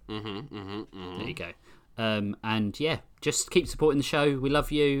 There you go. And yeah, just keep supporting the show. We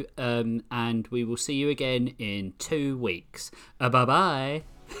love you. And we will see you again in 2 weeks. Bye-bye.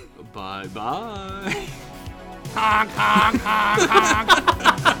 Bye bye. Honk, honk, honk, honk.